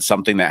definitely isn't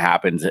something that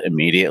happens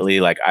immediately.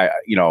 Like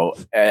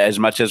as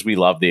much as we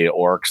love the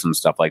orcs and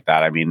stuff like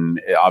that. I mean,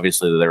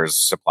 obviously there was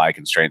supply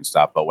constraint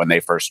stuff, but when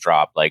they first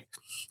dropped, like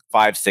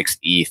 5-6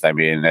 ETH, I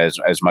mean, as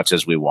much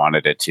as we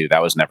wanted it to,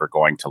 that was never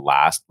going to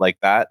last like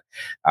that.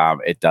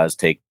 It does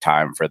take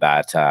time for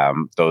that.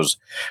 Those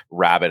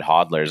rabid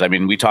hodlers. I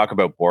mean, we talk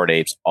about Bored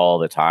Apes all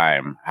the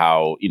time,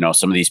 how,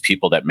 some of these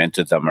people that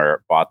minted them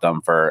or bought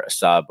them for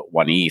sub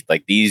 1 ETH,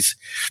 like these,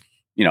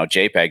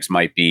 JPEGs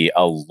might be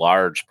a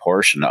large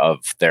portion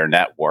of their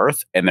net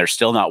worth, and they're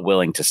still not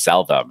willing to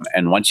sell them.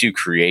 And once you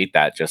create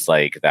that, just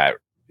like that,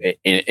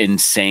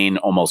 insane,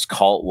 almost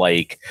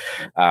cult-like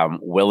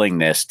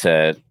willingness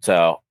to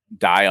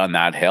die on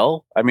that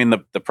hill. I mean,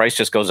 the price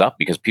just goes up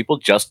because people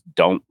just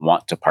don't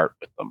want to part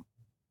with them.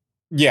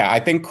 Yeah, I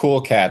think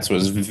Cool Cats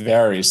was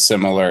very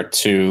similar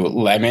to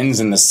Lemons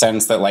in the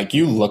sense that, like,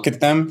 you look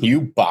at them,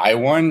 you buy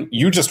one,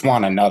 you just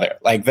want another.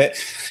 Like that,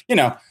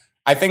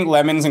 I think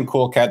Lemons and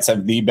Cool Cats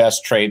have the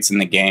best traits in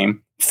the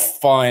game.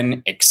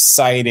 Fun,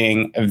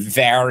 exciting,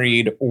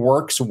 varied,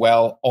 works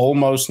well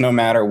almost no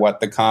matter what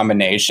the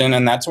combination.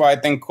 And that's why I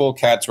think Cool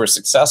Cats were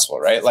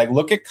successful, right? Like,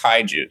 look at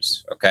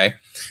Kaijus, okay?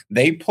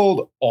 They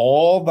pulled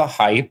all the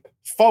hype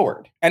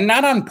forward, and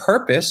not on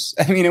purpose.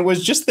 I mean, it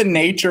was just the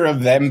nature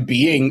of them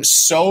being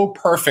so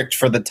perfect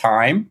for the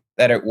time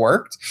that it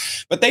worked,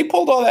 but they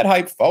pulled all that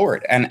hype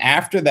forward. And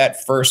after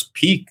that first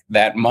peak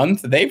that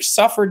month, they've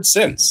suffered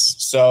since.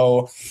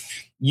 So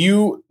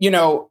they're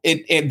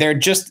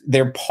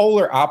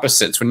polar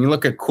opposites. When you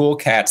look at Cool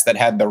Cats that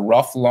had the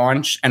rough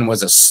launch and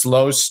was a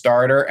slow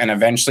starter and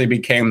eventually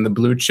became the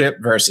blue chip,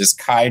 versus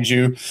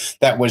Kaiju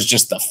that was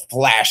just the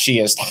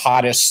flashiest,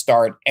 hottest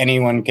start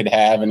anyone could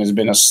have and has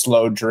been a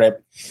slow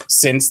drip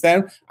since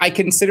then. I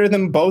consider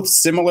them both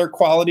similar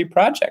quality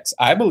projects.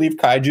 I believe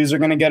Kaijus are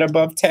going to get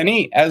above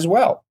 10E as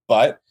well,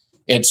 but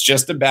it's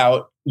just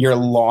about your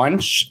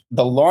launch.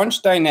 The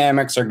launch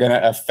dynamics are going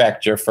to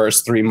affect your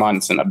first 3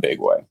 months in a big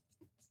way.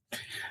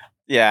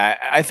 Yeah,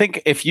 I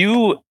think if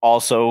you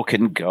also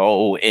can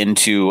go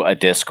into a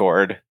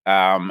Discord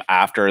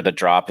after the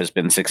drop has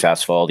been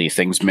successful, these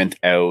things mint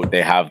out,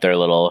 they have their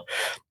little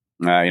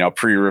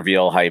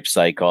pre-reveal hype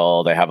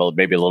cycle. They have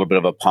maybe a little bit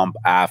of a pump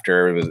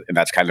after, and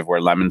that's kind of where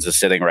Lemons is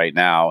sitting right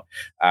now.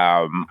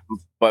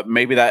 But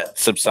maybe that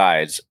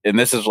subsides, and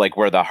this is like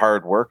where the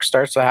hard work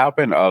starts to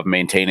happen of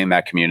maintaining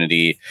that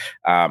community,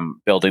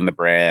 building the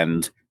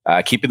brand,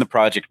 keeping the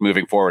project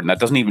moving forward. And that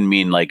doesn't even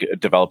mean like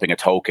developing a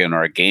token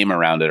or a game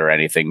around it or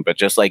anything, but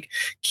just like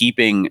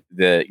keeping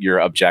your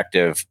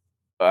objective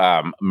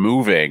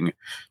moving.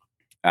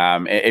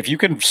 If you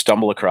can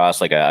stumble across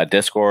like a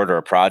Discord or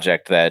a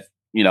project that,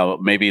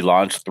 maybe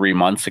launched 3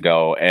 months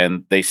ago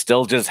and they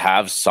still just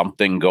have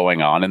something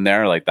going on in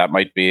there, like that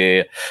might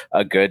be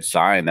a good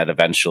sign that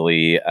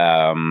eventually,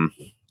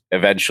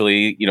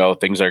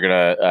 things are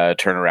going to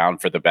turn around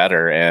for the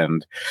better.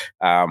 And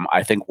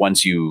I think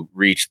once you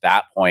reach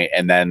that point,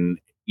 and then,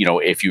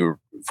 if you're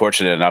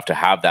fortunate enough to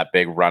have that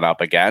big run up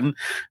again,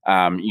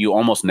 you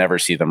almost never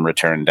see them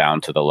return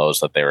down to the lows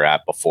that they were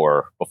at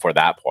before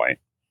that point.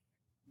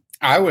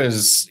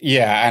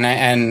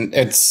 And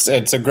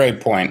it's a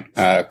great point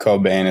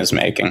Cobain is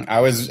making. I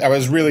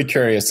was really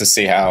curious to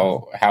see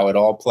how it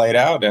all played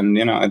out, and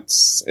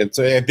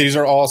these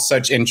are all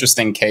such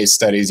interesting case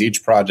studies.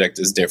 Each project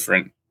is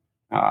different.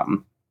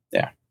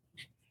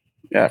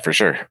 Yeah, for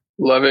sure.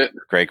 Love it.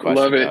 Great question.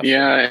 Love it.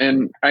 Yeah,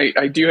 and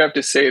I do have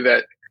to say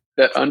that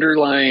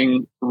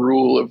underlying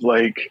rule of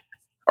like,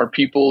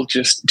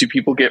 do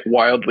people get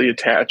wildly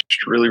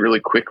attached really, really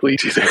quickly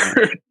to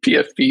their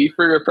PFP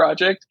for a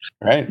project?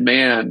 Right.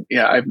 Man,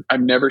 yeah,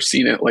 I've never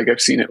seen it like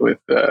I've seen it with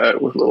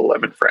Little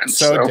Lemon Friends.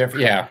 So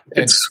different. Yeah.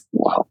 It's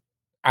wow.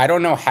 I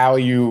don't know how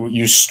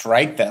you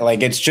strike that.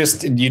 Like, it's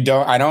just,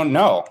 I don't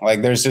know.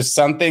 Like, there's just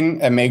something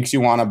that makes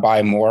you want to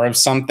buy more of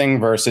something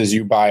versus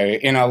you buy,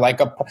 like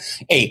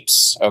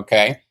apes.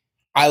 Okay.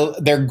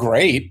 They're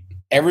great.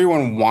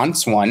 Everyone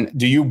wants one.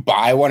 Do you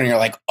buy one and you're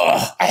like,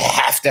 oh, I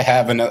have to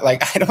have another?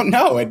 Like, I don't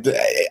know.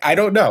 I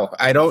don't know.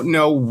 I don't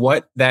know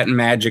what that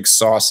magic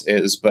sauce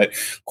is, but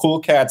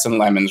Cool Cats and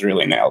Lemons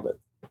really nailed it.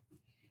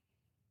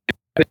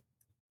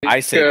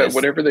 I say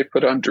whatever they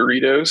put on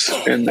Doritos,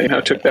 and they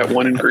took that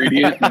one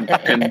ingredient and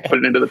put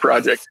it into the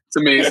project. It's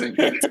amazing.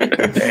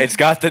 It's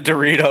got the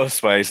Dorito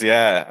spice.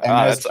 Yeah.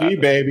 MSG,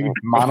 baby.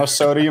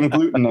 Monosodium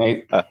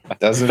glutamate.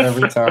 Does it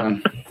every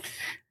time.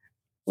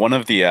 One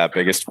of the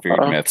biggest food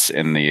myths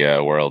in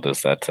the world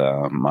is that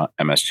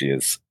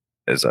MSG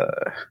is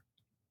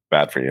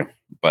bad for you.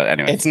 But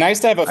anyway, it's nice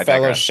to have a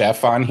fellow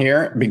chef on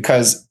here,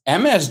 because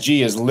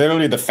MSG is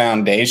literally the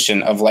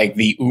foundation of like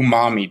the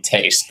umami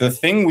taste. The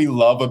thing we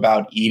love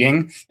about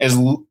eating is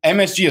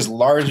MSG is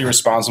largely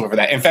responsible for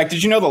that. In fact,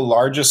 did you know the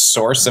largest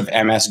source of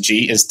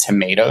MSG is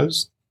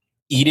tomatoes?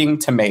 Eating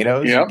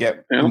tomatoes, you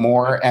get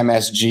more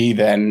MSG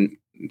than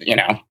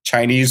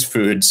Chinese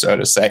food, so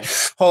to say.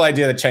 Whole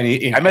idea that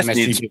Chinese MSG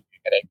needs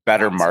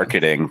better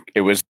marketing.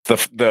 It was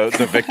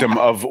the victim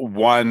of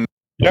one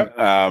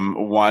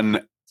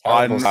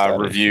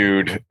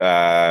unreviewed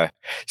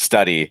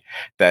study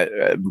that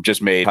just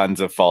made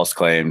tons of false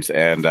claims,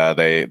 and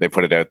they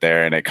put it out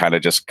there, and it kind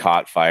of just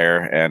caught fire,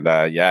 and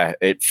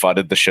it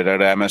fudded the shit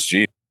out of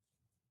MSG.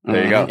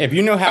 There you go. If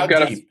you know how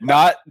deep,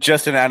 not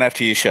just an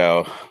NFT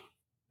show.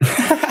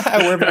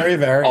 We're very,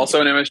 very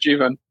also an MSG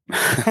fund.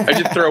 I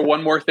should throw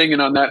one more thing in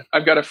on that.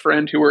 I've got a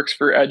friend who works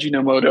for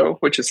Ajinomoto,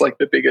 which is like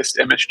the biggest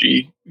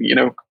MSG,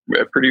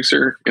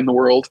 producer in the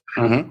world,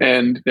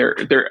 and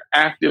they're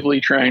actively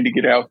trying to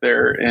get out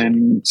there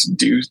and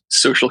do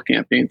social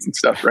campaigns and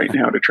stuff right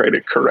now to try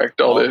to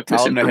correct all the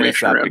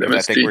misinformation around MSG.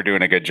 I think we're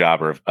doing a good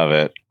job of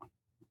it.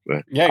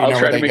 But I'll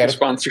try to make a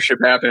sponsorship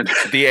happen.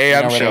 The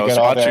AM show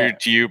sponsored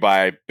to you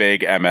by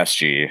Big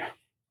MSG.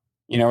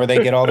 You know where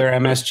they get all their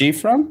MSG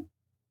from?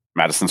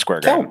 Madison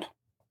Square Garden.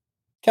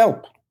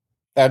 Kelp.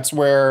 That's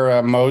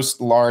where most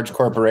large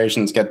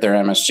corporations get their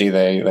MSG.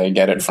 They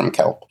get it from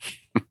kelp.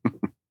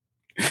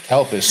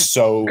 Kelp is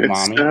so good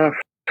mommy. Stuff.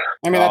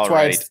 I mean, that's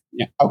why it's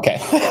okay.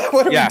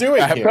 What are we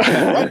doing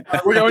here?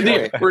 We're going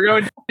deep. We're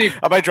going deep.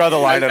 I might draw the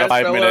line at a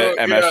 5-minute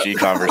MSG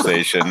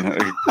conversation.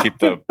 keep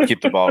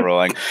the ball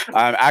rolling.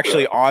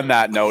 Actually, on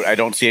that note, I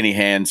don't see any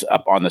hands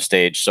up on the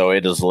stage, so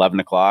it is 11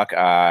 o'clock.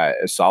 A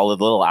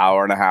solid little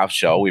hour and a half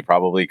show. We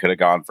probably could have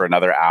gone for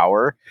another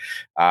hour.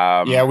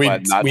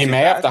 We may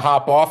have to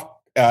hop off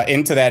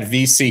into that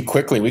VC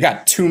quickly. We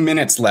got 2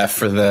 minutes left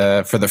for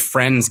the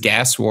Friends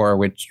gas war,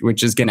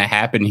 which is going to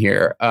happen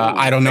here.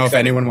 I don't know if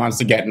anyone wants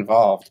to get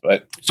involved,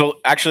 but so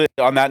actually,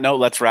 on that note,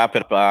 let's wrap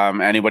it up.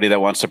 Anybody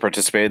that wants to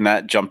participate in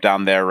that, jump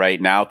down there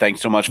right now.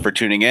 Thanks so much for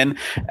tuning in.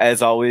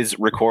 As always,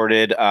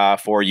 recorded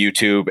for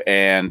YouTube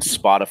and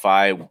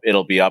Spotify.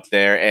 It'll be up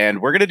there,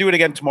 and we're going to do it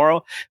again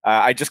tomorrow.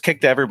 I just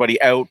kicked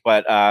everybody out,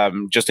 but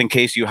just in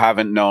case you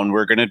haven't known,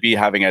 we're going to be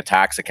having a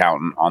tax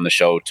accountant on the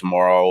show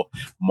tomorrow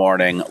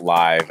morning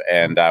live.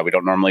 And we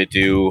don't normally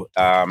do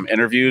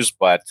interviews,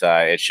 but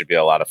it should be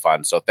a lot of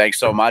fun. So thanks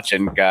so much,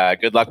 and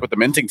good luck with the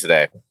minting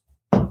today.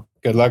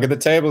 Good luck at the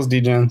tables,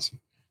 D-Gens.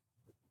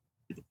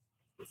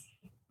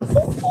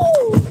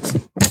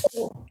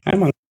 Hi,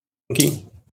 monkey.